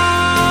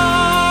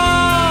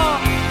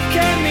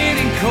che mi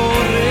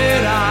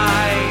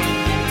rincorrerai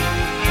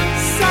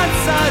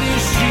senza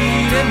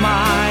riuscire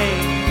mai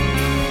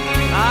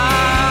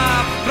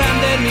a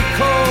prendermi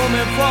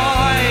come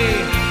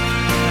vuoi,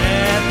 e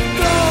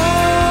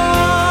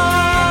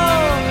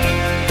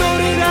tu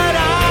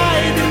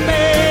riderai di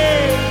me,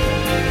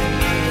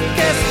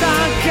 che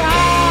stanca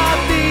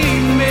di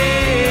me,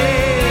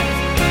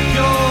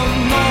 io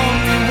non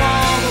mi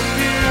muovo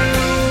più,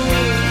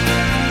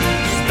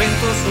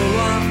 spento solo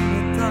a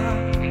metà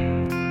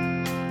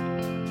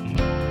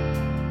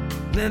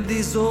nel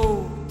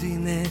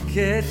disordine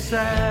che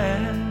c'è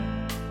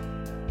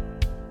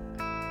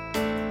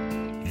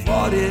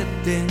fuori e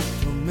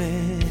dentro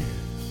me.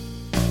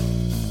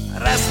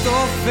 Resto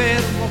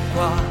fermo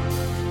qua,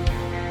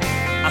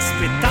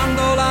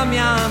 aspettando la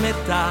mia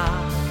metà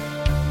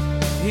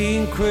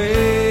in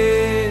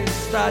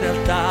questa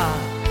realtà,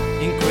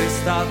 in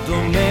questa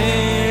domenica.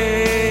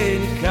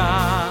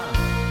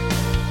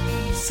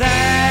 Sei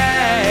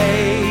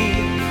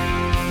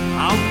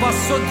a un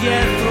passo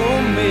dietro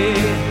me,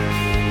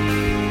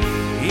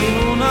 in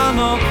una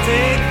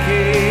notte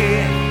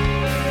che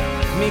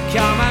mi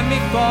chiama e mi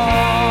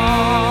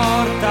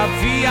porta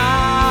via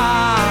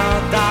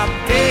da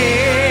te.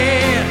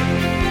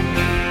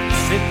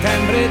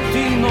 Settembre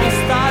di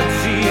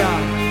nostalgia,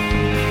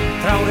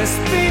 tra un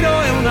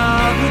respiro e una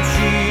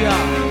bugia,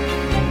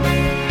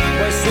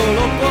 puoi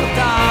solo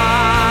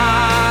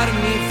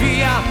portarmi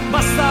via,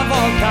 ma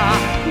stavolta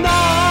no,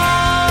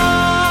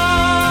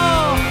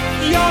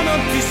 io non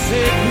ti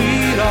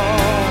seguirò,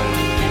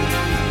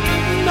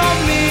 non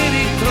mi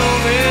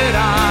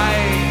ritroverai.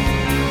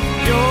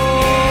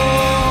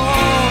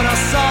 Ora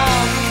so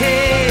che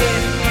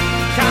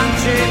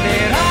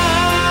cancellerò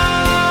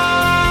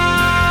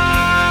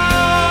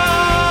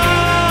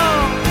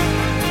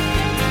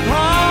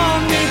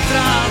ogni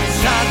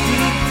traccia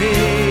di te,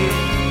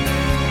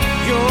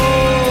 io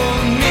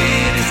mi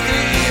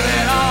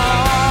riscriverò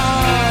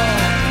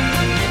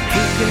tu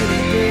che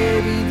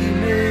ridevi di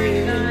me.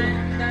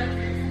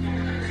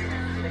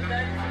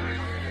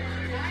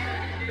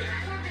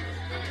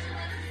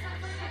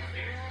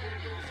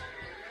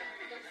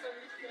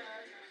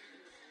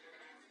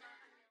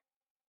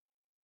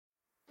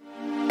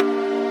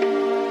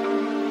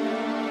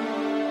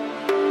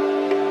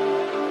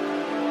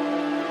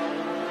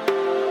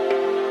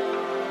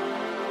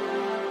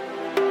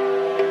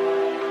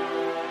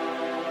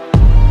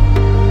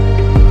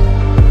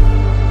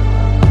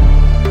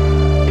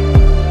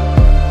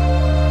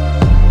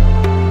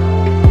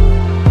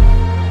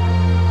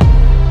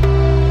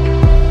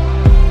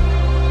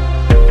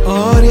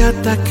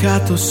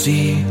 Attaccato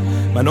sì,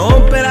 ma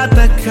non per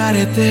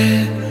attaccare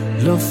te,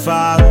 l'ho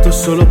fatto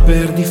solo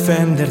per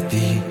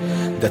difenderti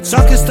da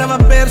ciò che stava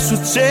per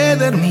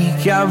succedermi,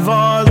 che a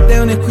volte è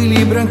un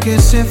equilibrio anche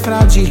se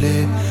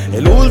fragile, è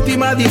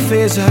l'ultima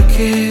difesa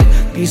che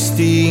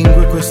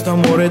distingue questo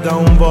amore da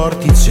un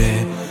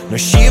vortice. Noi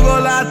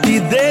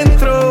scivolati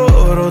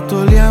dentro,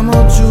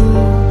 rotoliamo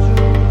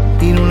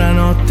giù in una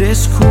notte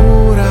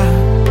scura,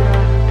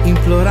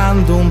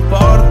 implorando un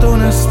porto,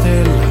 una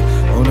stella,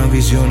 una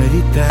visione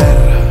di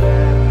terra.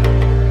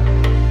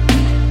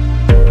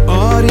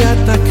 Ho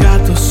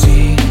riattaccato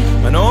sì,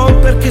 ma non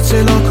perché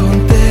ce l'ho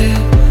con te,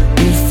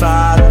 il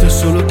fatto è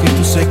solo che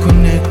tu sai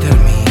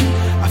connettermi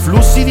a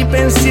flussi di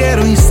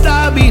pensiero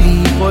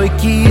instabili, poi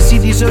chi si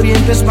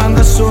disorienta e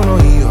sbanda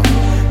sono io.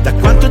 Da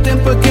quanto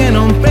tempo è che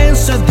non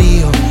penso a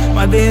Dio,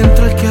 ma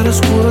dentro il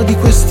chiaroscuro di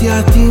questi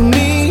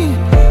attimi,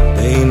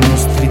 dei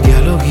nostri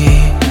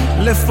dialoghi,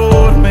 le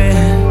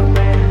forme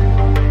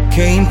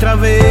che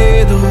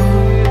intravedo,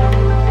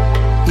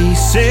 i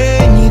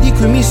segni di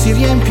cui mi si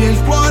riempie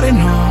il cuore,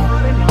 no,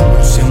 non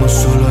siamo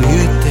solo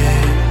io e te,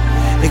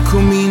 e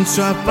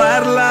comincio a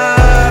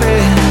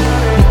parlare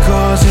di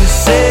cose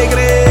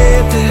segrete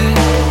segrete,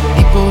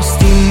 i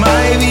posti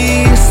mai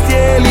visti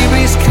e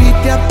libri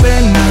scritti a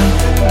penna.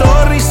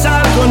 Torri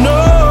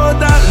salgono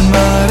dal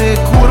mare,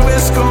 curve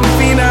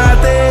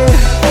sconfinate,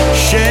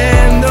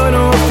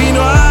 scendono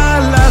fino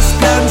alla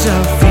spiaggia,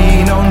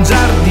 fino a un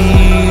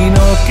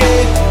giardino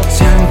che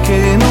se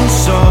anche non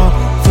so,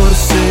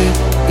 forse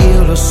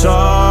io lo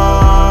so.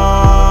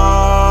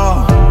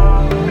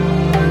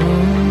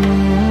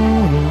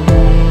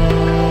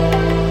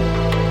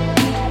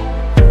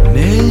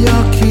 Negli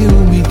occhi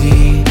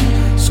umidi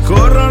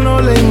scorrono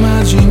le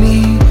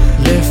immagini,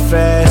 le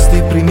feste,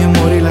 i primi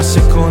amori, la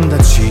seconda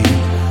C,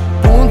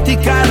 punti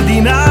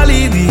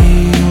cardinali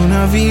di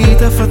una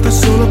vita fatta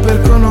solo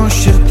per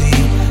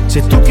conoscerti.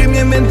 Sei tu che mi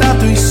hai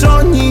inventato i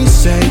sogni,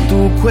 sei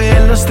tu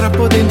quello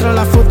strappo dentro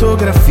alla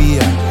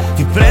fotografia.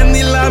 Ti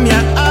prendi la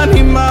mia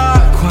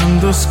anima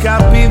quando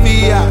scappi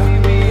via.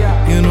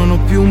 Io non ho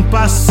più un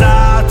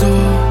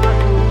passato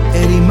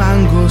e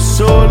rimango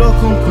solo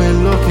con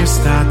quello che è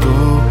stato,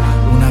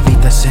 una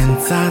vita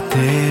senza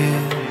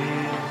te.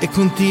 E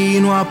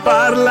continuo a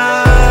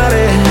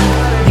parlare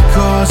di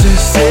cose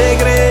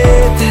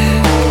segrete,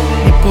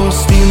 di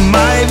posti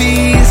mai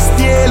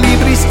visti e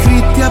libri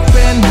scritti a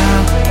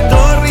penna.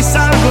 Torri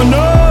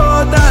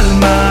salgono dal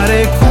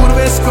mare,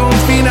 curve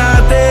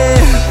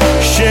sconfinate,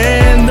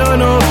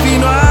 scendono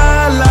fino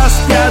alla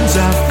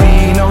spiaggia,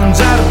 fino a un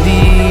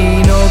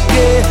giardino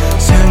che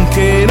se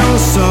anche non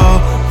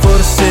so,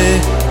 forse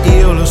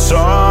io lo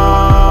so.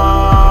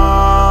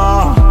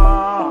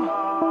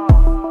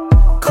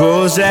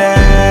 Cos'è?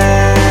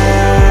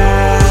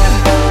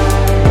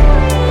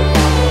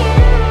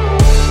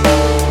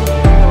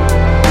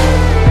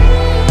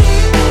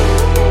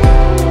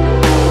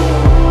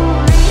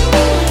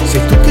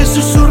 Sei tu che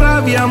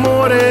sussurravi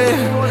amore,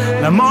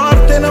 la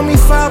morte non mi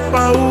fa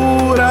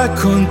paura.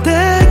 Con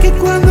te che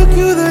quando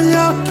chiudo gli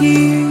occhi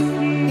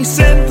mi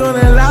sento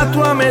nella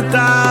tua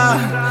metà.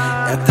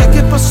 E a te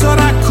che posso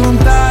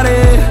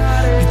raccontare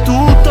di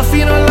tutto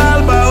fino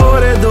all'alba,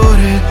 ore ed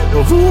ore.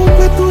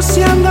 Ovunque tu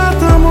sia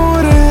andato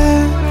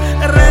amore,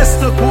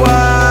 resto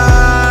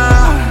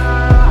qua,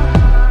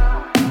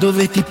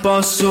 dove ti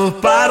posso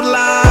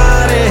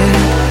parlare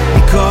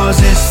di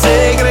cose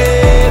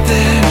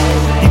segrete,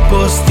 di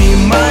posti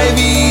mai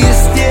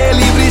visti e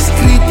libri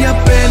scritti a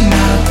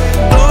penna.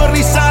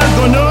 Torri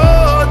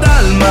salgono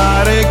dal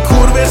mare,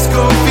 curve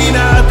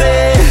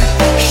sconfinate,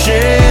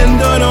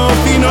 scendono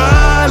fino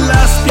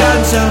alla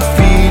spiaggia,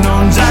 fino a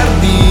un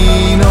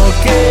giardino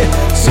che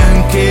se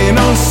anche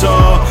non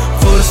so,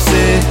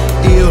 forse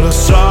io lo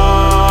so.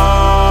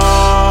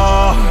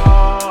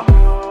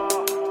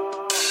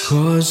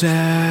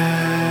 Cos'è?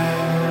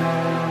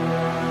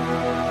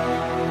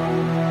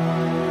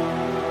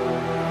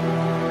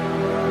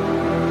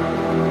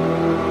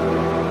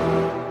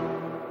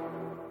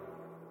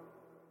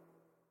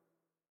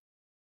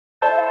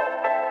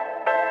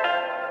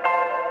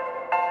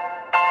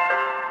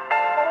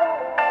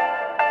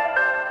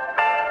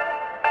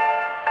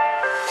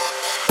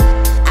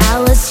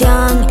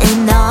 Young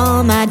and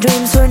all my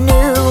dreams were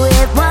new.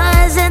 It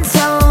wasn't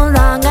so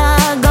long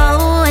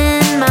ago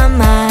in my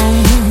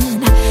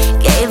mind.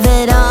 Gave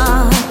it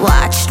all,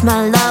 watched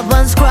my loved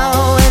ones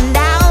grow, and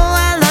now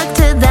I look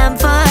to them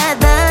for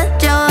the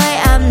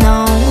joy I've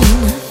known.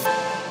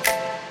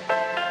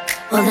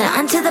 Holding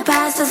on to the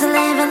past as I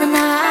live in the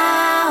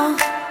now,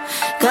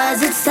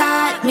 'cause it's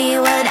taught me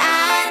what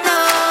I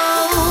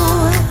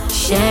know.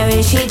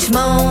 Cherish each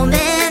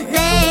moment,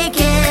 make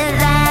it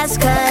last,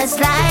 'cause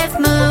life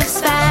moves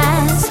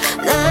fast.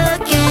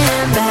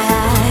 Looking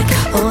back,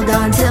 hold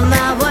on to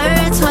my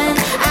words when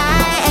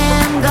I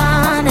am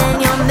gone,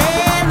 and your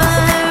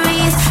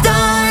memories,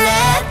 don't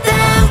let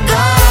them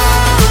go.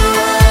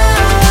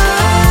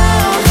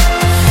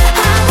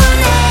 I will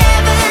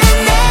never,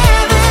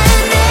 never,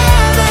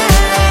 never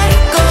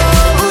let go.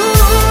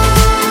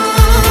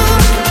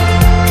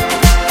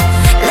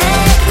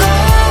 Let go,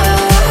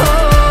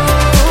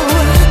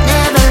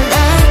 never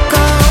let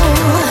go.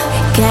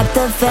 Kept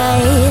the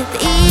faith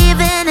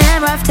even in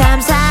rough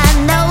times. I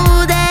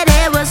know that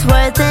it was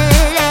worth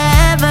it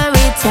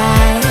every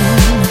time.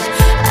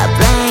 A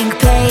blank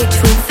page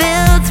we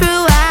filled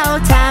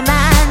throughout time,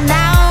 and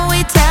now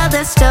we tell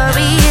the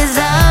stories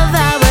of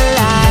our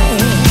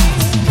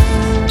lives.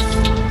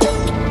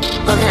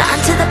 Holding on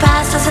to the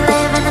past as I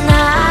live in the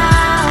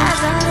now,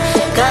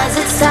 'cause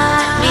it's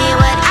taught me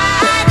what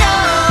I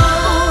know.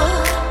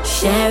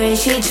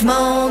 Cherish each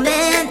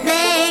moment,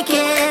 make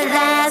it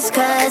last,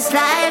 'cause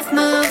life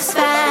moves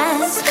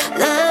fast.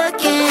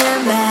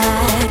 Looking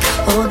back,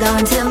 hold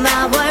on to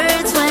my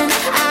words when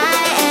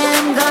I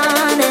am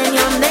gone, and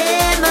your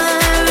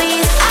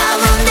memories, I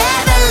will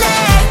never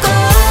let go.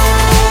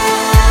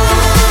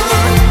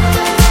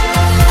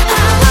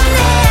 I will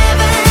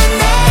never,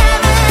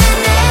 never,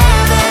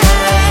 never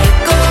let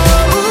go.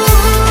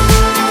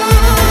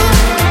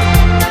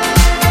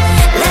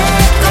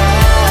 Let go,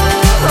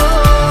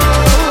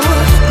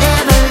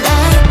 never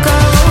let go.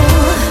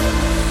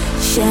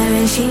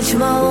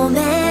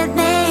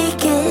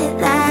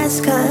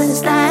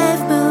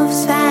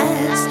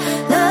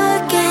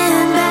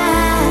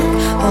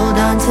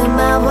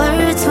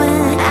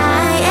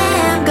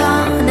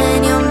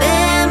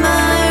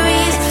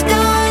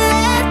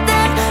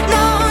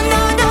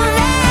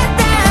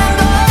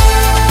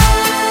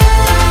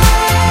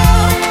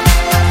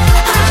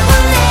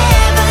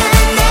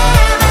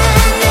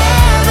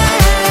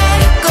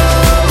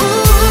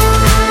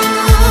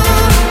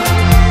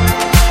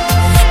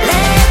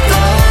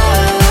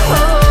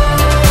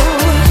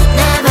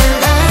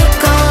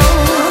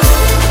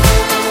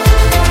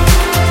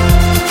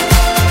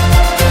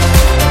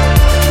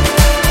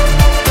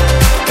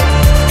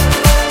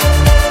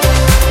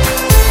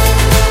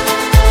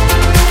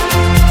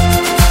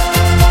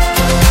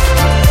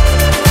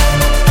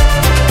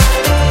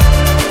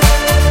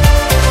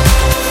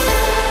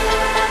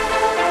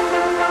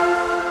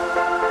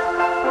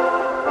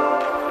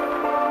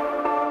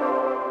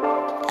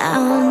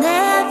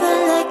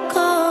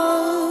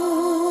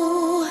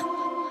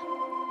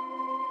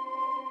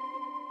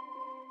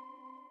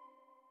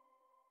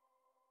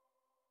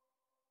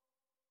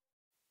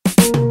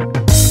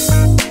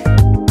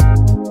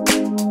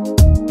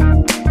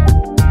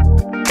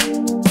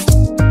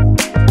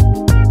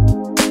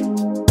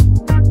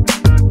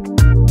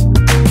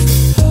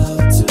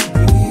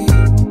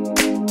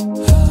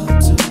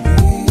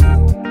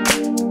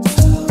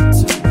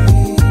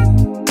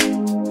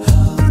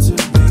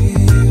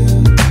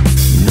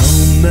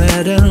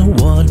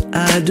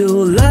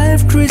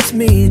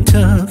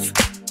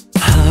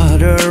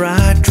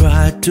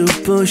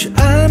 Push,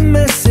 I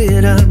mess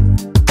it up.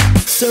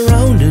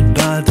 Surrounded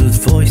by those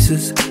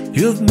voices,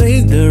 you've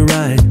made the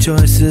right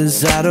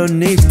choices. I don't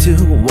need to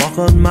walk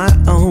on my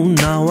own.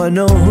 Now I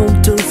know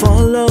whom to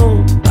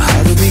follow.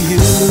 How to be you,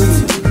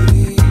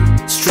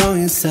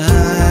 strong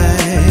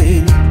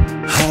inside.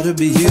 How to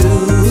be you,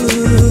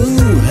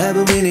 have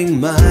a winning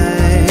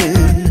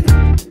mind.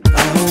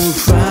 I will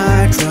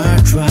try,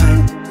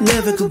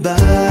 never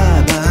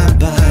goodbye,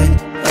 bye,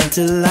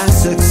 until I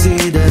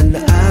succeed and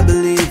I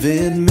believe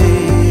in me.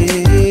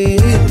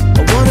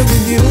 I wanna be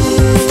you,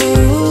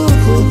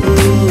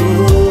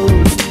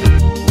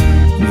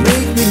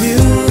 make me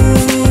new.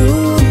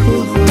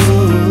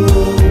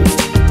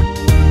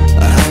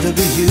 How to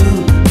be you,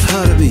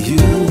 how to be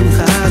you,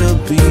 how to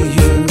be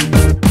you.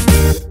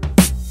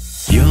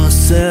 Your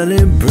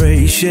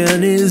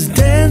celebration is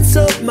dance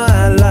of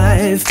my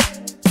life.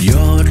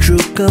 Your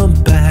true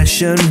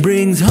compassion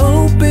brings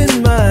hope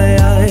in my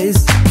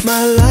eyes.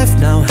 My life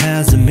now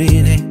has a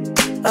meaning.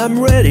 I'm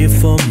ready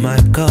for my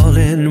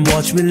calling.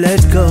 Watch me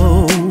let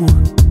go,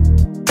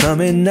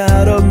 coming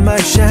out of my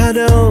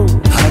shadow.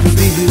 How to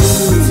be you,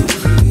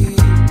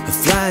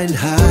 flying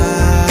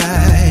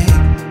high.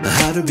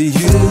 How to be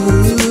you,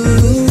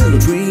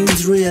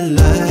 dreams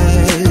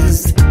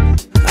realized.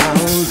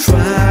 I'll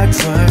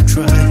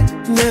try,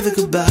 never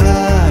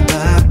goodbye,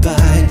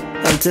 bye,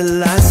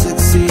 until I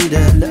succeed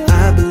and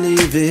I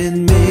believe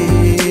in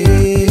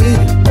me.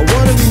 I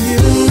wanna be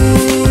you.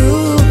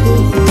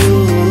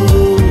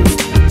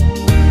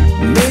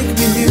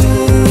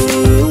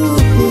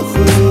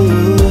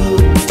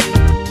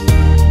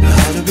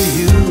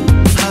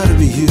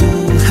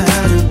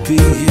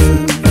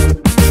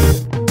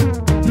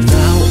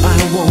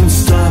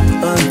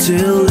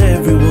 Till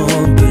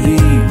everyone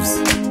believes,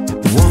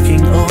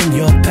 walking on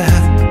your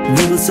path,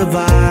 we will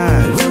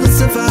survive,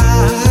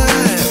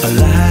 A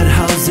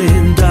lighthouse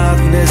in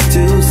darkness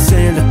to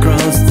sail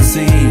across the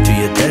sea to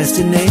your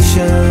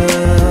destination.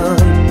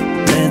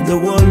 Let the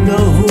world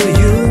know who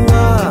you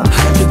are.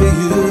 How to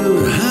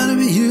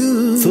be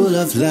you, full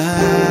of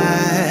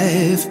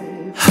life.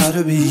 How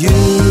to be you,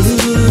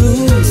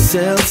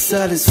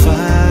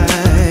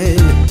 self-satisfied.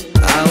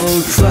 I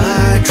will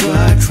try,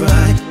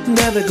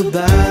 never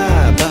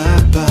goodbye,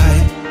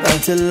 bye,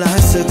 until I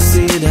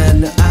succeed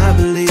and I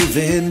believe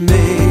in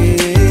me.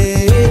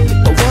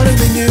 I wanna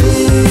be new,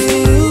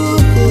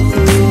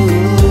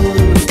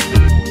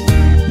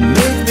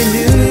 make me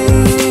new.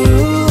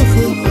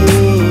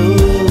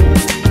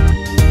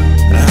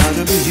 How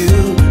to be you,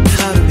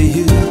 how to be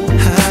you,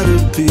 how to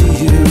be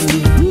you.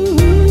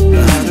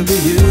 How to be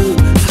you,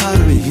 how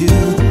to be you,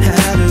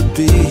 how to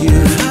be you. How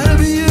to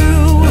be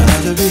you,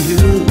 how to be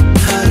you.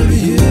 How to be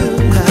you,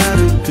 how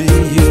to be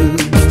you.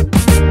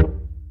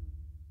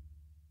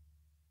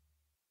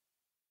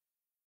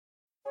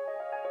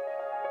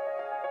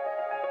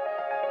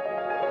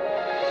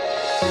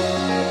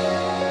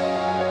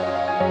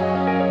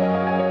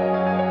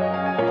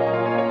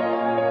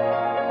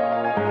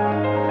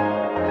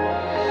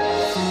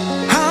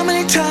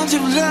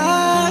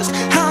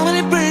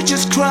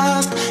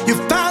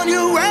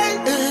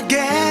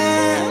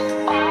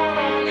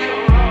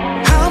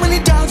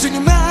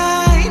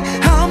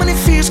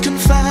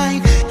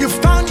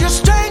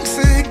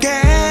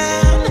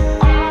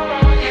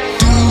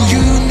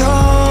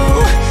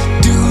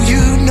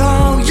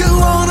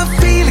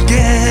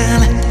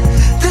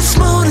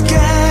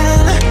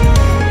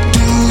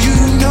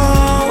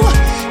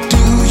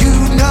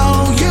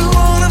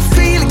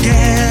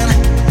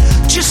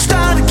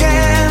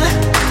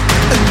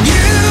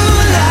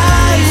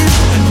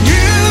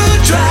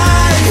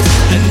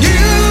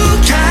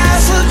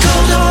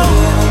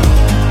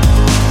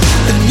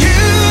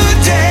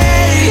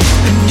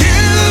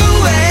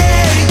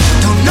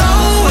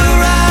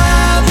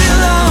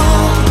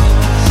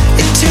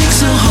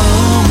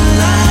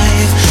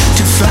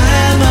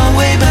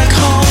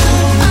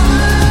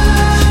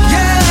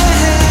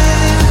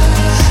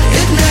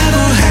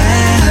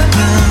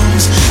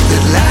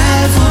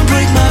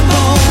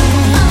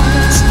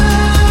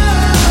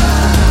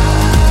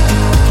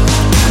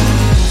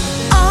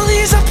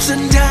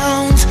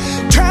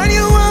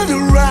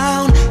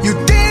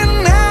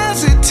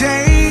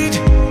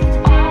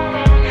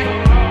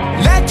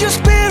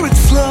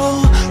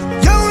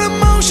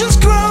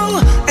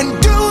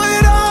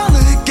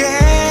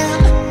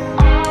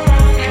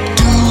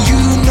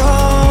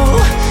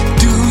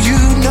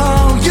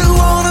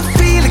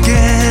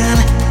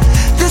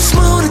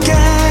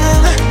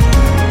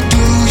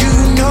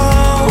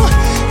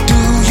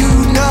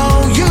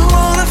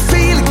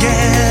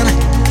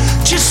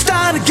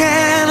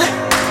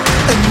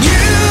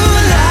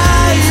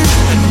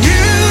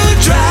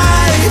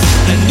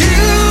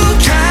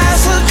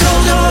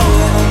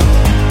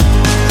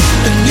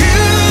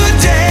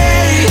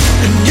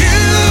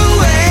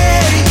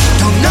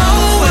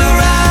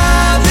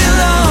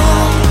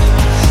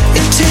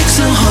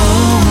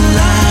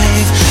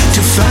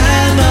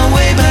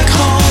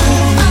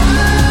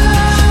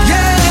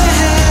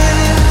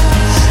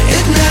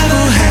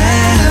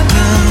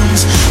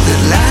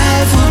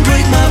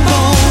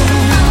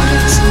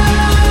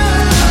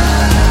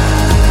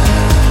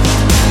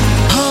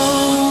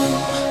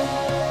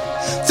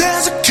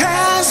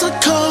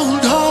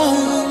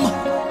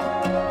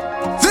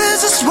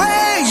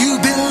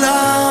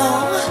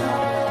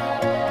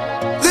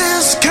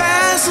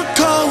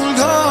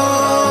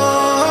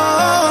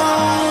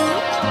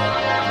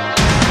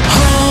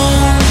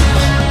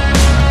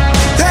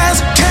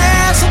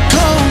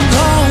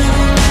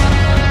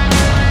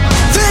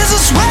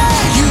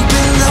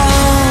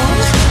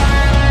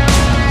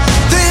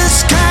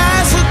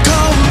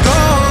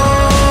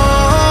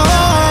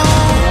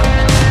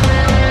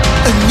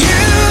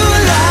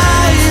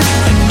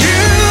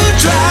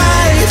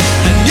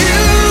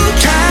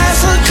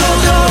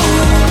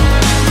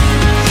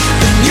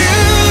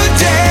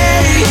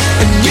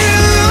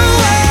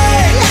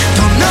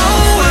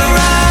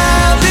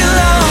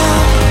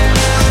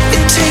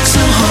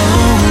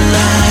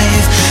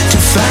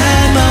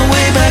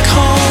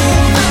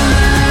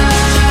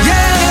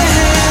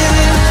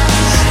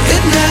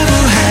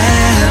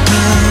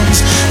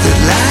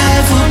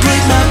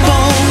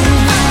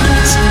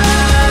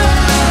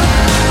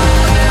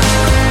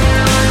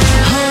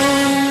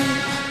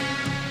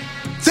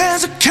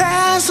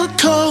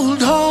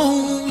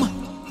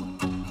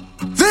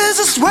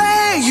 just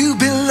where you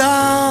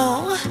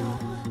belong.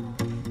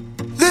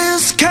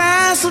 This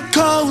castle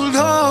called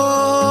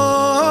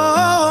home.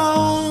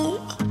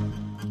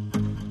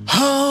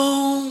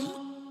 Home.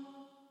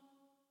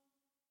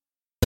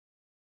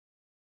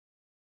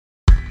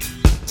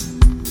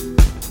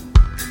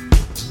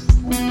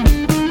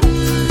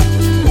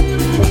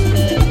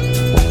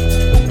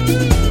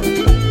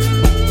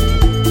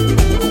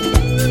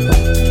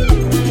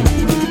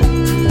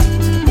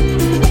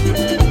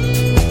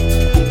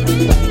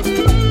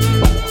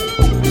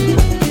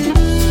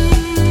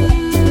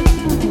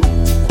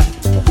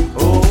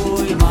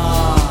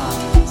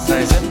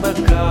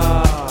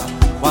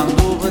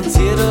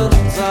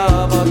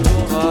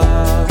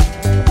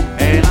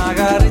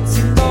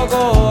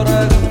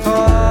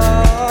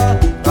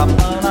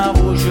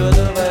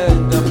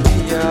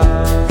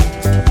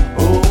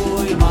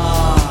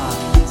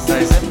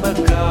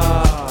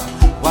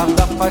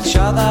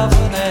 Da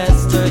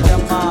finestra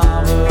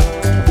chiamavo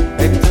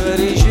e ti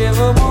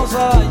ricevevo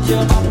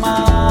sai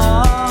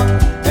mamma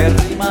e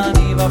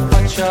rimaniva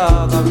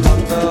affacciata a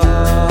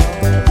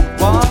guardare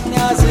quando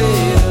a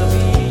sera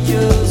mi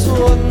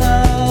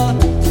suona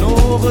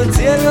non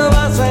pensiero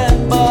va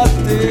sempre a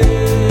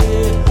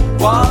te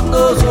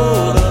quando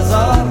solo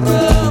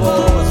s'arriva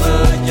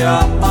si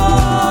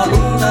chiama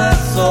luna e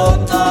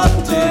sonna a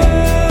te.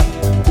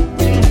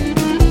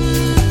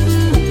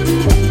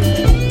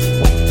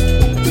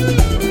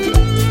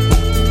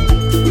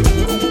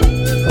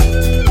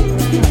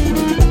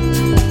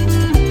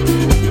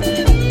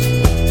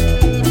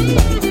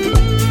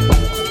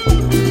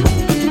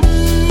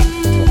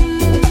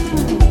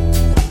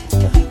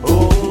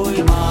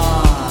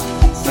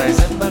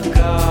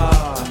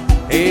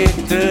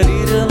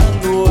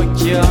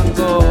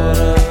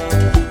 Ancora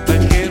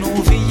perché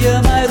non figlia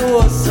mai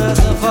rossa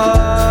si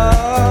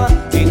fa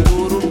in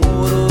tuo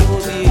rumore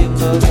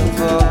rosinda che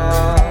fa.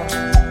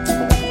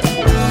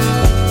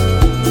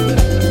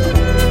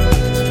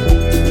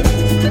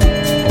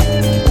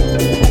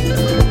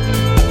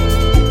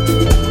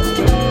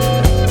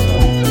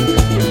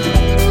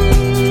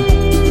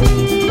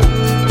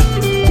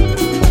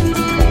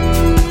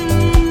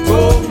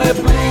 Come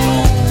blu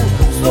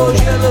sto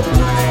cielo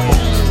blu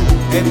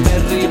e mi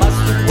è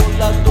rimasto un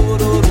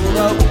bollatore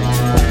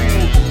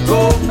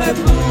come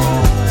blu,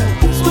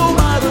 sto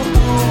mare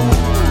blu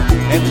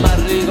e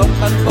m'arriva un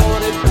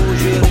cuore e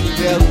voce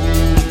rinviato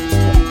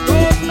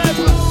come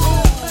blu,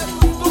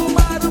 sto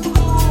mare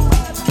blu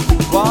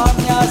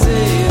quando a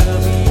sera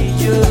mi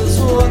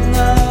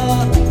suona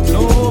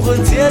non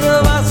pensiero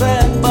va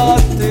sempre a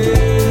te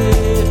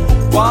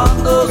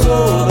quando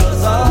solo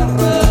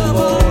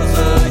s'arriva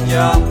si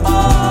chiama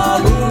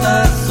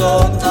luna e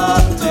sonna a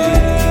te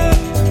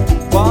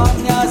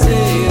quando a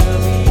sera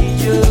mi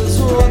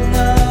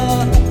suona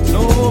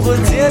non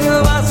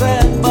pensiero va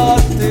sempre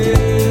a te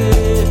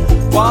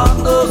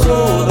quando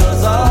solo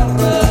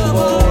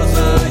s'arriva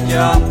si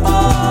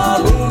chiama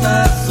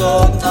luna e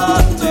sonna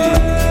a te.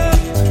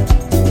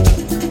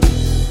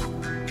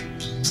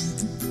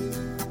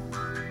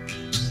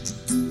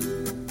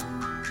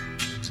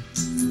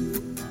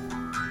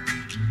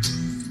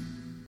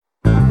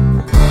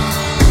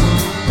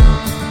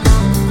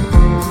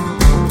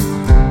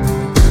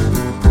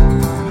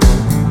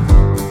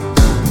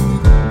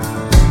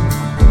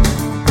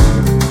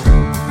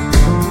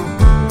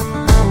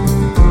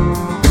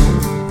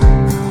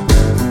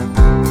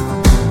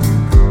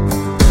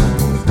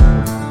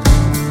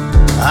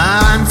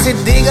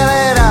 Di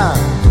galera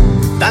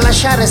da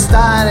lasciare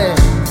stare,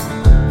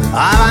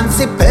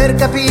 avanzi per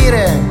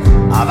capire,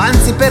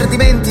 avanzi per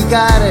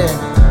dimenticare,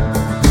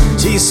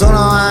 ci sono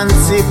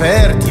avanzi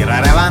per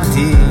tirare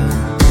avanti,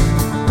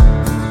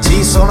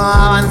 ci sono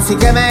avanzi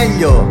che è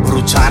meglio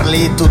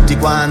bruciarli tutti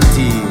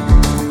quanti.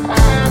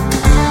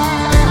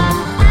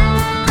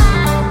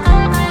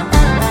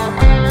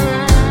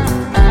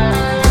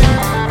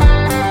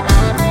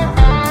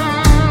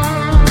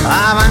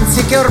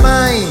 Avanzi che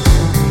ormai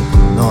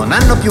non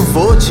hanno più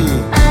voci,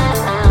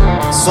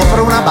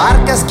 sopra una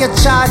barca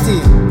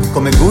schiacciati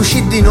come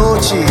gusci di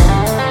noci.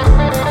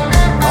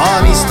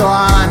 Ho visto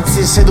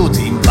avanzi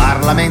seduti in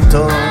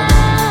Parlamento,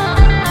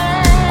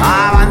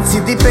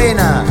 avanzi di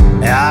pena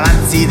e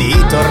avanzi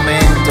di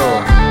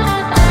tormento.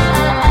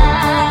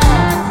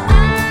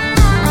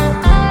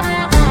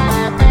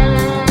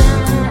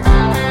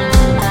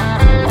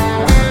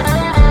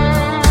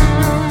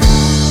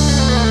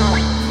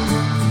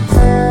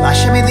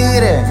 Lasciami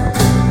dire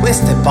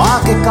queste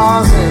poche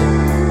cose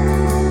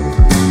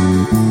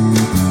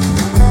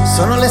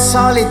sono le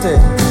solite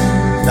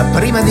da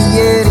prima di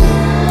ieri,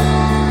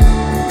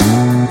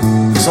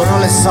 sono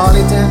le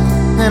solite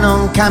e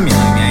non cambiano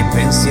i miei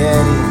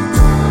pensieri,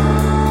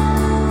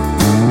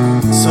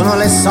 sono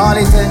le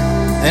solite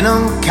e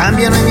non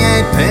cambiano i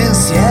miei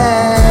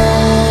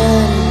pensieri.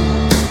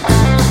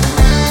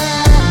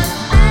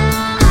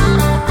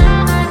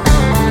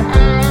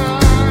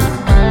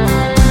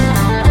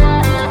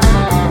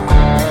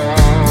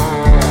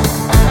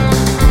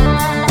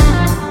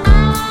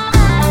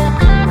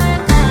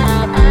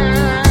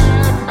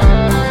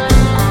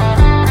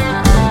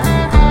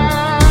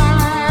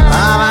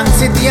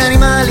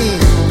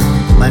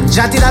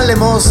 mangiati dalle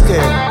mosche,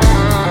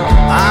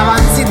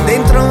 avanzi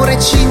dentro un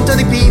recinto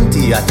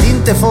dipinti a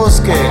tinte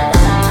fosche,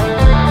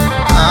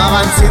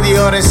 avanzi di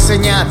ore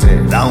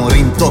segnate da un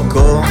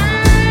rintocco,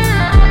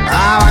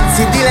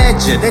 avanzi di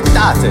legge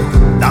dettate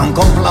da un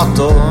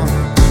complotto.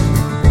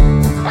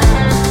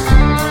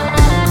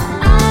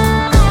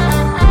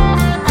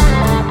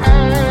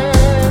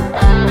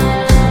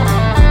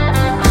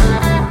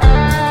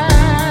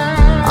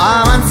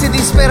 Avanzi di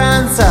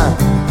speranza,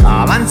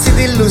 avanzi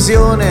di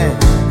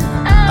illusione,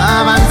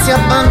 avanzi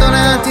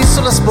abbandonati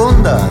sulla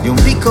sponda di un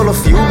piccolo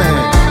fiume.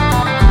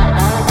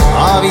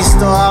 Ho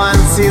visto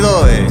avanzi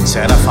dove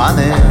c'era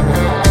fame,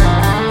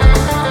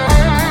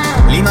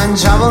 li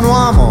mangiava un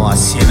uomo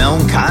assieme a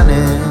un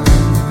cane.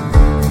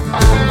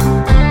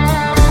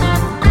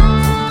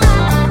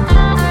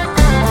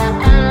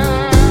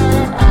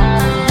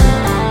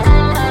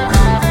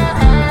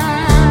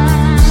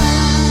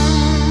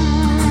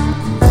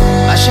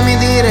 Lasciami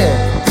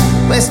dire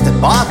queste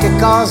poche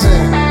cose,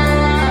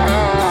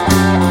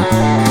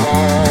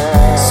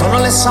 sono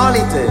le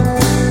solite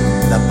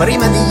da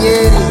prima di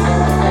ieri,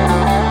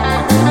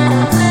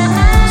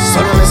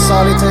 sono le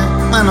solite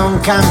ma non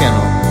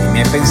cambiano i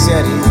miei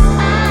pensieri,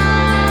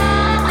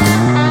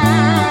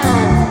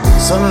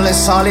 sono le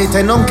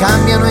solite, non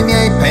cambiano i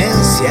miei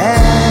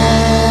pensieri.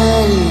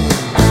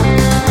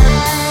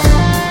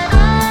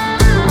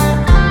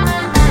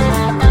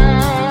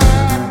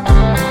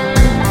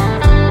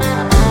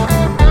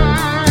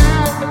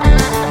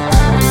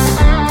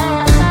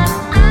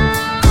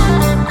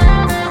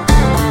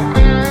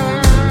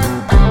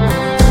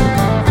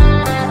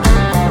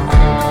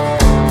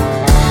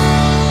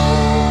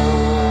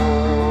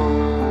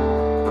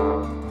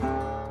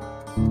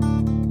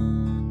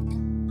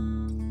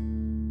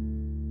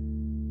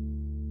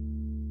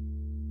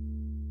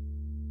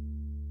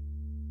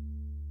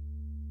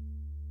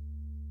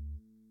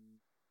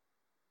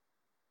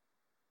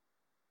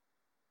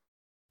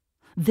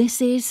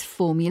 This is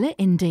Formula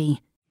Indie.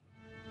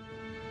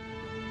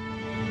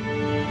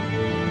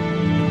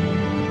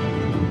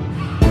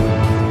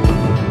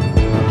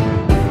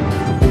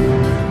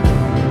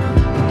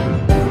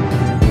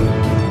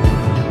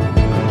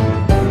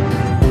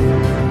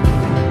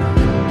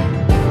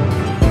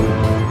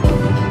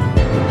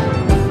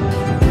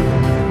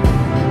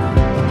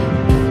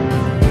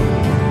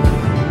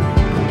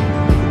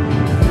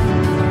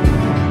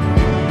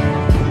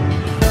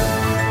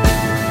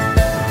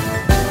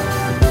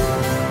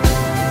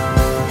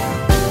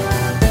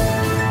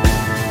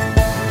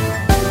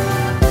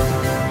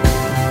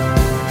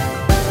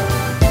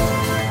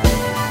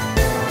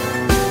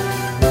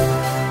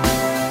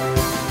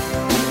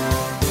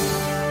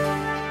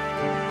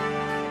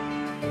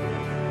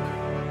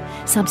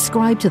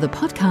 Subscribe to the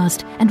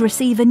podcast and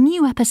receive a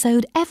new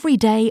episode every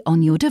day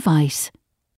on your device.